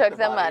 everybody took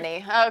the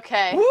money.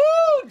 Okay. Woo!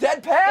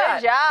 Dead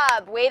Pat! Good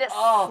job. Way to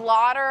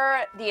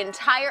slaughter the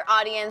entire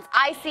audience.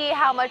 I see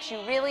how much you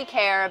really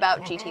care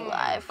about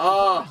GTLive.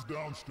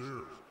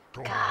 Downstairs.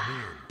 Come on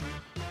in.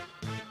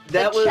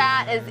 The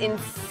chat is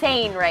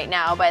insane right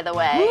now, by the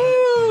way.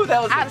 Woo!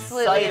 That was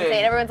absolutely exciting.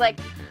 insane. Everyone's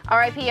like,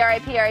 R.I.P.,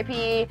 R.I.P.,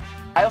 R.I.P.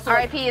 I also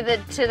R.I.P.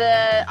 to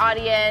the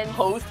audience.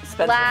 Host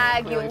Spencer.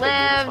 Lag, you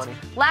lived.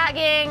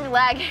 Lagging.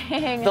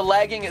 The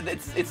lagging,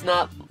 it's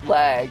not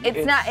lag.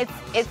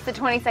 It's the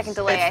 20-second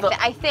delay,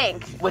 I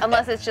think. With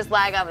Unless it's just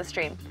lag on the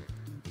stream.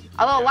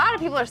 Although a lot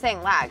of people are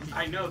saying lag.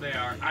 I know they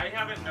are. I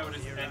haven't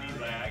noticed any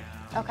lag.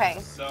 Okay.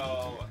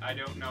 So I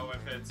don't know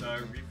if it's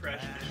a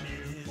refresh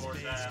issue for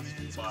them,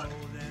 but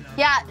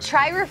Yeah,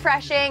 try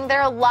refreshing. There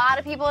are a lot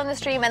of people in the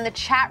stream and the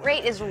chat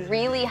rate is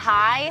really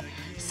high.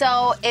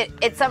 So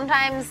it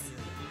sometimes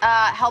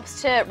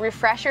helps to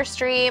refresh your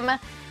stream.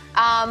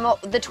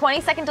 The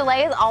 20-second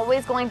delay is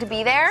always going to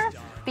be there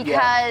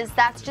because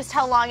that's just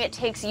how long it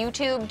takes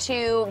YouTube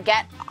to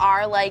get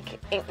our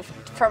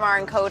from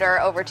our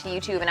encoder over to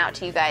YouTube and out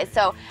to you guys.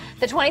 So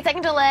the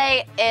 20-second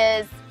delay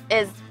is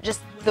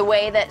just the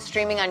way that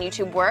streaming on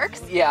YouTube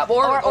works. Yeah,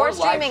 or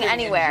streaming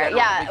anywhere.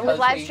 Yeah, with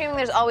live they, streaming,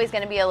 there's always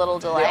going to be a little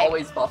delay. They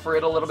always buffer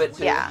it a little bit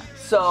too. Yeah.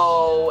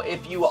 So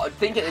if you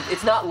think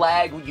it's not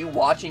lag, you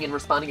watching and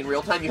responding in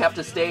real time, you have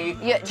to stay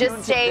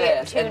tuned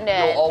tuned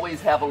in. You'll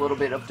always have a little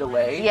bit of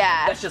delay.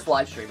 Yeah. That's just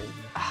live streaming.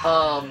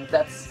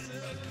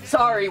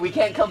 Sorry, we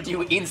can't come to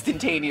you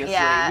instantaneously.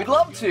 Yeah. We'd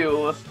love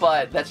to,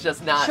 but that's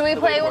just not. Should we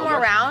play one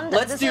more round?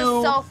 This is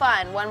so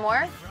fun. One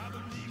more?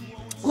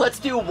 Let's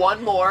do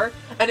one more.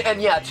 And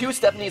yeah, to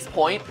Stephanie's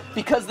point,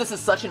 because this is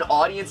such an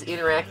audience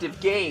interactive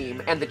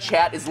game and the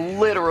chat is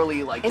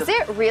literally like Is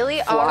it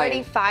really flying.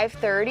 already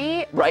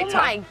 5:30? Right? Oh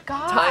my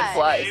god. Time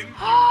flies.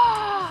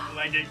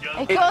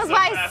 It goes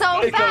by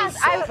so fast.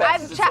 I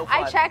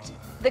fast. checked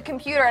the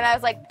computer and I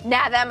was like,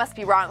 nah, that must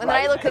be wrong. And then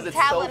I looked at the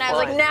tablet and I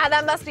was like, nah,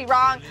 that must be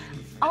wrong.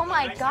 Oh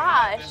my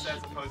gosh.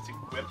 As opposed to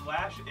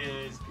Quiplash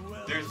is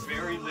there's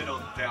very little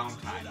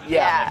downtime.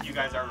 Yeah. Like you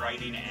guys are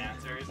writing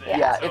answers.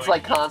 Yeah, so it's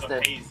like keeps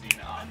constant. the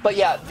pacing up. But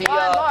yeah,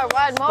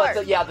 one more.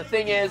 But the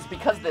thing is,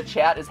 because the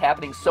chat is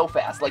happening so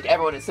fast, like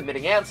everyone is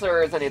submitting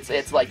answers, and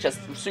it's like just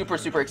super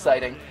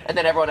exciting, and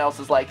then everyone else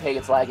is like, hey,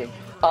 it's lagging.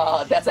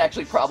 That's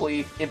actually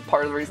probably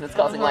part of the reason it's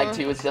causing lag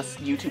too. Is just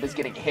YouTube is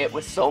getting hit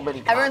with so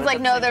many. Everyone's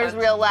like, no, there's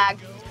real lag.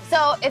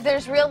 So if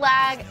there's real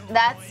lag,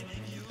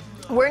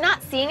 we're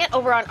not seeing it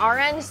over on our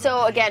end,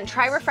 so again,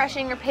 try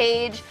refreshing your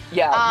page.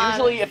 Yeah,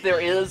 usually if there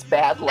is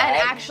bad lag, and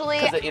actually,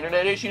 because of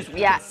internet issues,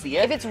 we can see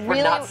it. If it's really,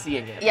 we're not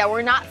seeing it. Yeah,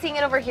 we're not seeing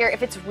it over here.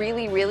 If it's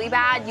really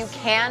bad, you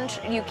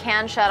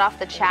can shut off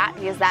the chat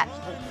because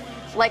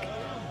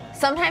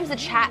sometimes the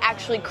chat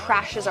actually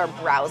crashes our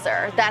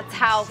browser. That's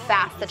how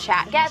fast the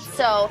chat gets.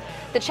 So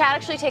the chat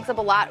actually takes up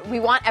a lot. We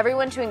want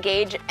everyone to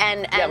engage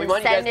and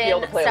send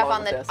in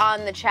stuff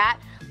on the chat.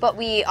 But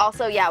we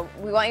also,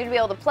 we want you to be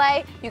able to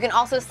play. You can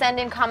also send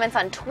in comments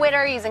on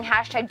Twitter using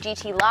hashtag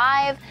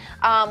GTLive,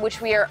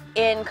 which we are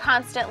in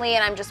constantly,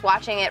 and I'm just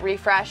watching it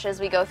refresh as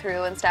we go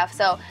through and stuff.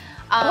 So,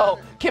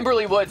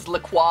 Kimberly Woods, La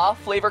Croix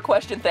flavor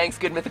question. Thanks,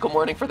 Good Mythical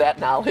Morning, for that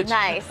knowledge.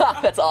 Nice.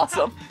 That's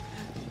awesome.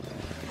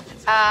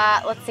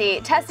 Let's see.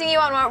 Testing you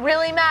on what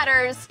really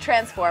matters,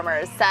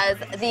 Transformers, says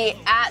the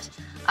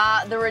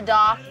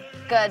Radaka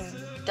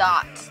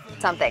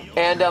something.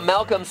 And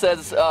Malcolm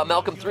says,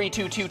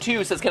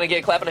 Malcolm3222 says, can I get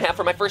a clap and a half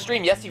for my first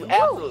stream? Yes, you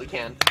absolutely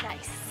can.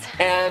 Nice.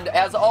 And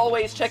as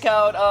always, check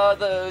out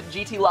the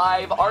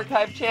GTLive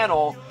archive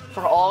channel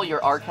for all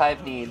your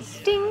archive needs.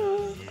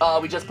 Ding.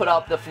 We just put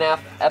out the FNAF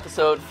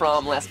episode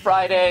from last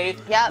Friday.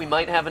 Yep. We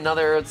might have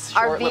another short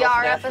Our little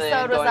VR FNAF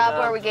episode thing was up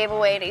where we gave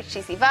away an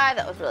HTC Vive.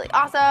 That was really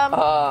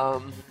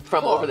awesome.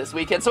 From over this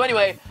weekend. So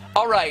anyway,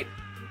 all right.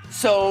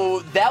 So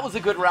that was a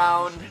good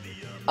round.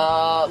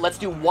 Let's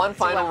do one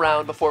final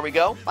round before we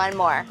go. One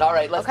more. All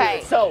right, let's do Okay.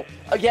 it. So,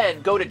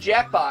 again, go to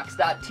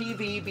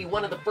jackbox.tv, be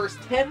one of the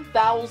first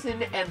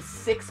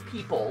 10,006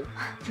 people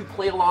to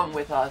play along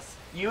with us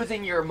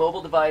using your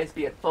mobile device,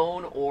 be it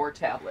phone or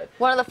tablet.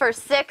 One of the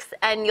first 6,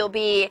 and you'll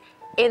be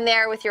in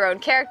there with your own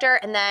character,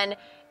 and then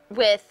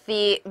with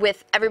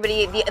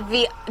everybody,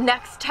 the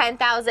next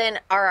 10,000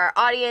 are our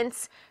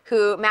audience,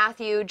 who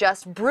Matthew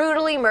just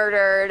brutally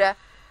murdered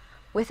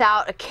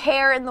without a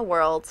care in the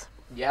world.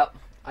 Yep.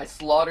 I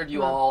slaughtered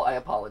you all. I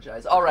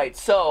apologize. All right,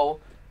 so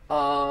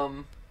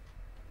we're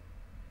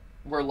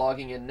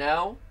logging in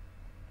now.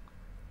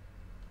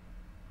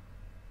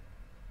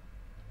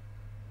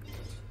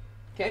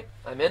 Okay,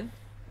 I'm in.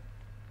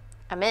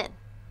 I'm in.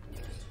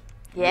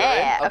 You're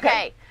Yeah. in?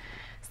 Okay.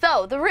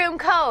 So the room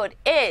code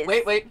is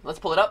Wait, let's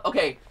pull it up.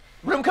 Okay,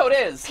 room code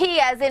is P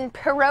as in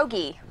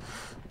pierogi,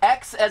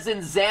 X as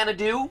in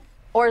Xanadu,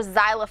 or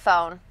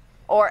xylophone,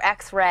 or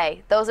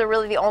X-ray. Those are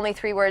really the only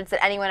 3 words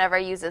that anyone ever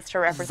uses to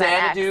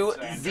represent Xanadu,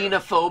 X.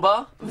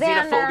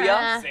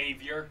 xenophobia,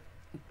 Savior.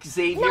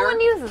 Xavier, No one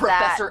uses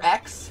Professor that.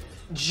 X,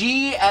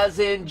 G as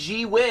in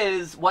gee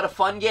whiz, what a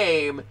fun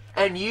game,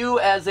 and U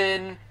as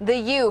in The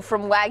U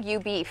from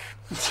Wagyu beef.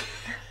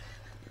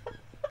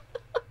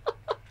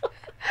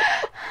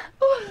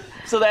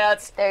 so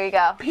that's There you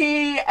go.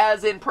 P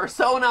as in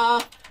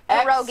persona,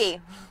 X Pierogi.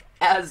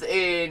 as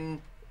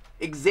in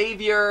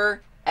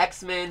Xavier,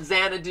 X-Men,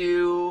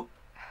 Xanadu,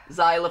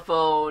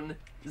 xylophone,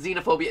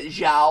 xenophobia,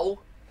 Zhao,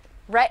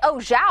 Right? Oh,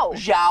 Zhao.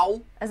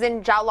 Zhao, As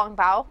in Zhao Long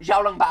Bao.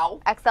 Zhao Long Bao,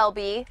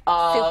 XLB.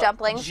 Soup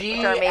dumplings, G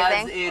which are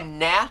as amazing. in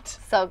Nat,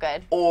 So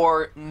good.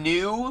 or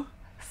New,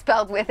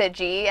 Spelled with a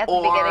G at the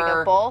Or- beginning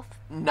of both.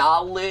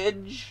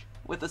 knowledge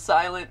with a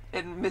silent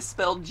and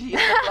misspelled G. At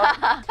the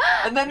front.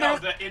 And then No,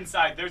 there's, the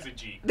inside, there's a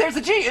G. there's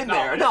a G in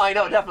there. No, I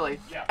know, definitely.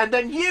 Yeah. And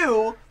then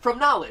U from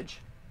knowledge.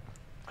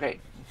 Great.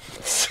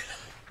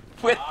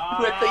 with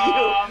the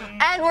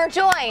And we're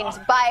joined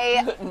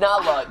by U.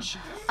 Knowledge.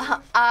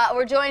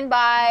 we're joined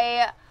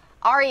by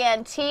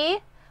Ariane T.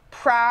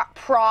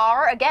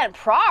 Prar. Again,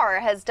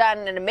 Prar has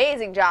done an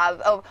amazing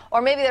job of,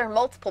 or maybe there are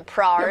multiple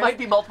Prars. There might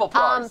be multiple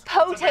pros. It's a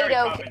very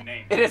Potato common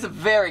name. It is a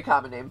very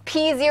common name.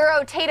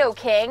 P0 Tato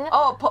King.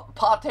 Oh,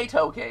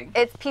 Potato King.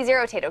 It's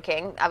P0 Tato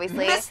King,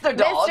 obviously. Mr.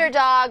 Dog. Mr.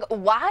 Dog.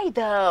 Why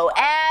though?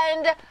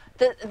 And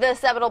the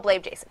seminal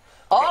Blame Jason.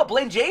 Oh,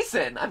 Blame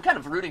Jason. I'm kind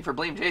of rooting for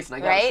Blame Jason, I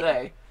gotta Right?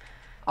 say.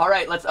 All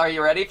right, are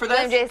you ready for this?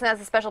 Blame Jason has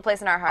a special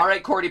place in our heart. All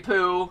right, Cordy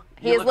Poo.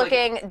 He you is look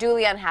like- looking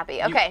duly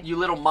unhappy. Okay. You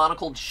little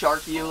monocled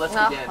shark, you. Let's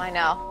Oh, begin. I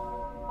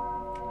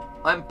know.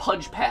 I'm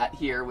Pudge Pat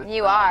here with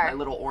You are. my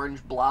little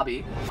orange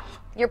blobby.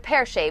 You're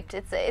pear-shaped.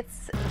 It's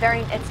Full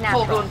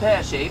natural. blown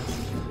pear shaped.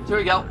 Here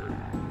we go.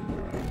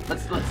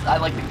 Let's. I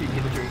like the creepy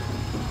imagery.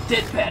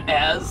 Dead Pet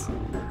as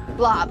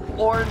Blob.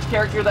 orange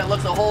character that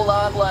looks a whole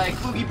lot like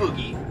Boogie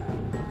Boogie.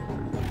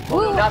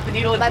 Ooh, Not the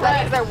needle and my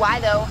thread. buttocks are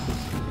wide though.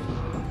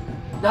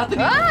 Not the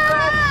needle and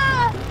thread.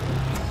 Ah!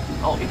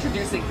 Oh,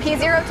 introducing.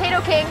 P0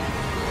 Tato King.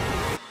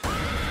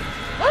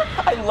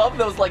 I love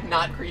those like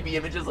not creepy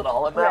images at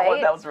all in that one.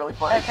 Right? That was really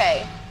fun.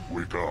 Okay.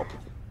 Wake up.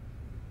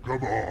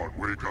 Come on,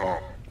 wake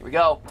up. Here we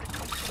go.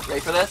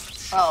 Ready for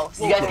this? Oh,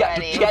 You guys got.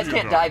 ready. You guys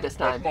can't die this A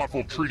time.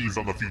 thoughtful treatise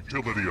on the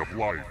futility of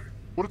life.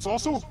 But it's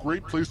also a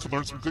great place to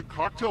learn some good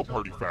cocktail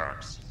party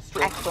facts.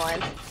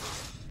 Excellent.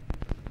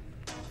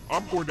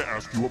 I'm going to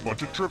ask you a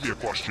bunch of trivia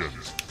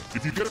questions.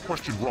 If you get a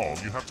question wrong,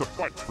 you have to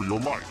fight for your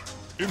life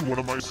in one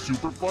of my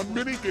super fun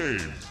mini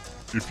games.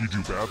 If you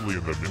do badly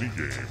in the mini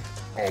game,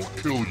 I'll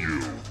kill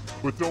you.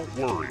 But don't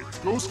worry,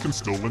 Ghost can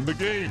still win the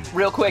game.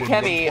 Real quick, When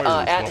Hemi, one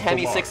player is at left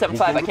Hemi675,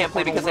 alive, I we'll go can't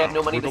play to the because I have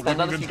no money to final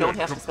spend on round this. You where don't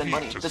the have to spend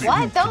money. winning This entity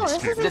is, What? No,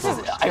 competes this is-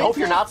 first. I hope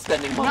you're not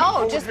spending money.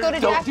 No, just go to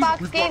Don't-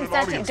 Jackbox We've got Games. an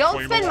audience Don't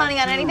playing spend money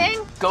on along, too.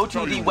 anything. Go to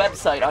Tell the you what,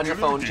 website on your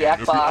phone, if the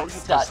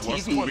audience has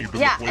less money jackbox.tv, than the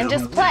Yeah, player and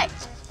just who play.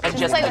 wins, and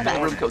Just just play enter with the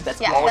us. room code.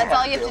 That's Yeah, all that's you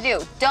all you have to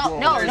do. Don't,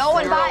 no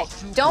one buy.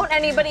 Don't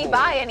anybody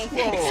buy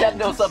anything. Accept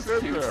no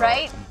substitutes.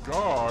 Right?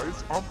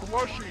 Guys, I'm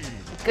blushing.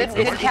 Good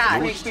Am I just catch.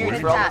 really Good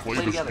explaining catch. how to play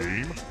Play this together.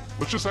 game?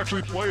 Let's just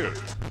actually play it.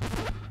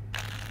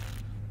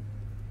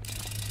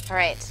 All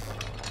right.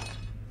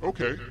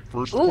 Okay,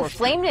 first Ooh, question.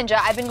 Flame Ninja.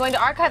 I've been going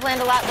to Archive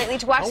Land a lot lately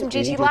to watch How some old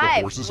GT are the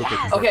Live. horses at the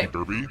Yes. Kentucky Okay.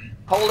 Derby?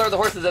 How old are the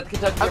horses at the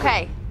Kentucky Derby?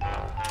 Okay.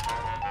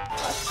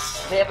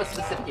 They have a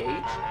specific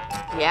age?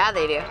 Yeah,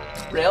 they do.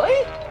 Really?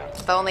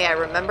 If only I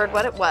remembered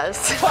what it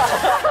was.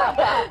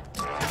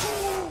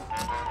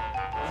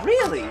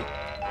 Really?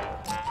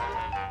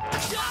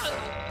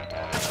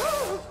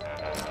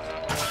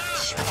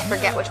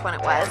 Forget which one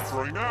it was.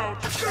 Throwing out.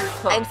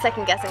 I'm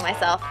second guessing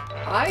myself.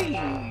 I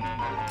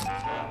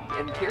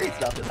am curious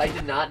about this. I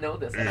did not know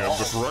this at And all.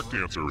 the correct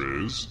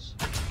answer is...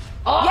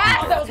 Oh,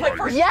 Yes! that was my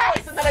first Yes!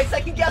 choice, and then I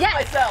second guessed Yes!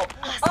 myself.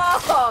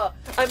 Oh,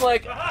 I'm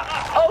like,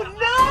 oh It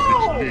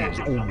no! means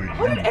only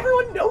How did you.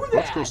 everyone know that?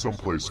 Let's go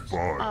someplace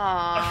fun.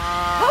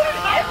 How did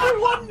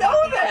everyone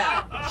know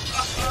that?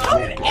 How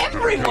did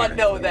everyone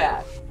know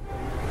that?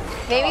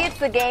 Maybe it's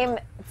the game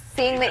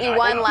seeing that you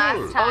won last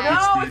Good. time. no!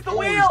 It's it's the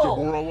always wheel.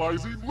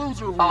 demoralizing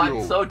loser wheel. Oh,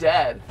 I'm so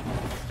dead.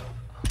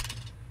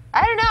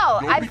 I don't know.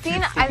 Nobody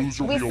keeps the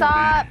loser We wheel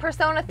saw waiting.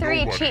 Persona 3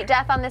 Nobody. cheat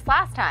death on this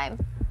last time.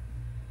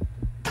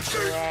 Do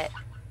it.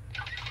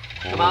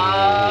 Come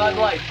on,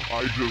 Life.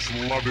 I just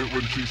love it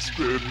when she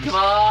spins. Come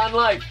on,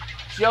 Life.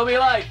 Show me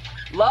Life.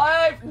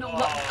 Life. No,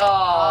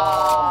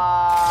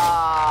 oh.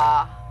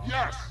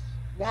 Yes!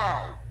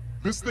 Wow!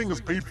 This thing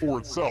has paid for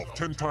itself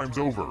 10 times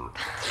over.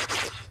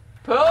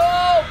 Poop.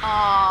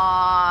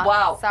 Aww.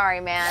 Wow. Sorry,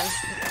 man.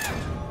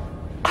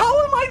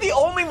 How am I the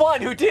only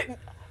one who didn't?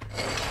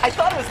 I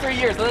thought it was 3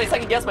 years, and then I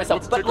second guessed myself.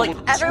 Let's But take a like, look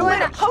at the Everyone,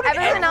 scores. How did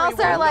everyone else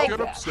are everyone like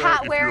get upset hat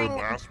if you're wearing, in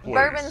last place.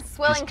 bourbon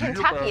swilling Just do your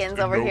Kentuckians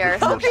best over and know here.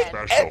 that you're Okay.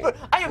 special.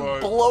 I am But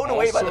blown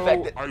away by the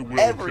fact that also, I will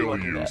everyone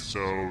kill did you, that.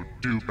 so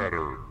do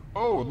better.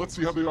 Oh, and let's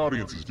see how the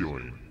audience is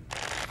doing.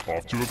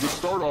 Off to a good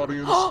start,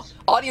 audience.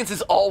 Audience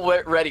is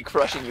already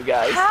crushing you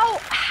guys.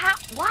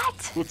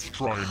 What? Let's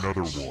try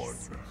another one.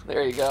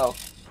 There you go.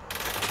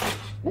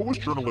 What was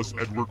journalist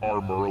Edward R.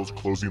 Murrow's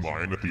closing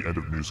line at the end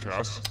of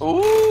newscasts?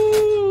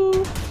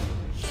 Ooh.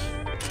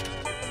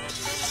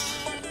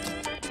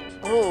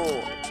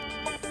 Ooh.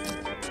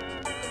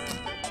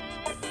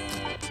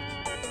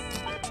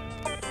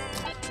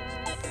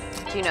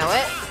 Do you know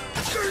it?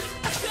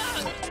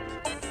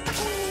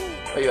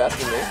 Are you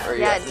asking me? Or are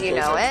you Yeah, asking do you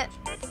know Jason?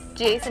 it?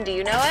 Jason, do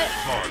you know it?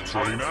 Time's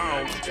running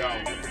out.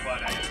 No,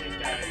 but I think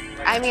that.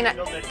 I mean,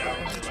 whittled it down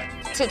to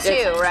like. To two,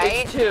 It's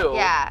right? two.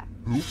 Yeah.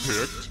 Who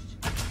picked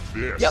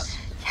this? Yep.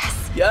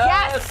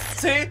 Yes.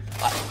 See?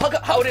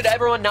 How did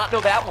everyone not know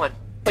that one?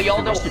 But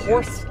y'all know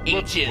horse Let's play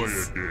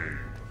ages. a game.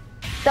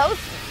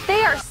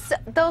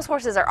 Those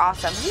horses are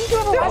awesome. Have you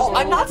ever watched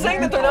I'm not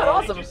saying that they're not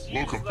awesome.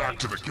 Welcome back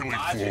to the killing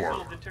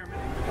floor.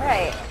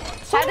 Right.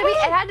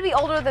 It had to be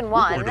older than We're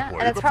one, going to play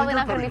and it's the probably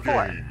not going to be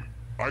finger-cutting four. game.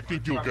 I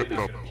think you'll get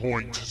the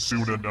point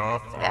soon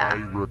enough. Yeah. I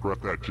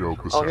regret that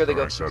joke the Oh, here they second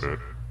go. I said it.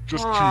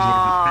 Just choose one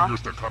of your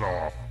fingers to cut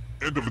off.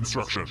 End of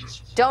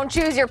instructions. Don't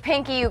choose your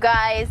pinky, you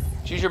guys.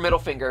 Choose your middle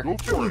finger. Go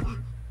for it. Choose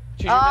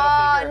your middle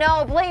Oh finger.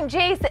 no, blame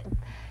Jason.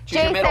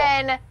 Choose your middle.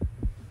 Jason.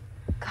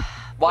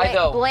 Why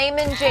though?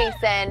 Blaming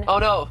Jason. Oh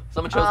no,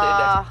 someone chose the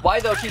index. Why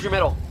though? Choose your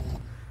middle.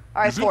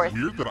 All right, Is it fourth.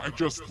 weird that I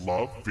just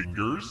love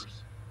fingers?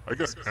 I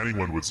guess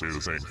anyone would say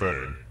the same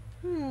thing.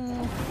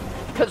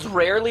 Because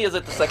rarely is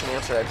it the second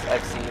answer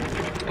I've seen.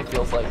 It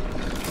feels like.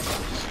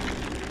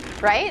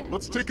 Right?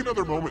 Let's take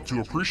another moment to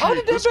How appreciate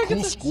did they this make it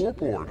cool to-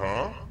 scoreboard,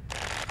 huh?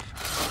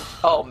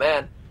 Oh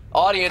man,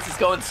 audience is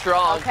going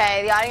strong.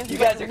 Okay, the audience You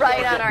is guys are right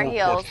close. on our More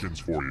heels. questions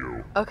for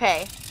you.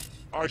 Okay.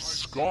 I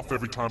scoff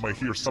every time I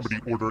hear somebody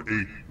order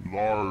a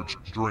large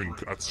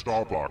drink at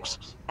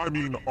Starbucks. I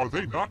mean, are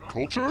they not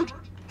cultured?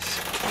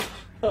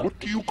 What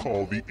do you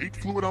call the 8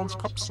 fluid ounce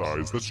cup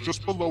size that's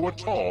just below a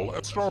tall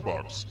at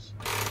Starbucks?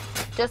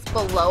 Just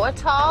below a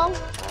tall?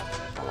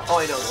 Oh,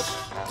 I know this.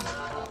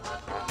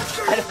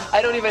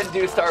 I don't even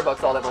do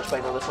Starbucks all that much,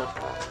 but I know this one.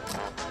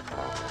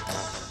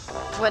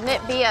 Wouldn't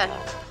it be a...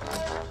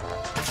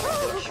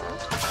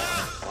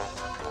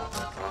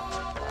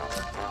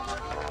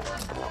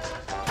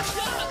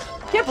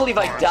 Can't believe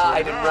I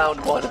died in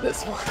round one of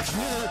this one.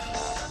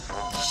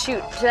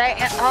 Shoot, did I...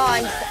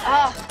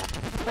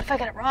 what if I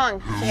got it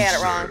wrong? I think I got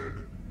it wrong.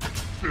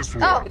 This Oh.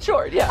 one.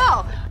 Sure, yeah.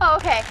 Oh,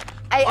 okay.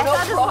 I no,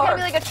 thought this was Prar. gonna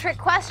be like a trick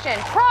question.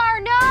 Prar,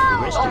 The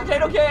no! rest Oh, of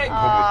Potato you, King!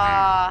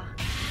 come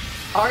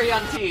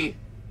Ariane T.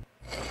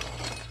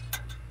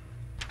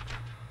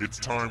 It's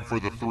time for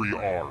the 3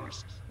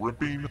 R's.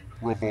 Ripping,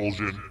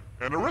 revulsion,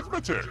 and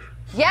arithmetic.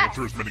 Yes!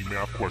 Answer as many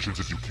math questions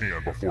as you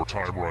can before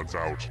time runs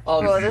out.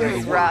 Oh, Oh, If you this do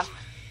is the rough. worst,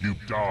 you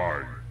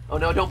die. Oh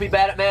no, don't be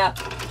bad at math.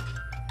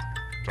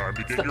 Time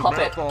to It's get the your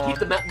puppet. math on. Keep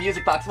the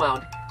music box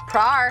wound.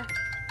 Prar.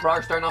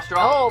 Prar starting off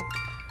strong. Oh.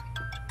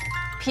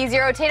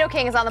 P0 Tato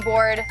King is on the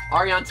board.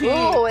 Ariane T.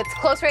 Ooh, it's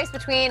close race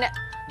between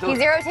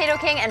P0 Tato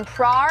King and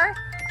Prar.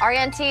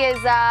 Ariane T is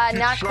Keep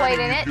not quite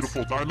shining, in you it.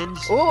 beautiful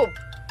diamonds. Ooh.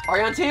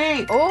 Ariane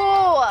T. Ooh.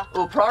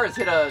 Oh, Prar has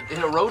hit a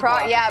roadblock.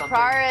 Prar, yeah, or something.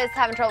 Prar is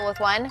having trouble with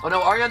one. Oh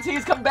no, Ariane T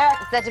is coming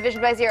back. It's that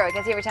division by 0. It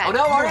gets you every time. Oh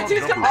no, Ariane T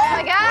is coming back.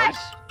 Oh my gosh!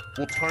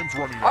 Well, time's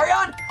running out.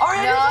 Ariane,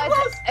 No,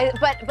 you're so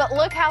close. but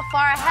look how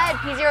far ahead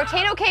P0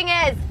 Tato King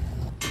is.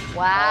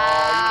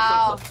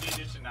 Wow. Oh,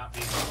 Needed to not be.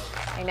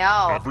 I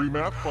know. Every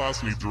math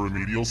class needs a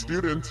remedial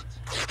student.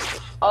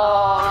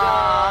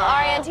 Oh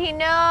Ariane T,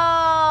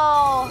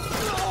 no.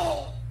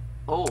 no.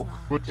 Oh.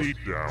 But deep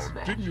down,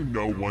 didn't you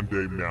know one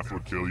day math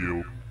would kill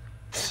you?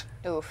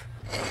 Oof.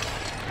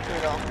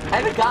 Brutal. I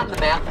haven't gotten the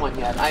math one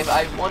yet.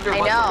 I wonder I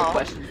what sort know. of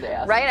questions they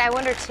ask. Right? I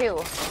wonder too.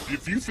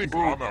 If you think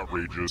I'm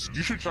outrageous,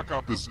 you should check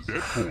out this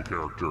Deadpool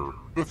character.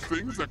 The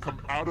things that come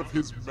out of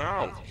his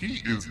mouth.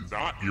 He is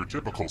not your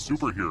typical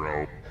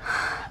superhero.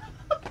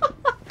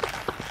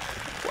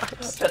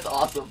 That's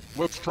awesome.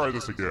 Let's try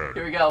this Here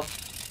again. we go.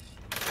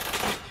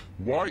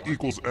 Y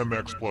equals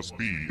mx plus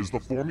b is the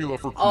formula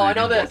for Oh, I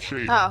know creating what this.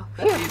 shape. Oh,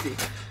 That's phew. easy.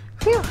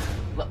 Phew.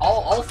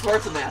 All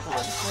sorts of math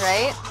ones.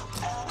 Right?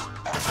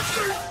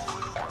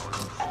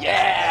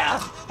 Yeah.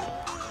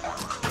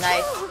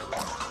 Nice.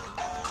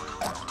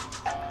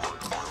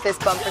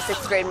 Fist bump for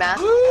 6th grade math.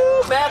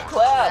 Woo, math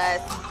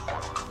class.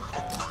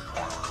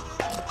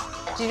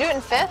 Did you do it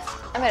in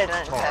 5th? I might have done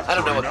it instead. I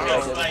don't know what the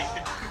It's guy did.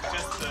 like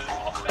just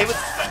the It was-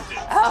 sentence.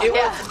 Oh, It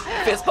yeah.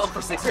 was fist bump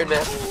for 6th grade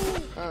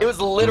math. It was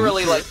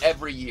literally like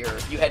every year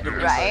you had to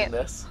relearn Right.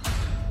 this.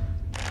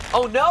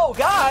 Oh no,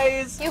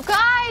 guys! You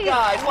guys!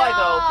 Guys, why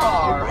though?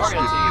 Car, Let's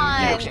Argentine.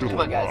 on. You're Okay, still come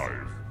on, guys.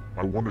 alive.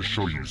 I want to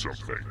show you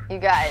something. You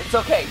guys. It's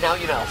okay, now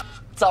you know.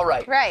 It's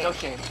alright. Right. No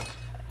shame.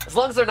 As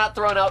long as they're not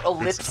throwing out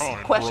ellipse time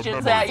for a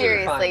questions memory at you.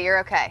 Seriously, fine. you're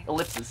okay.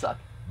 Ellipses suck.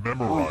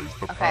 Memorize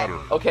the pattern.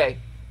 Okay.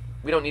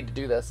 We don't need to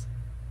do this.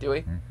 Do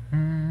we?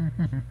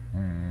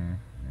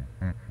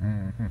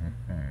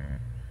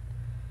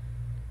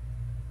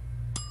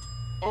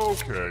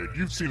 Okay,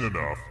 you've seen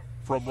enough.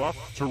 From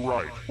left to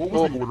right, what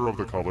was the order of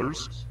the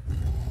colors?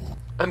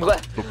 I'm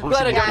glad. The person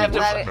Glad I with don't the have to.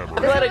 most glad- I'm memory.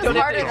 glad I This don't was have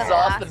to harder than the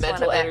exhaust last the one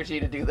mental a bit. energy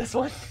to do this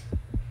one.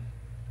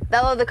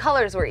 Although the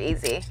colors were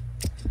easy.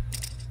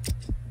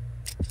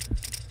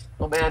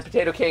 Oh man,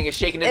 Potato King is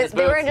shaking in his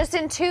They were boots. just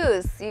in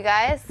twos, you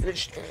guys.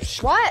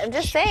 What? I'm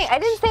just saying. I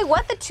didn't say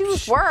what the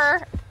twos were.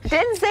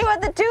 Didn't say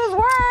what the twos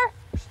were.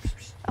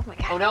 Oh my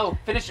god. Oh no!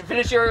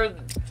 Finish your.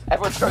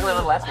 Everyone's struggling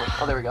on the last one.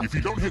 Oh, there we go. If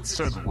you don't hit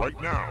send right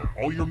now,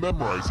 all your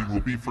memorizing will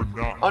be for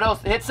naught. Oh no!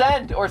 Hit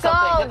send or Go,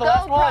 something. Hit the go,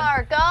 last one.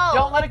 Prar, go.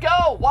 Don't let it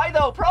go. Why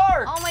though,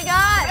 Prar? Oh my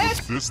god.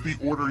 Is this the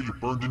order you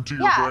burned into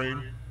your Yeah.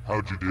 brain?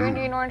 How'd you do? Green,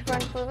 green, orange,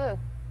 orange, blue, blue.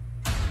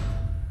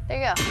 There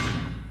you go.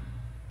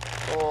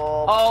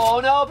 Oh, Oh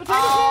no,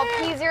 Potato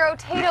King! P0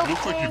 Tato It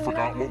looks like you King.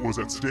 forgot what was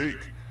at stake.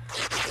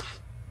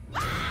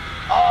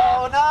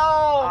 Oh no!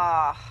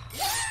 Ah.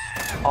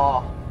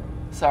 Oh,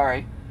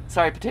 sorry,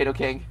 Potato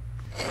King.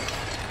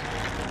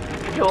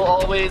 You'll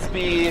always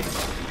be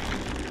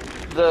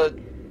the.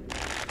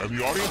 And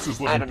the audience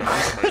is I looking don't know.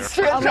 past my It's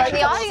true. Oh, but Some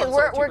the audience, sort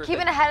we're of super keeping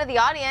thing. ahead of the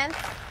audience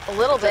a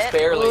little bit.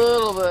 barely. A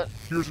little bit.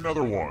 Here's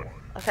another one.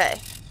 Okay.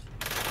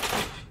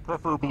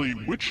 Preferably,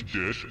 which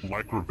dish,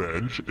 like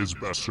revenge, is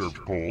best served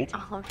cold?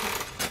 Oh,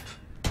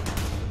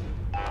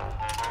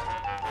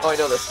 Oh, I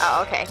know this.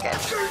 okay, good.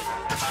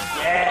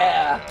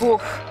 Yeah.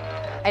 Oof.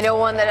 I know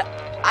one that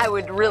I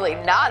would really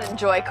not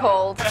enjoy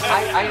cold.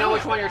 I know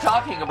which one you're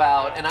talking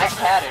about, and I've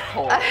had it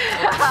cold. And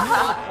it's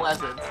not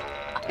pleasant.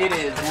 It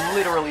is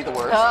literally the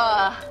worst.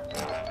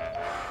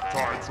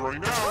 Time's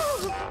running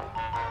out.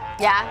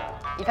 Yeah,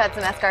 you've had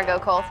some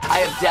escargot cold. I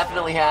have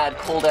definitely had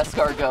cold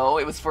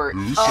escargot. It was for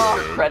Who said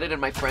credit in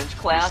my French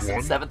class this in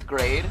one? 7th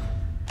grade.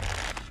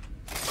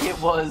 It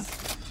was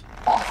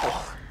awful.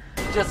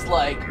 Just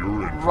like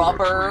You're in for a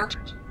rubber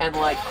treat. and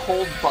like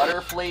cold butter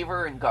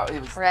flavor and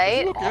it was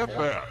Right? Look at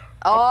that.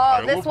 Oh,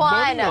 Pile this of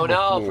money one. Oh on the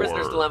no, floor.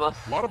 prisoner's dilemma.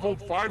 A lot of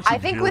old fives I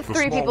in think here with a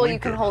 3 small people you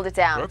can Lincoln. hold it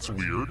down. That's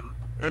weird.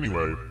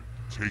 Anyway,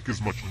 take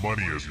as much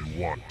money as you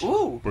want.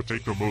 Ooh. But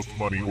take the most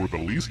money or the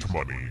least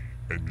money,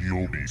 and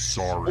you'll be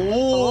sorry.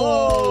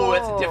 Ooh,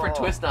 that's a different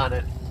twist on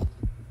it.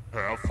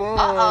 Have fun.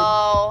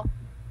 Uh-oh.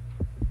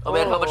 Oh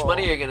man, how much Ooh.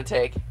 money are you gonna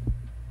take?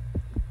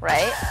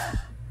 Right?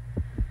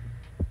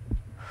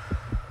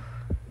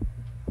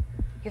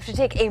 You have to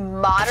take a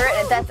moderate,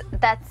 and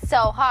that's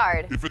so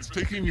hard. If it's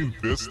taking you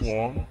this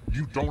long,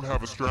 you don't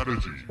have a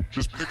strategy.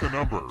 Just pick a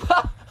number.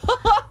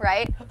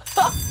 Right?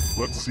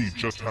 Let's see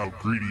just how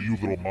greedy you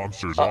little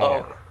monsters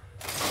Uh-oh. are.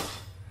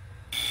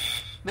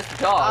 Mr.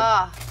 Dog.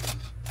 Ah.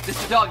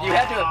 Mr. Dog, you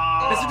had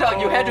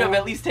to have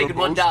at least taken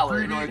The most $1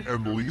 in greedy order.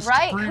 and least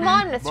Right? greedy Come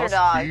on, Mr. must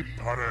Dog. be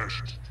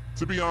punished.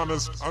 To be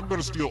honest, I'm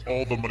gonna steal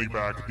all the money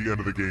back at the end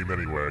of the game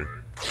anyway.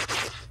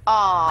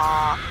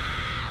 Aw.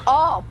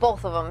 Oh,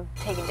 both of them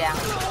taken down.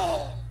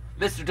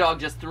 Mr. Dog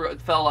just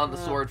fell on the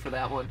sword for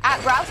that one. At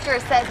Browsker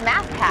says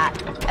Math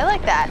Pat. I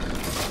like that.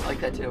 I like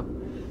that too.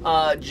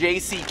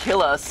 JC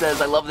Killa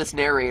says, I love this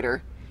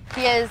narrator.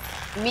 He is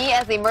me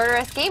as a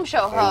murderous game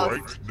show host.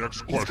 Alright,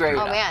 next He's great. question.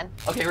 Oh man.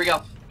 Okay, here we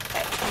go.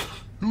 Okay.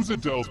 Who's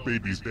Adele's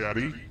baby's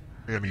daddy?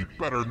 And he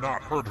better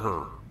not hurt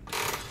her.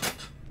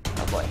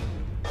 Oh boy.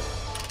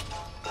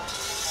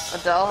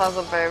 Adele has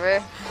a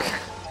baby.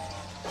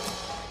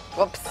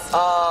 Whoops.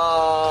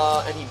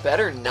 And he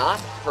better not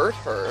hurt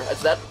her.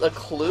 Is that a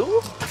clue?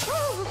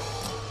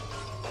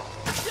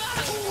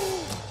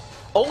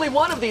 Only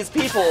one of these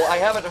people I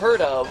haven't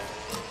heard of.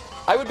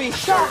 I would be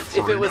shocked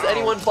if it was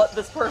anyone but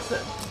this person.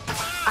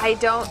 I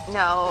don't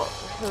know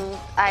who.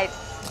 I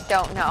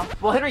don't know.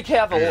 Well, Henry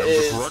Cavill And the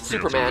is correct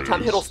Superman. answer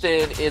Tom is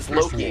Hiddleston is this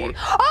Loki. one.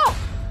 Oh!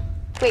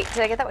 Wait,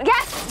 did I get that one?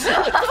 Yes!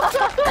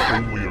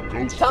 Only a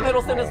ghost Tom can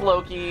Hiddleston is call.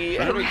 Loki.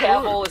 Henry Very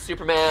Cavill good. is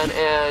Superman,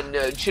 and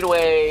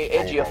Chinue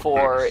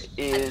Ejiofor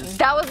is.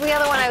 That was the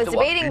other one I was The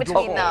what? debating Angel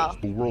between, though. Falls,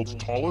 the world's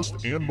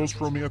tallest and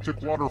most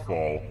romantic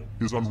waterfall,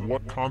 is on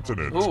what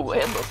continent? Ooh,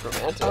 and most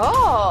romantic.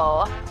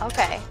 Oh,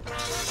 okay.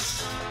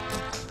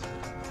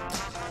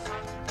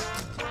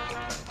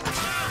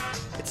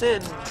 It's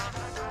in.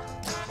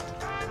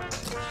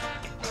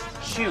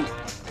 Shoot.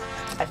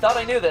 I thought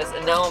I knew this,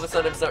 and now all of a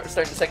sudden I'm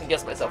starting to second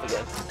guess myself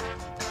again.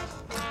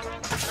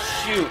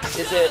 Shoot,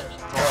 is it?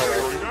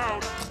 Going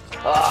out.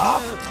 Ah.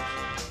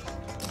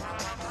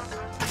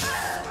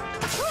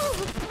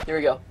 Here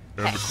we go.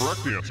 And the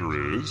correct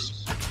answer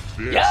is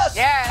this. Yes!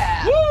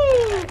 Yeah!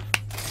 Woo!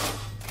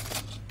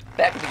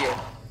 Back in the game.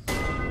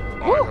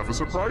 I have a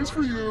surprise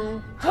for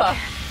you. Huh.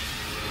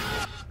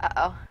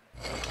 Uh-oh.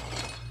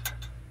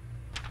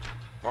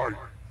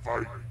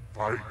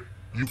 Fight.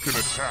 You can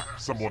attack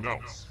someone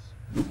else.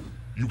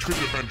 You can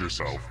defend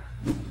yourself.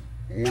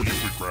 Or you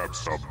can grab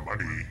some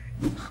money.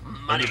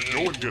 And if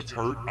no one gets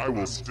hurt, I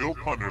will still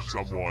punish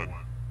someone.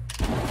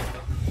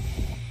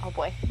 Oh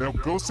boy. Now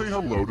go say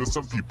hello to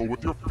some people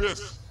with your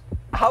fists.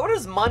 How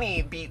does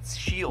money beat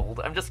shield?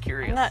 I'm just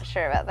curious. I'm not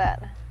sure about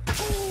that.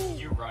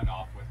 You run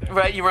off with it.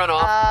 Right, you run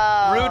off.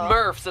 Oh. Rude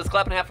Murph says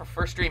clap and a half for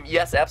first stream.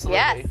 Yes, absolutely.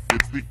 Yes.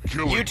 It's the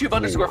killing YouTube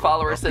floor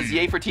 _follower of says the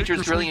yay for teachers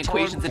Dickerson drilling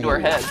equations time into our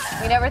floor. heads.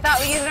 We never thought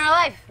we'd use it in our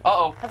life.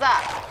 Uh-oh. What's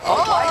that? Oh,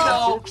 why I'm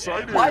so though?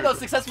 excited. Why though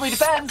successfully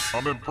defends?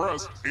 I'm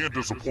impressed and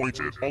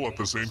disappointed all at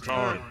the same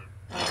time.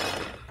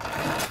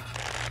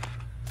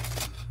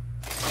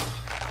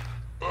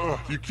 Ugh,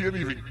 you can't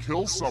even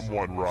kill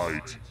someone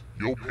right.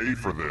 You'll pay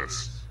for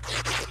this.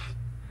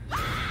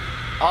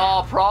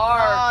 Oh,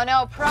 Prar. Oh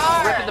no,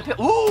 Ripping the Prar.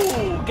 pill.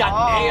 Ooh,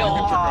 got You can nailed.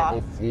 check out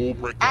a full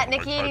breakdown At of my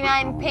Nikki89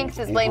 tiebreaker Pinks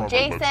rules is blame over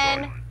on my Jason.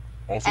 website.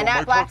 Also, And my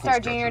at Blackstar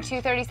Clarkle Jr. sketches.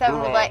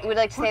 237 would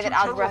like to say that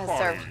algebra has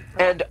served.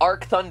 And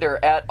Arc Thunder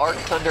at Arc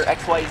Thunder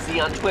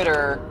XYZ on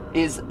Twitter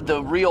is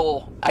the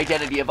real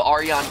identity of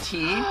Arion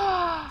T.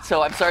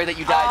 So I'm sorry that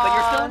you died, but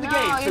you're still in the no,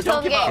 game, so you're still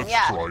don't in the give up. game. Let's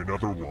Yeah. try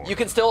another one. You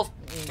can still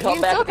You come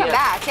can back. still at the come end.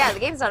 back. Yeah, the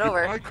game's not If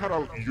over. I cut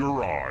out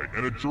your eye,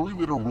 and a jury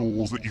later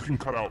rules that you can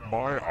cut out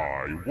my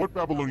eye, what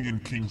Babylonian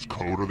king's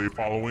code are they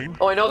following?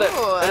 Oh, I know this.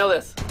 Ooh. I know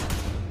this.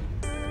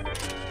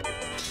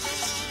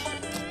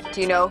 Do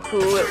you know who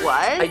it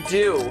was? I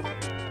do.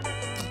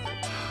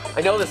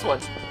 I know this one.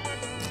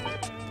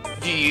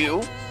 Do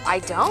you? I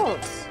don't.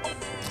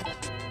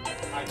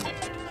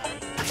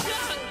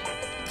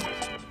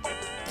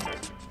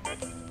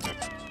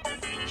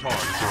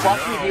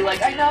 Watch me be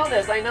like, I know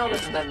this,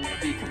 and then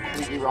be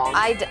completely wrong.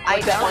 I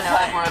Like that don't one know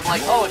time it. where I'm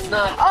like, oh, it's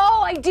not.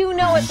 Oh, I do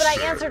know it, but I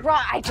answered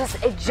wrong. It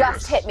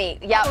just hit me.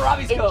 Yeah,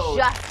 Robbie's it code.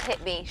 just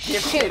hit me.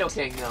 You're Potato Shoot.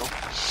 King, though.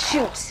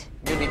 Shoot.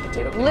 You need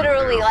Potato King.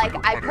 Literally, Yeah, like,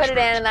 for I put it in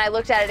and then I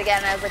looked at it again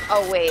and I was like,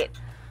 oh, wait.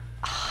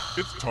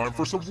 It's time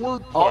for some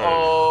wordplay.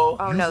 Uh-oh.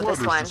 Oh, Use no, this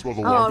letters one. to spell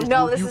the Oh, longest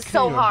no, word this you is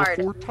so can hard.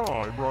 Before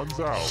time runs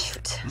out.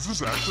 Shoot. This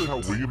is actually how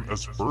William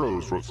S.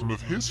 Burroughs wrote some of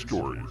his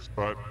stories,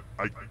 but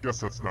I guess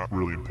that's not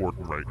really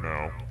important right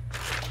now.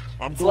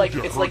 I'm going like-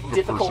 to it's hurt like the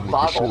difficult person with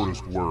boggle. the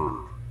shortest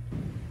word.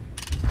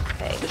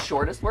 Okay. The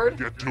shortest word?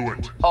 Get to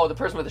it. Oh, the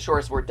person with the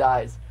shortest word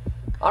dies.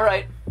 All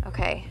right.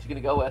 Okay. What you gonna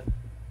go with?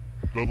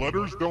 The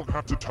letters don't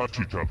have to touch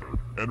each other,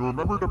 and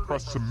remember to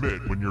press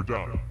submit when you're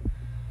done.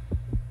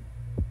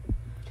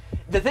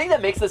 The thing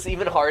that makes this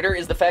even harder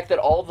is the fact that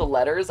all of the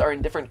letters are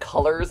in different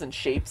colors and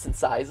shapes and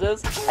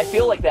sizes. I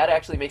feel like that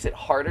actually makes it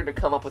harder to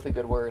come up with a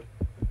good word.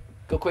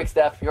 Go quick,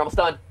 Steph. You're almost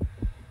done.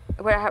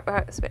 Where,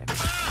 There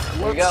you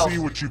go. Let's see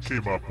what you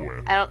came up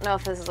with. I don't know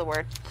if this is a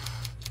word.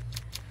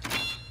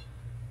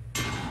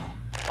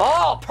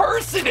 Oh,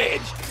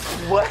 personage!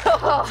 Well,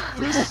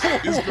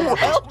 Is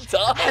well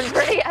done.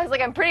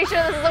 I'm pretty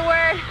sure this is a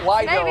word.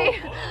 Why Maybe.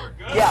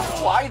 though? Yeah,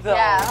 why though?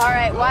 Yeah, all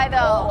right, why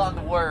All though? on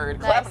the word.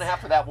 Nice. Clap and a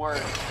half for that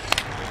word.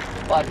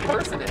 But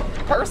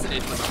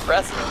personage was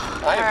impressive.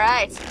 All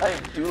right. I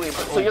am duly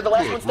impressed. So you're the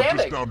last Good, one we're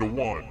standing. just down to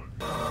one.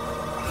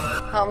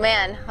 Oh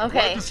man. Glad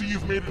Okay. to see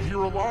you've made it here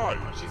alive.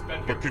 She's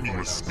been But can you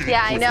escape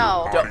Yeah, I with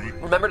know. your body?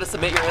 Don't, remember to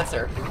submit your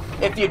answer.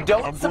 If you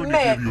don't I'm going to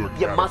submit, give you a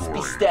you must be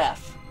category.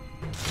 Steph.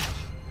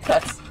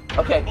 That's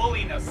okay.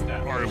 Bullying us,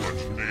 Steph.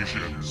 Island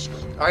nations.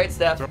 All right,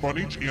 Steph. Tap on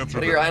each answer.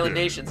 What are your that island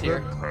fits, nations then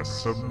here? Press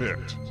submit.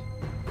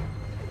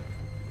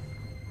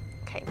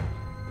 Okay.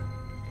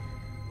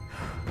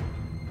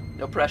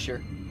 No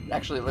pressure.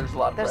 Actually, there's a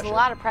lot of There's pressure. a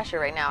lot of pressure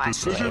right now.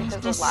 Actually, Decisions,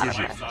 there's a lot of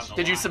decisions. pressure.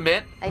 Did you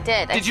submit? I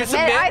did. Did you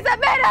submitted. I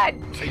submit?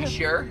 submitted. Are you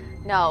sure?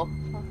 No.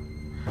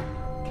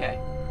 Okay.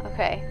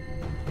 Okay.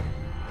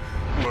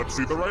 Let's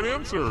see the right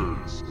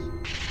answers.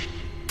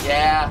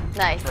 Yeah.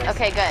 Nice.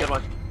 Okay, good. Good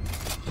one.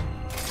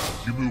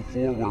 You move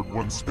forward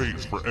one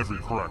space for every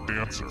correct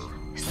answer.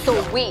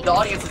 Sweet. The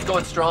audience is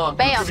going strong.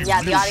 Bam. Getting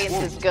Yeah, the real audience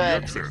close is to the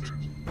good. exit.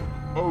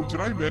 Oh, did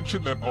I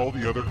mention that all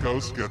the other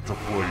ghosts get to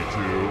play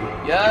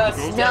too? Yes. If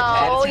the ghosts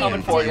No, get coming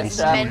you for you, didn't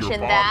Steph. mention your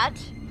that.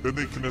 body, then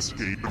they can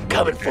escape and win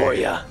Coming the for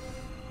game. ya.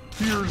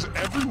 Here's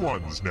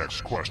everyone's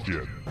next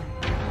question.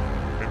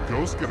 And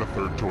ghosts get a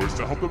third choice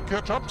to help them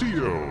catch up to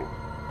you.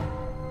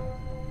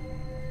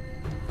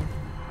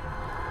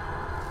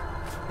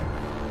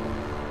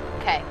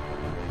 Okay.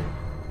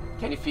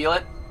 Can you feel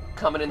it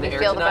coming in the You air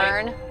feel the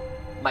tonight? burn?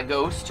 My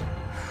ghost.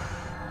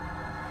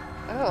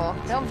 Ooh,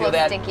 don't Feel blow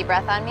that? stinky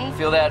breath on me.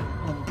 Feel that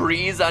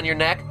breeze on your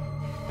neck?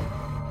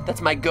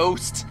 That's my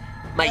ghost.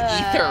 My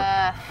ether.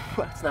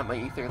 It's not my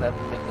ether. That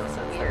would make no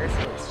sense. Weird.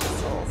 It's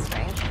just a little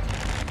strange.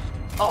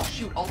 Oh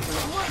shoot! What?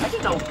 I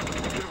didn't know.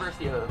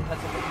 University of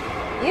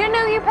Pennsylvania. You didn't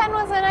know your pen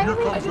was an Here item?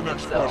 comes the didn't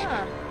next think so.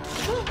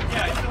 question.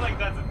 Yeah, I feel like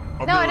that's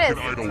a... No, it American is.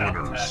 Idol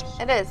winners.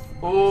 It is.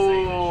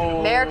 Ooh.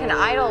 American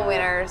Idol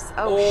winners.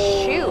 Oh,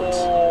 shoot.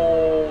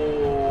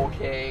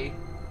 Okay.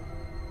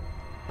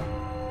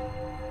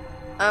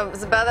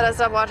 Is it bad that I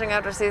stopped watching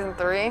after season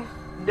 3?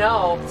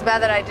 No. It's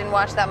bad that I didn't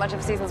watch that much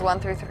of seasons 1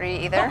 through 3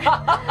 either.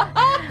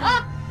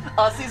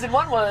 Season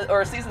 1 was,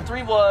 or Season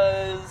 3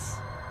 was,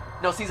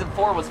 no, Season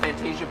 4 was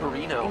Fantasia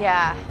Barrino.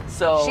 Yeah.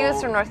 So She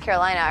was from North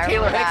Carolina. I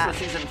Taylor remember Hicks that. was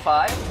Season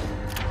 5.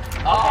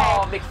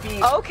 Oh,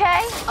 McPhee.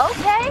 Okay.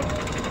 Okay.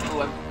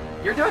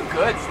 Ooh, you're doing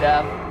good,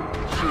 Steph.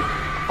 Shoot,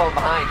 I'm falling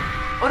behind.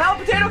 Oh no,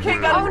 Potato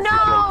King got Oh it.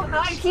 no!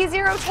 Nice. He's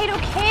your Potato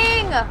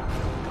King.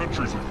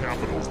 Countries with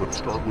capitals that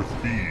start with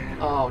B.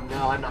 Oh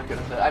no, I'm not good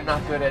at that. I'm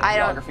not good at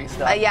geography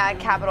stuff. Yeah,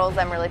 capitals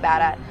I'm really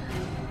bad at.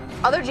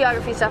 Other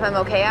geography stuff I'm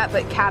okay at,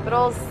 but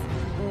capitals,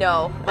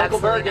 no. Michael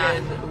absolutely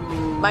Bergen. not.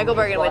 Who Michael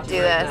Bergen would watching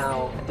do right this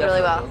now,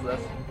 really well. definitely does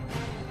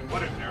this.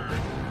 What a nerd.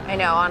 I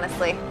know,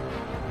 honestly.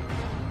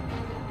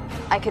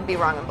 I could be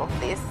wrong on both of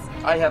these.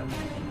 I have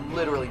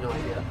literally no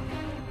idea.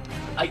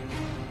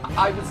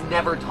 I was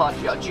never taught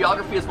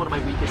geography is one of my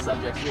weakest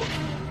subjects.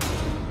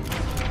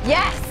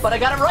 Yes! But I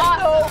got it right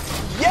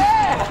though.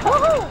 Yeah!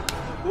 Woohoo!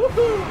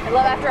 Woohoo! I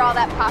love after all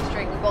that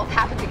posturing, we both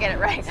happen to get it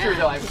right. It's true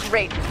though. I'm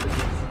Great.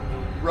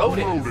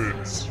 rodents.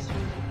 Rodents.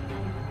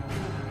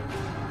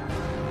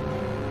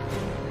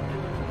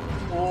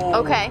 Oh.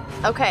 Okay,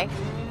 okay.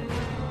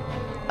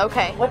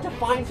 Okay. What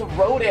defines a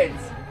rodent?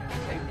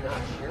 I'm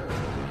not sure.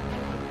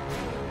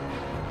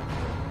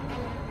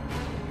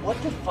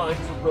 What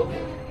defines a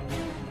rodent?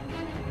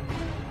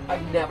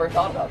 I've never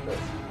thought about this.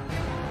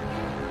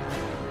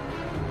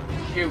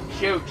 Shoot,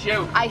 shoot,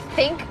 shoot. I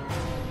think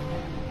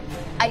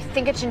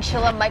a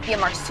chinchilla might be a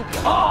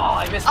marsupial. Oh,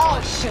 I missed Oh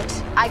one.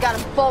 shoot! I got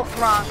them both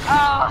wrong.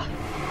 Ah!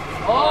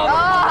 Oh,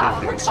 Ah!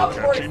 They're so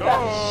catching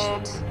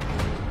up.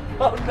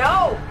 Oh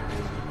no!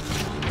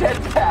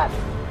 Dead cat.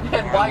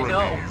 And why no?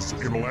 Ironies in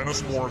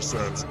Alanis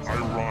Morissette's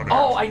Ironic.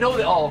 Oh, I know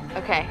that. Oh,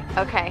 Okay,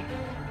 okay.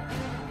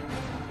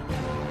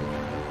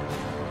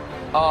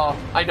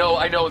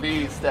 I know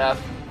these,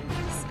 Steph.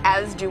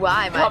 As do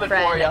I, my Coming for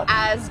friend. ya.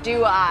 As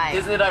do I.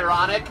 Isn't it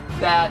ironic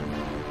that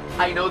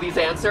I know these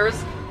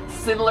answers?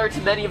 Similar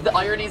to many of the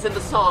ironies in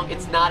the song,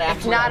 it's not actually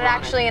It's not ironic.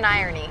 actually an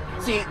irony.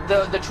 See,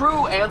 the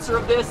true answer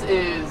of this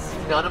is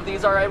none of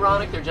these are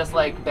ironic, they're just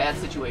like bad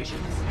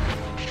situations.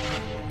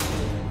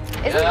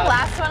 Isn't Yeah. the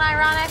last one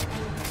ironic?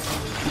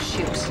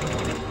 Shoot.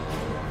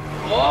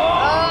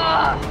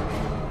 Oh! Ugh.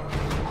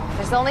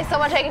 There's only so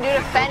much I can do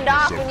to fend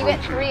off when you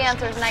get 3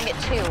 answers and I get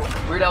 2.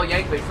 Weird Al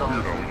Yankovic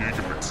song.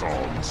 Yankovic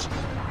songs.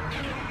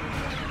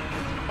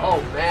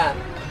 Oh man.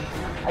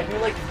 I do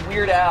like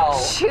Weird Al.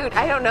 Shoot,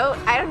 I don't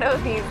know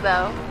these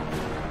though.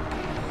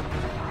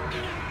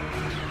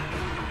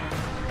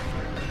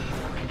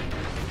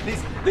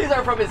 These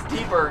are from his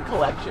deeper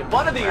collection.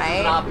 One of these is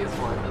Right. an obvious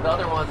one. The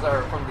other ones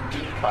are from the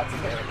deep cuts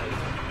apparently.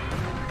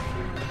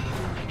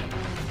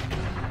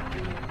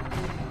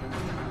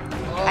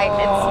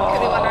 It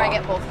could be one where I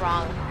get both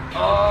wrong.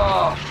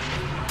 Oh!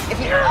 If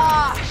you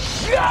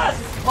Yes!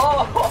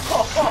 Oh!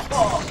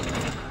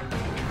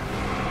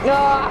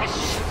 gosh.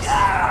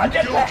 Ah,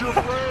 get Killed back. your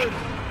friend.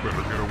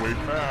 Better get away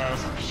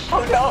fast.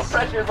 Oh no,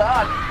 pressure's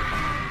on.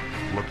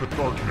 Let the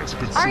darkness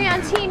consume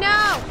Ariane you. T,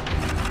 no.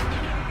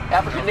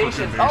 African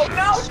nations. Oh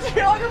no,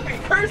 geography,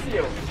 curse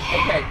you.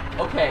 Okay,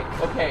 okay,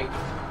 okay.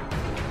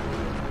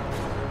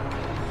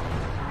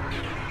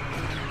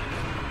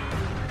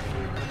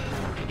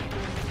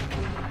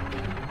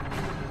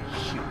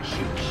 Shoot,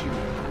 shoot, shoot.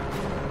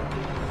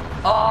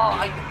 Oh,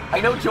 I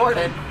know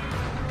Jordan.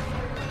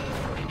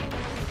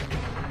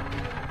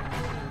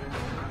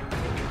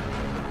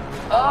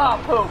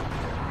 Oh, poop.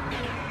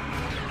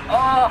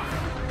 Oh.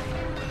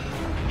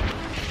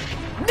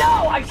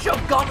 No, I should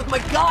have gone with my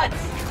guts.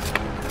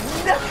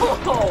 No!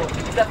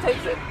 Steph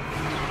takes it.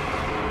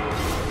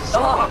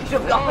 Oh, I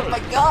should have gone with my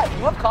gut.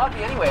 You have caught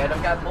me anyway. I'd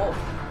have gotten both.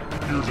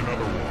 Here's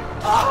another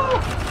one. Oh!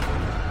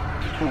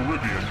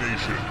 Caribbean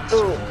nations.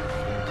 Ooh.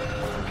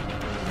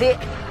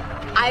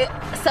 I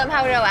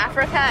somehow know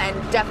Africa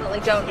and definitely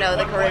don't know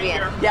the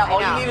Caribbean. Yeah, I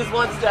all know. you need is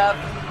one step.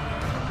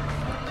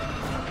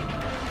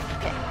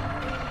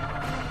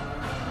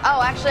 Oh,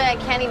 actually, I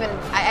can't even.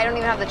 I don't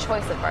even have the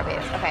choice of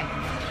Barbados. Okay.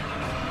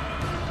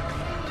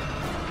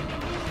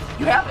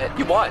 You have it.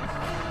 You won. You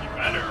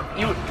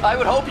better. I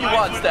would hope you I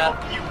won, would Steph.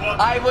 hope you won.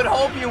 I would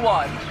hope you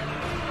won.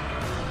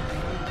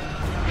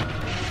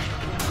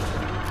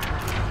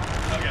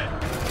 Okay.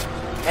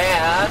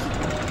 And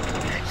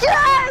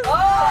Yes!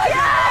 oh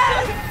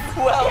Yes!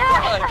 Well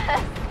Yes!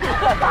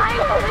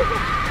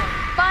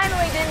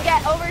 Finally didn't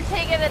get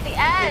overtaken at the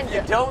done. If you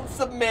end. don't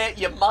submit,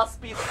 you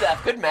must be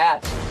Steph. Good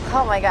match.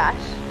 Oh my gosh.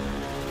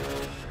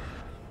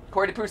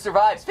 Corey DePrue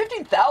survives.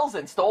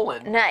 15,000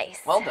 stolen. Nice.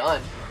 Well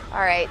done. All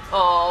right.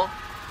 Oh,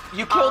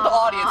 you killed the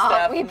audience,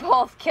 Steph. We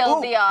both killed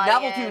Ooh, the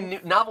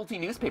audience. Novelty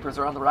newspapers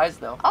are on the rise,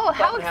 though. Oh,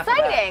 how About half of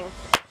that. exciting.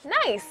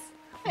 Nice.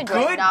 I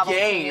enjoyed Good novelty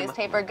game.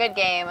 newspaper. Good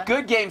game.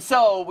 Good game.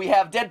 So we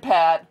have Dead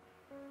Pat.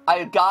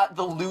 I got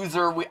the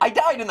loser. I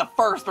died in the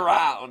first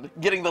round,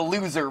 getting the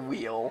loser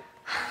wheel.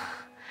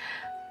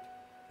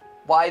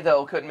 Why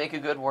though? Couldn't make a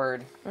good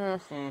word.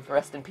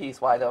 Rest in peace.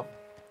 Why though?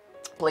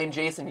 Blame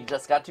Jason. You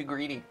just got too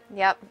greedy.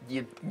 Yep.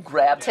 You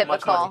grabbed too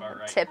much Typical. money. About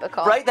right.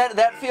 Typical. Right.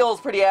 That feels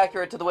pretty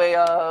accurate to the way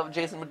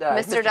Jason would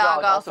die. Mr.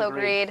 Dog also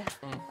agreed.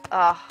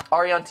 Ugh.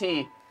 Ariane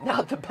T.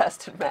 Not the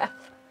best in math.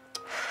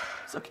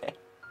 It's okay.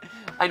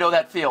 I know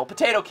that feel.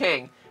 Potato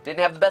King didn't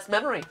have the best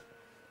memory.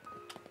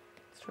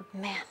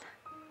 Man.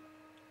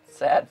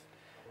 Sad.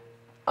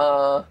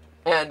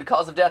 And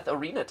cause of death,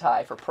 arena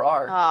tie for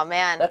Prar. Oh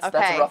man. That's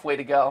okay. a rough way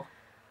to go.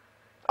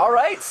 All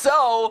right,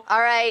 so. All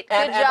right. Good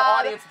And the job.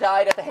 audience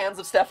died at the hands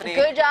of Stephanie.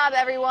 Good job,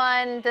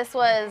 everyone. This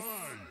was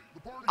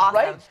awesome.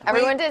 Right?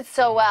 Everyone did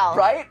so well.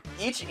 Right?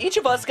 Each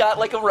of us got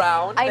like a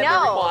round. I and know.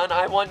 Everyone.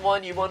 I won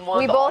one. You won one.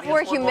 We the both audience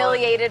were won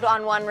humiliated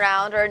on one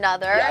round or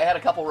another. One. Yeah, I had a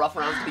couple rough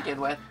rounds to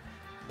begin with.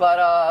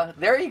 But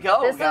there you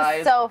go, This guys.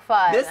 is so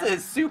fun. This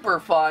is super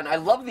fun. I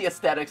love the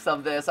aesthetics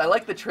of this. I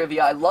like the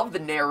trivia. I love the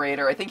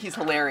narrator. I think he's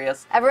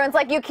hilarious. Everyone's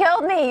like, "You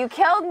killed me! You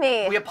killed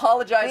me!" We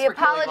apologize We for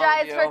killing all of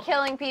apologize you. for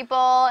killing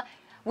people.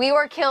 We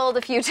were killed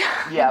a few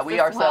times. Yeah, we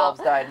as ourselves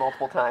well. died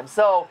multiple times.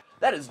 So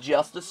that is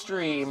just a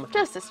stream.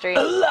 Just a A stream.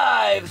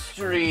 live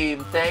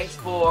stream. Thanks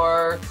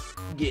for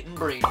getting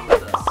brainy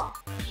with us.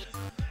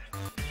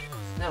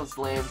 That was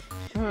lame.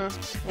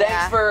 Thanks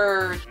yeah.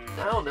 for,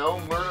 I don't know,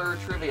 murder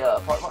trivia.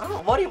 I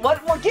don't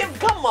know,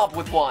 come up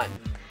with one.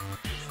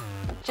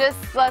 Just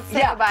let's say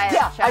Yeah, goodbye. in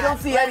yeah, the chat. I don't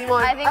see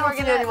anyone- I think I don't we're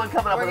see gonna, anyone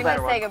coming up with a We're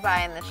better gonna say one.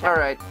 goodbye in the chat. All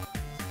right.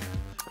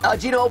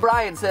 Gina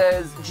O'Brien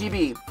says,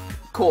 GB,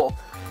 cool.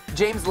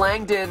 James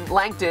Langdon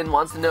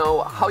wants to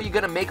know, how you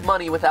gonna make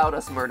money without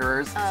us,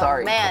 murderers? Oh,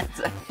 Sorry. man.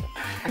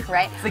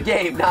 Right? It's a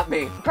game, not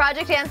me.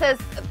 Project Ann says,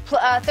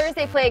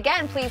 Thursday play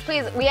again, please,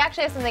 please. We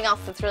actually have something else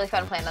that's really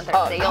fun planned on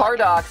Thursday. You'll like it.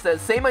 Cardoc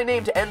says, say my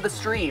name to end the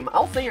stream.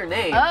 I'll say your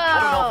name. I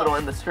don't know if it'll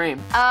end the stream.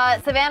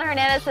 Savannah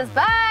Hernandez says,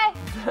 bye.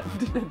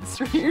 End the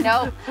stream?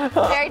 Nope.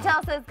 Fairy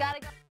Tale says, gotta go.